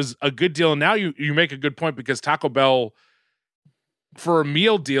thought that it was a good deal. And now you make a good point because Taco Bell, for a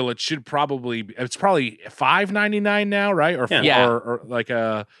meal deal, it's probably $5.99 now, right? Or like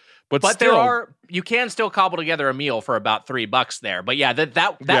a... But still, you can still cobble together a meal for about $3 there. But yeah,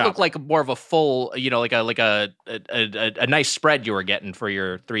 that looked like more of a full, like a nice spread you were getting for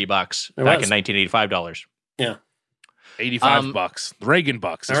your $3 back in $1985. Yeah. $85. The Reagan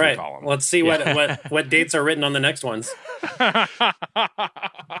bucks, as All we right, call them. let's see what dates are written on the next ones.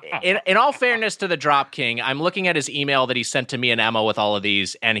 In all fairness to the Drop King, I'm looking at his email that he sent to me and Emma with all of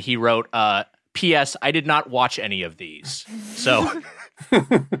these, and he wrote, P.S. I did not watch any of these. So...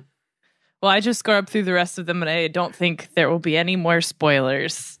 Well, I just scrubbed through the rest of them, and I don't think there will be any more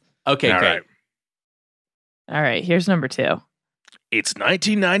spoilers. Okay, great. Right. All right, here's number 2. It's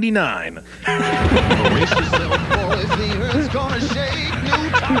 1999. Brace yourself, boys, the earth's gonna shake. New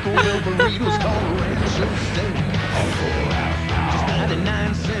Taco Bell burritos, tolerant steak. Just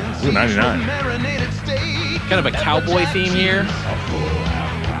 99 cents. Ooh, 99. Marinated steak. Kind of a cowboy theme here.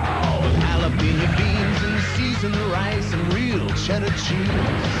 Jalapeno beans and seasoned rice and real cheddar cheese.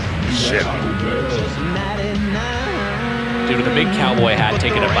 Shit. Just 99. Dude with a big cowboy hat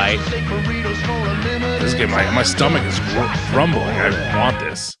taking a bite. This game, my stomach is rumbling. I want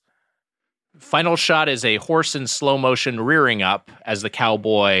this. Final shot is a horse in slow motion rearing up as the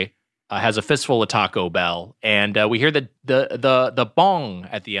cowboy has a fistful of Taco Bell, and we hear the bong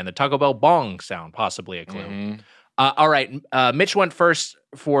at the end, the Taco Bell bong sound, possibly a clue. Mm-hmm. All right, Mitch went first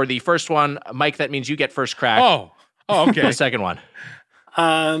for the first one. Mike, that means you get first crack. Oh, okay. The second one.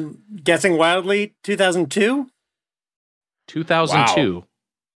 Guessing wildly, 2002? 2002. Wow.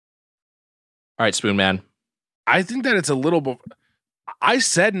 All right, Spoon Man. I think that it's a little... I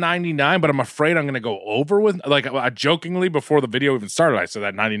said 99, but I'm afraid I'm going to go over with... Like, jokingly, before the video even started, I said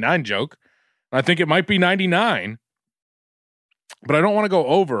that 99 joke. I think it might be 99. But I don't want to go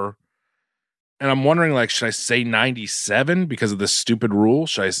over. And I'm wondering, like, should I say 97 because of this stupid rule?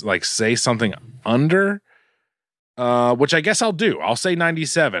 Should I, like, say something under? Which I guess I'll do. I'll say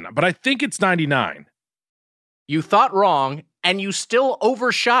 97. But I think it's 99. You thought wrong, and you still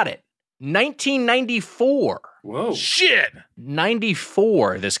overshot it. 1994. Whoa. Shit.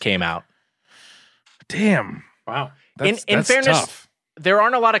 94, this came out. Damn. Wow. In fairness, tough. There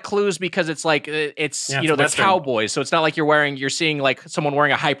aren't a lot of clues because it's like, it's they're Western. cowboys. So it's not like you're seeing like someone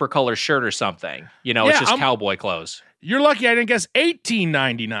wearing a hypercolor shirt or something. It's just cowboy clothes. You're lucky I didn't guess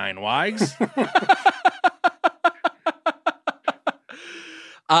 1899, Wags.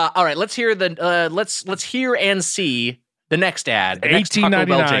 All right, let's hear let's hear and see the next ad. The next Taco Bell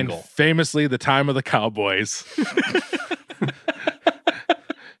 1899, jingle. famously the time of the Cowboys.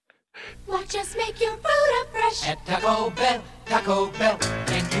 Watch us make your food fresh at Taco Bell. Taco Bell,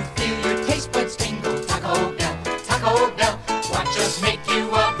 can you feel your taste buds tingle? Taco Bell, Taco Bell. Watch us make you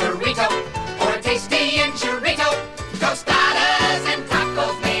a burrito or a tasty enchilada. Tostadas and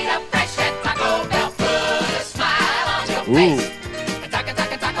tacos made up fresh at Taco Bell. Put a smile on your face.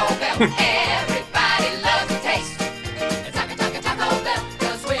 Taco Bell, everybody loves the taste. Taco Bell,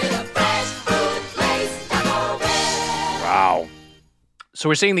 'cause we're the fresh food place. Taco Bell. Wow. So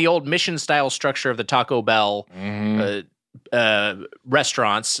we're seeing the old mission-style structure of the Taco Bell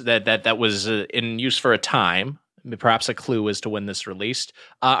restaurants that was in use for a time. Perhaps a clue as to when this released.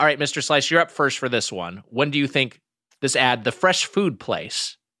 All right, Mr. Slice, you're up first for this one. When do you think this ad, the fresh food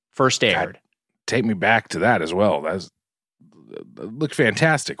place, first aired? God, take me back to that as well. That looked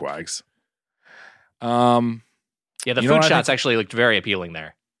fantastic, Wags. Yeah, the food shots actually looked very appealing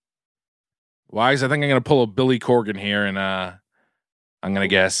there. Wags, I think I'm going to pull a Billy Corgan here, and I'm going to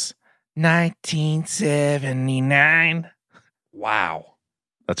guess 1979. Wow.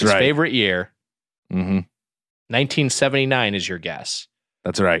 That's His right. favorite year. Mm-hmm. 1979 is your guess.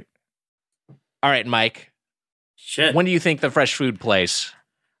 That's right. All right, Mike. Shit. When do you think the fresh food place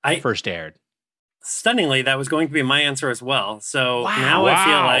first aired? Stunningly, that was going to be my answer as well. So now I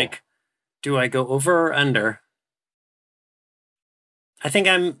feel like, do I go over or under? I think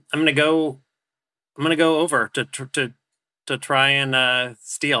I'm gonna go over to try and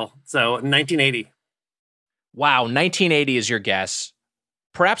steal. So 1980. Wow, 1980 is your guess.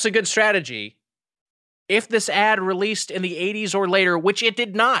 Perhaps a good strategy. If this ad released in the 80s or later, which it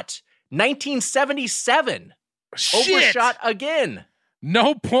did not, 1977. Shit. Overshot again.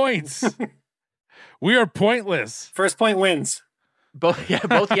 No points. We are pointless. First point wins. Both yet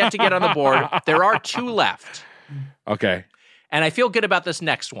to get on the board. There are 2 left. Okay. And I feel good about this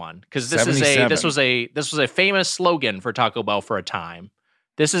next one because this was a famous slogan for Taco Bell for a time.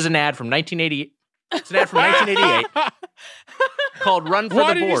 This is an ad from 1980. It's an ad from 1988 called "Run for the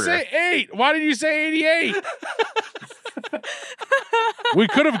Border." Why did you say 8? Why did you say 88? We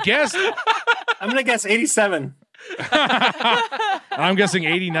could have guessed. I'm gonna guess 87. I'm guessing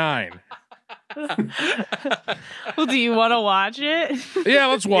 89. Well, do you want to watch it? Yeah,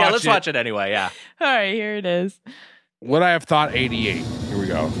 let's watch it. Yeah, let's watch it anyway, yeah. All right, here it is. Would I have thought 88? Here we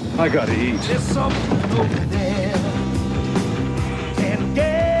go. I gotta eat. There's something over there. Can't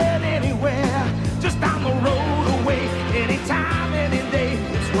get anywhere. Just down the road away.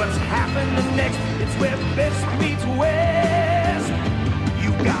 next, it's where best meets west.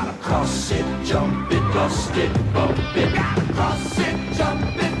 You gotta cross it, jump it, bust it, bump it. Gotta cross it, jump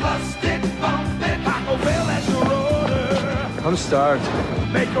it, bust it, bump it. Taco Bell at your order. I'm starved.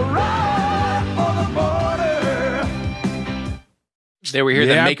 Make a run for the border. There we hear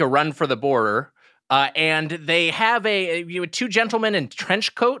them make a run for the border. And they have two gentlemen in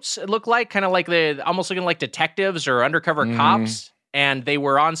trench coats, it looked like, kind of like almost looking like detectives or undercover cops. And they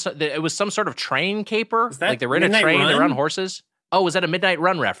were on, it was some sort of train caper. Like they were in a train, they were on horses. Oh, was that a Midnight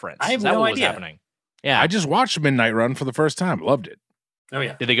Run reference? I have no no idea. idea. Was happening? Yeah. I just watched Midnight Run for the first time. Loved it. Oh,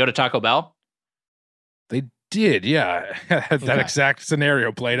 yeah. Did they go to Taco Bell? They did, yeah. That exact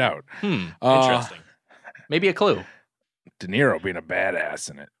scenario played out. Interesting. Maybe a clue. De Niro being a badass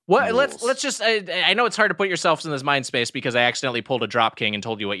in it. What? Let's just. I know it's hard to put yourself in this mind space because I accidentally pulled a Drop King and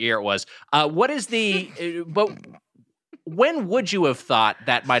told you what year it was. What is the? But when would you have thought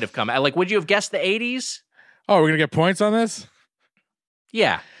that might have come? Like, would you have guessed the 80s? Oh, we're gonna get points on this?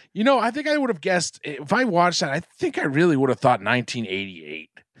 Yeah. You know, I think I would have guessed if I watched that. I think I really would have thought 1988.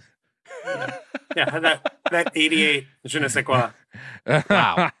 Yeah, that 88 je ne sais quoi.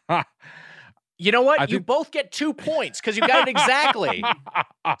 Wow. You know what? You both get 2 points because you got it exactly.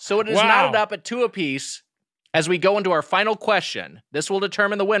 So it is knotted up at 2 apiece as we go into our final question. This will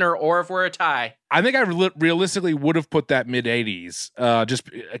determine the winner or if we're a tie. I think I realistically would have put that mid-80s just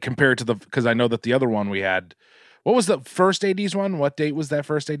compared to because I know that the other one we had. What was the first 80s one? What date was that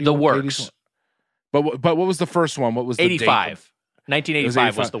first 80s? The Works. But what was the first one? What was the 85. date?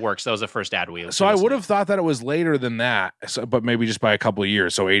 1985 was The Works. That was the first ad we. So I would have thought that it was later than that, but maybe just by a couple of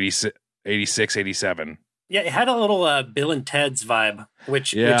years. So 86, 87. Yeah, it had a little Bill and Ted's vibe,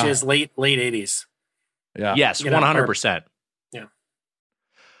 which is late 80s. Yeah. Yes, 100%. Yeah.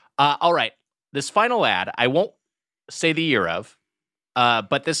 All right. This final ad, I won't say the year of,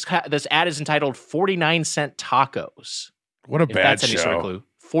 but this ad is entitled 49-cent tacos. What a bad show. Sort of clue.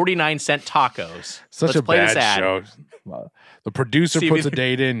 49-cent tacos. Such a bad show. The producer puts a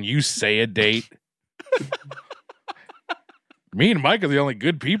date in. You say a date. Me and Mike are the only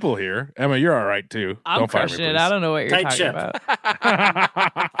good people here. Emma, you're all right too. I'm crushing it. I don't know what you're talking about.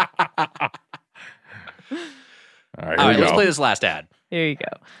 All right, let's play this last ad. Here you go.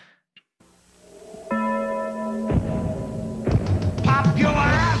 Pop your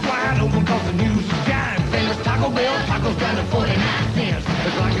eyes wide open cause the news is giant. Famous Taco Bell, tacos down to 49 cents.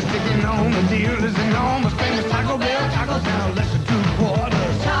 It's like you're sticking on the deal is enormous. Famous Taco Bell, tacos down less than 2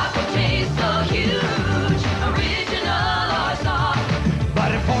 quarters. Taco taste so huge, original or soft.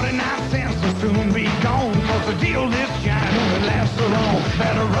 But at 49 cents will soon be gone. Cause the deal is giant only lasts so long.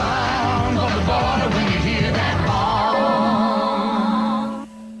 Better run for the border when you hear that bong.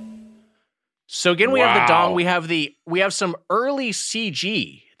 So again, we have the dong. We have some early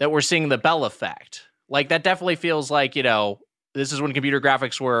CG that we're seeing the Bell effect. Like that definitely feels like, this is when computer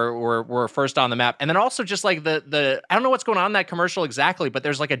graphics were first on the map. And then also just like the I don't know what's going on in that commercial exactly, but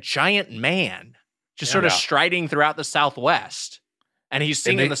there's like a giant man just sort of striding throughout the Southwest. And he's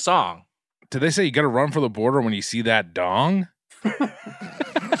singing the song. Did they say you got to run for the border when you see that dong?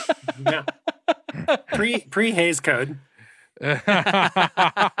 Yeah. Pre Hays Code.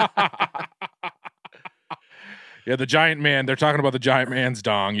 Yeah, the giant man. They're talking about the giant man's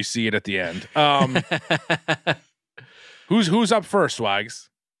dong. You see it at the end. Who's up first,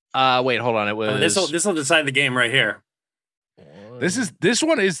 Wags? Wait, hold on. It was this will decide the game right here. This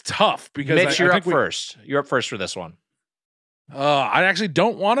one is tough because Mitch, you're up first. You're up first for this one. I actually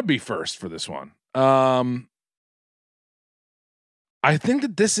don't want to be first for this one. I think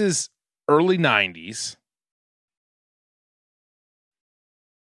that this is early 90s.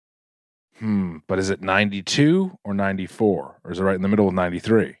 But is it 92 or 94? Or is it right in the middle of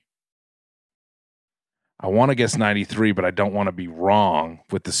 93? I want to guess 93, but I don't want to be wrong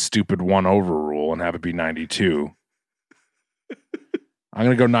with the stupid 1 over rule and have it be 92. I'm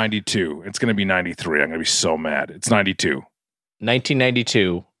going to go 92. It's going to be 93. I'm going to be so mad. It's 92.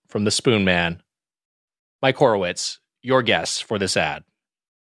 1992 from the Spoon Man. Mike Horowitz, your guess for this ad.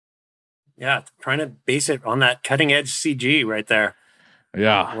 Yeah, trying to base it on that cutting edge CG right there.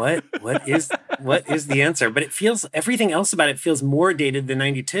 Yeah. What is the answer? But it feels everything else about it feels more dated than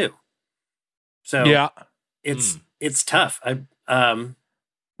 92. So yeah, it's tough.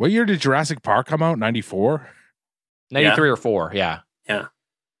 What year did Jurassic Park come out? 94? 93 or 4, yeah. Yeah.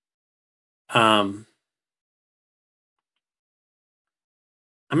 I'm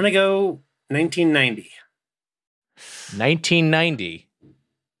going to go 1990. 1990.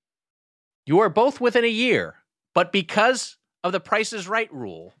 You are both within a year, but because of the Price is Right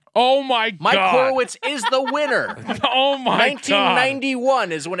rule. Oh my God. Mike Horowitz is the winner. Oh my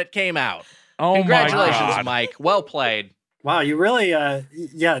 1991 is when it came out. Oh, Congratulations, my God. Mike. Well played. Wow, you really,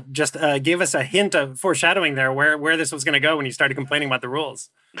 just gave us a hint of foreshadowing there where this was going to go when you started complaining about the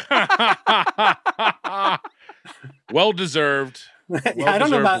rules. Well deserved. I don't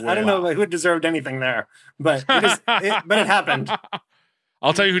know about who deserved anything there, but it happened.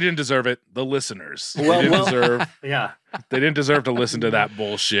 I'll tell you who didn't deserve it: the listeners. Well, they didn't deserve. Yeah, they didn't deserve to listen to that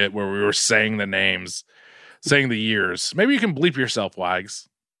bullshit where we were saying the names, saying the years. Maybe you can bleep yourself, Wags.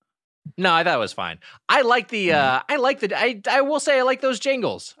 No, I thought it was fine. I like the. I will say I like those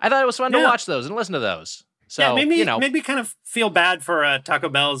jingles. I thought it was fun to watch those and listen to those. So maybe kind of feel bad for Taco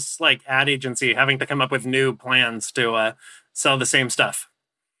Bell's like ad agency having to come up with new plans to sell the same stuff.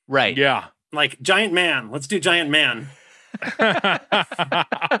 Right. Yeah. Like Giant Man. Let's do Giant Man.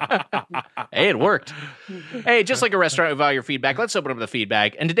 Hey, it worked. Hey, just like a restaurant, we value your feedback. Let's open up the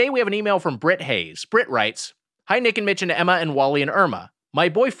feedback. And today we have an email from Britt Hayes. Britt writes, "Hi, Nick and Mitch and Emma and Wally and Irma. My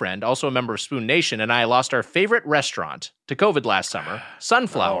boyfriend, also a member of Spoon Nation, and I lost our favorite restaurant to COVID last summer,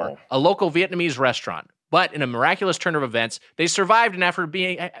 Sunflower, a local Vietnamese restaurant. But in a miraculous turn of events, they survived, and after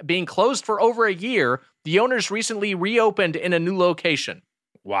being closed for over a year, the owners recently reopened in a new location."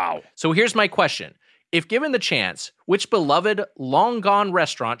 Wow. So here's my question. If given the chance, which beloved, long-gone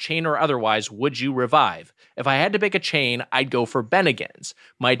restaurant, chain or otherwise, would you revive? If I had to pick a chain, I'd go for Bennigan's.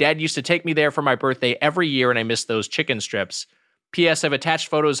 My dad used to take me there for my birthday every year, and I miss those chicken strips. P.S. I've attached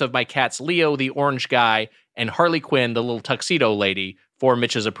photos of my cats Leo, the orange guy, and Harley Quinn, the little tuxedo lady, for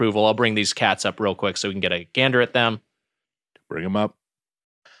Mitch's approval. I'll bring these cats up real quick so we can get a gander at them. Bring them up.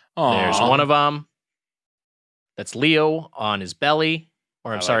 There's one of them. That's Leo on his belly,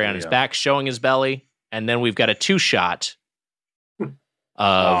 or on his back, showing his belly. And then we've got a 2-shot of...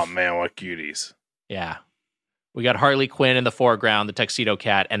 Oh, man, what cuties. Yeah. We got Harley Quinn in the foreground, the tuxedo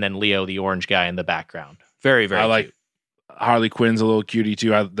cat, and then Leo, the orange guy, in the background. Very, very cute. Harley Quinn's a little cutie,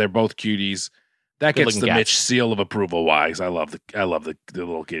 too. They're both cuties. That gets the cats. Mitch seal of approval, Wags. I love the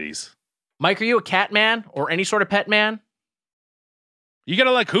little kitties. Mike, are you a cat man or any sort of pet man? You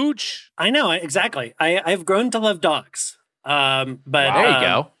gotta like hooch. I know, exactly. I've grown to love dogs. But there you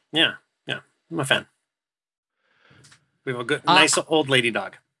go. Yeah, I'm a fan. We have a good, nice old lady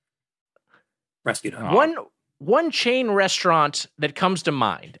dog. Rescue dog. One chain restaurant that comes to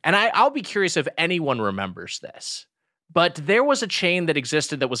mind, and I'll be curious if anyone remembers this, but there was a chain that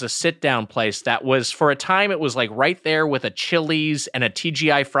existed that was a sit-down place that was, for a time, it was like right there with a Chili's and a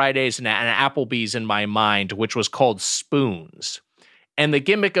TGI Fridays and an Applebee's in my mind, which was called Spoons. And the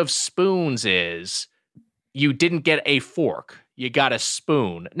gimmick of Spoons is you didn't get a fork. You got a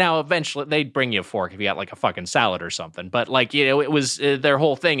spoon. Now, eventually, they'd bring you a fork if you got like a fucking salad or something. But like, you know, it was their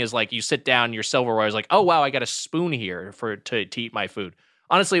whole thing is like you sit down, your silverware is like, oh, wow, I got a spoon here to eat my food.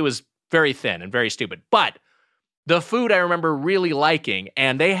 Honestly, it was very thin and very stupid. But the food I remember really liking,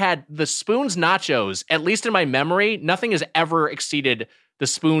 and they had the Spoons nachos, at least in my memory, nothing has ever exceeded the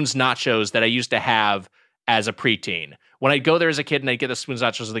Spoons nachos that I used to have as a preteen. When I'd go there as a kid and I'd get the Spoons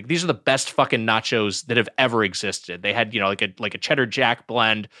nachos, I was like, these are the best fucking nachos that have ever existed. They had, you know, like a cheddar jack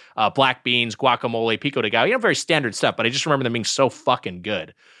blend, black beans, guacamole, pico de gallo, you know, very standard stuff, but I just remember them being so fucking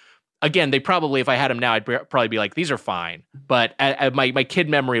good. Again, they probably, if I had them now, I'd probably be like, these are fine. But my kid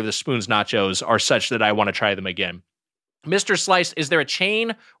memory of the Spoons nachos are such that I want to try them again. Mr. Slice, is there a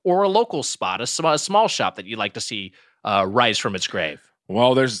chain or a local spot, a small shop that you'd like to see rise from its grave?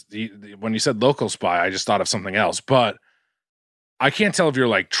 Well, when you said local spot, I just thought of something else, but I can't tell if you're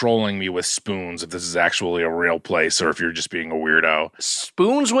like trolling me with Spoons, if this is actually a real place or if you're just being a weirdo.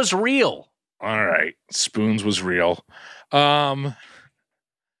 Spoons was real. All right. Spoons was real.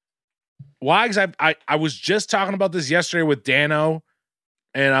 Wags, I was just talking about this yesterday with Dano,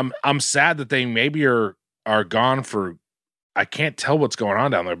 and I'm sad that they maybe are gone for, I can't tell what's going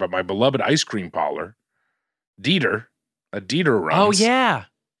on down there, but my beloved ice cream parlor, Dieter runs. Oh yeah.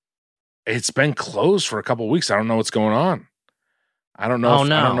 It's been closed for a couple of weeks. I don't know what's going on. I don't know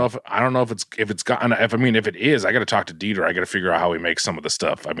if it's gotten, if it is, I got to talk to Dieter. I got to figure out how he makes some of the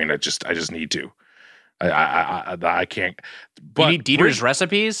stuff. I mean, I just need to. I can't. But you need Dieter's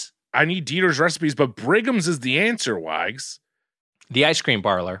recipes? I need Dieter's recipes, but Brigham's is the answer, Wags. The ice cream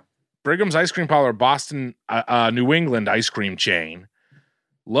parlor. Brigham's ice cream parlor, Boston, New England ice cream chain.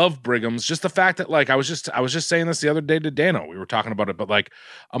 Love Brigham's. Just the fact that, like, I was just saying this the other day to Dano. We were talking about it, but like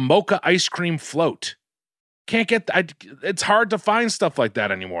a mocha ice cream float. Can't get. It's hard to find stuff like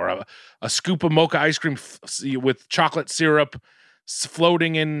that anymore. A scoop of mocha ice cream with chocolate syrup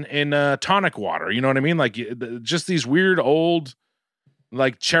floating in tonic water. You know what I mean? Like just these weird old,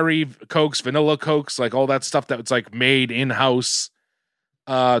 like cherry Cokes, vanilla Cokes, like all that stuff that's like made in house.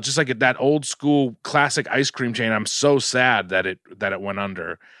 Just like that old school classic ice cream chain. I'm so sad that it went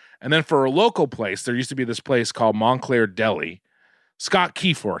under. And then for a local place, there used to be this place called Montclair Deli. Scott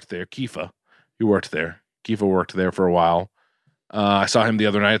Keefe worked there. Kiefa, he worked there. Kiefa worked there for a while. I saw him the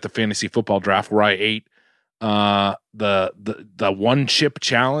other night at the fantasy football draft where I ate the one chip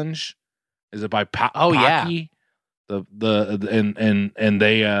challenge. Is it by Pocky? And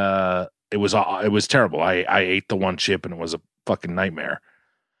they it was terrible. I ate the one chip and it was a fucking nightmare.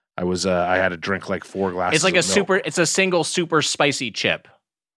 I had to drink like 4 glasses. It's like it's a single super spicy chip.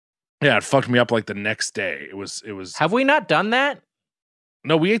 Yeah, it fucked me up like the next day. It was. Have we not done that?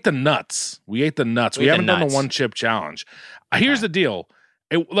 No, we ate the nuts. We haven't done the one chip challenge. Okay. Here's the deal.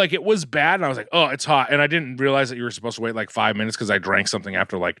 It was bad, and I was like, oh, it's hot. And I didn't realize that you were supposed to wait like 5 minutes because I drank something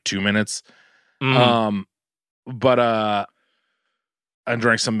after like 2 minutes. But I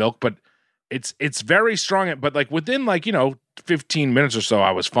drank some milk, but it's very strong. But like within 15 minutes or so,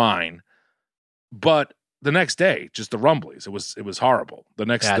 I was fine. But the next day, just the rumblies, it was horrible. The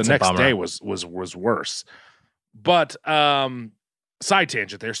next day was worse. But side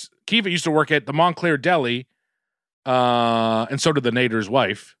tangent there. Kiva used to work at the Montclair Deli, and so did the Nader's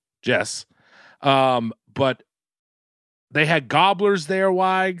wife, Jess. But they had gobblers there,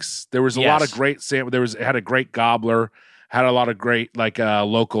 Wags. There was a lot of great it had a great gobbler, had a lot of great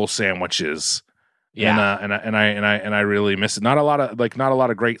local sandwiches. Yeah. And I really miss it. Not a lot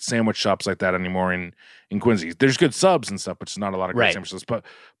of great sandwich shops like that anymore in Quincy. There's good subs and stuff, but just not a lot of great sandwiches. But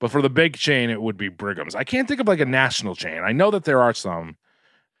for the big chain, it would be Brigham's. I can't think of like a national chain. I know that there are some,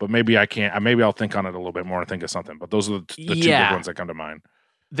 but maybe I can't. Maybe I'll think on it a little bit more and think of something. But those are the two big ones that come to mind.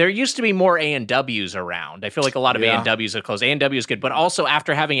 There used to be more A&Ws around. I feel like a lot of A&Ws are closed. A&W is good, but also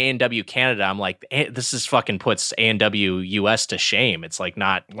after having A&W Canada, I'm like, this is fucking puts A&W US to shame. It's like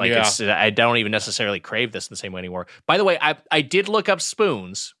not like I don't even necessarily crave this in the same way anymore. By the way, I did look up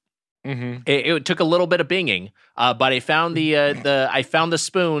spoons. Mm-hmm. It took a little bit of binging, but I found the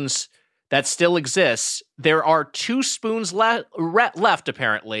spoons that still exists. There are 2 spoons left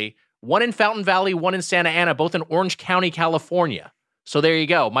apparently. One in Fountain Valley, one in Santa Ana, both in Orange County, California. So there you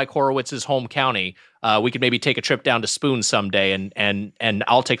go, Mike Horowitz's home county. We could maybe take a trip down to Spoon someday, and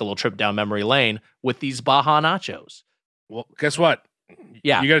I'll take a little trip down memory lane with these Baja Nachos. Well, guess what?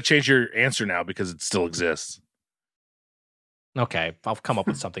 Yeah, you got to change your answer now because it still exists. Okay, I'll come up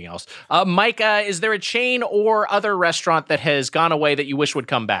with something else. Mike, is there a chain or other restaurant that has gone away that you wish would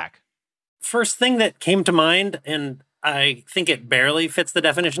come back? First thing that came to mind, and I think it barely fits the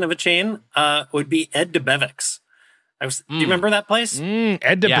definition of a chain, would be Ed DeBevick's. Do you remember that place?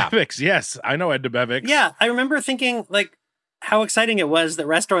 Ed DeBevick's, yes. I know Ed DeBevick's. Yeah, I remember thinking, how exciting it was that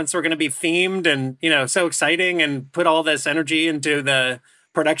restaurants were going to be themed and, so exciting and put all this energy into the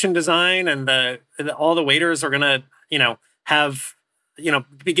production design and all the waiters are going to, have,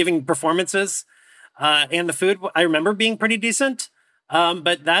 be giving performances. And the food, I remember being pretty decent.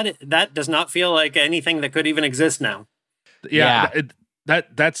 But that does not feel like anything that could even exist now. Yeah.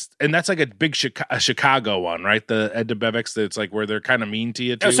 That's like a big Chicago one, right? The Ed DeBevick's, it's like where they're kind of mean to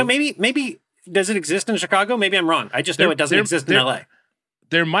you too. Oh, so maybe does it exist in Chicago? Maybe I'm wrong. I just know it doesn't exist in LA.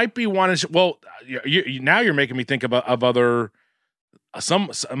 There might be one. Now you're making me think of other.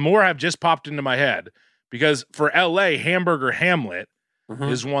 Some more have just popped into my head because for LA, Hamburger Hamlet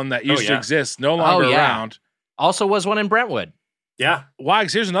is one that used to exist, no longer around. Also was one in Brentwood. Yeah.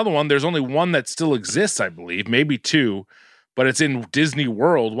 Wags, here's another one. There's only one that still exists, I believe, maybe 2. But it's in Disney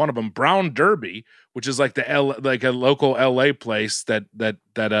World. One of them, Brown Derby, which is like a local LA place that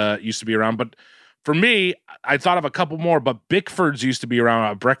used to be around. But for me, I thought of a couple more. But Bickford's used to be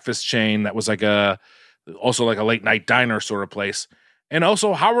around, a breakfast chain that was also like a late night diner sort of place, and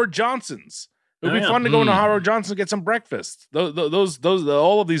also Howard Johnson's. It would be fun to go into Howard Johnson and get some breakfast. Those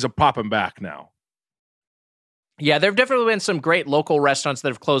all of these are popping back now. Yeah, there have definitely been some great local restaurants that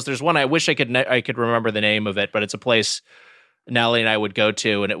have closed. There's one I wish I could remember the name of it, but it's a place Natalie and I would go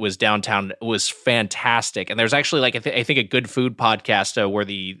to, and it was downtown. It was fantastic. And there's actually I think a Good Food podcast where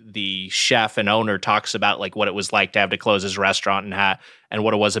the chef and owner talks about what it was like to have to close his restaurant and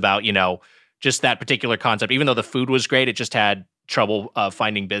what it was about, just that particular concept. Even though the food was great, it just had trouble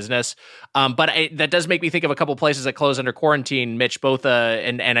finding business. But that does make me think of a couple places that closed under quarantine, Mitch, both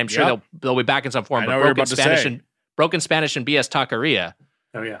and I'm sure they'll be back in some form. But Broken Spanish and BS Taqueria.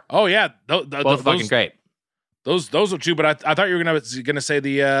 Oh yeah. Both fucking great. Those are 2, but I thought you were gonna say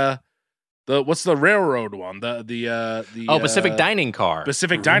the what's the railroad one? The Pacific Dining Car.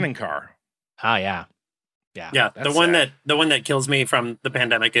 Pacific Dining Car. Oh yeah. The one that kills me from the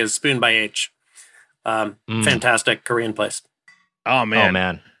pandemic is Spoon by H. Fantastic Korean place. Oh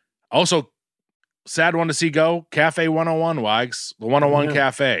man. Also, sad one to see go. Cafe 101, Wags. The 101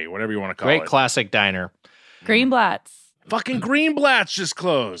 Cafe, whatever you want to call it. Great classic diner. Greenblatt's. Fucking Greenblatt's just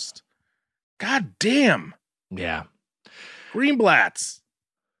closed. God damn. Yeah. Greenblatt's.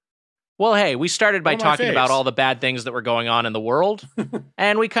 Well, hey, we started by talking about all the bad things that were going on in the world,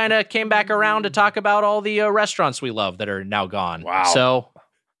 and we kind of came back around to talk about all the restaurants we love that are now gone. Wow. So,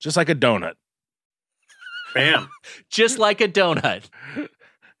 just like a donut. Bam. Just like a donut.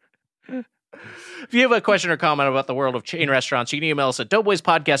 If you have a question or comment about the world of chain restaurants, you can email us at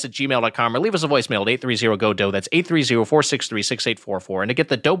doughboyspodcast@gmail.com or leave us a voicemail at 830-GO-DOUGH. That's 830-463-6844. And to get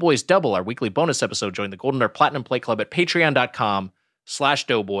the Doughboys Double, our weekly bonus episode, join the Golden or Platinum Play Club at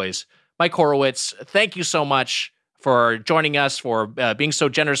patreon.com/doughboys. Mike Horowitz, thank you so much for joining us, for being so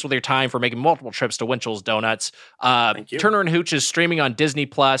generous with your time, for making multiple trips to Winchell's Donuts. Thank you. Turner and Hooch is streaming on Disney+.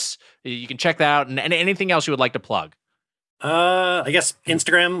 You can check that out. And anything else you would like to plug? I guess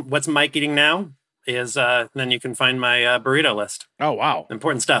Instagram, what's Mike eating now, is then you can find my burrito list. Oh, wow.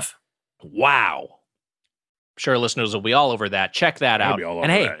 Important stuff. Wow. I'm sure listeners will be all over that. Check that out.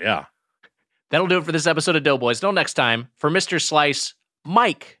 And hey, yeah. That'll do it for this episode of Doughboys. Until next time, for Mr. Slice,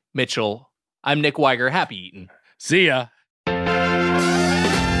 Mike Mitchell, I'm Nick Weiger. Happy eating. See ya.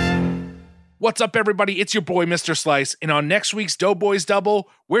 What's up, everybody? It's your boy, Mr. Slice, and on next week's Doughboys Double,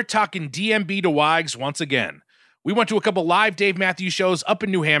 we're talking DMB to Wags once again. We went to a couple live Dave Matthews shows up in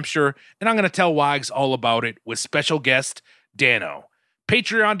New Hampshire, and I'm going to tell Wags all about it with special guest Dano.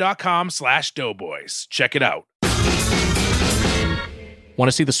 Patreon.com/Doughboys. Check it out. Want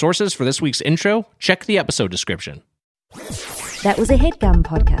to see the sources for this week's intro? Check the episode description. That was a HeadGum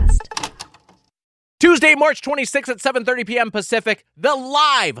podcast. Tuesday, March 26th at 7:30 p.m. Pacific, the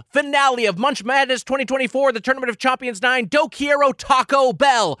live finale of Munch Madness 2024, the Tournament of Champions 9, Do Quiero Taco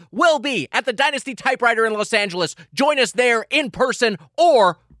Bell, will be at the Dynasty Typewriter in Los Angeles. Join us there in person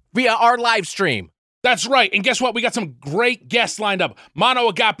or via our live stream. That's right. And guess what? We got some great guests lined up. Mono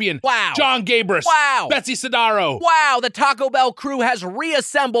Agapian. Wow. John Gabris. Wow. Betsy Sidaro. Wow. The Taco Bell crew has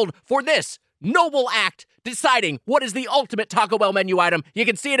reassembled for this noble act, deciding what is the ultimate Taco Bell menu item. You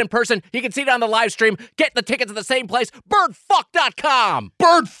can see it in person. You can see it on the live stream. Get the tickets at the same place. Birdfuck.com.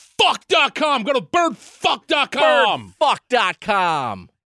 Birdfuck.com. Go to birdfuck.com. Birdfuck.com.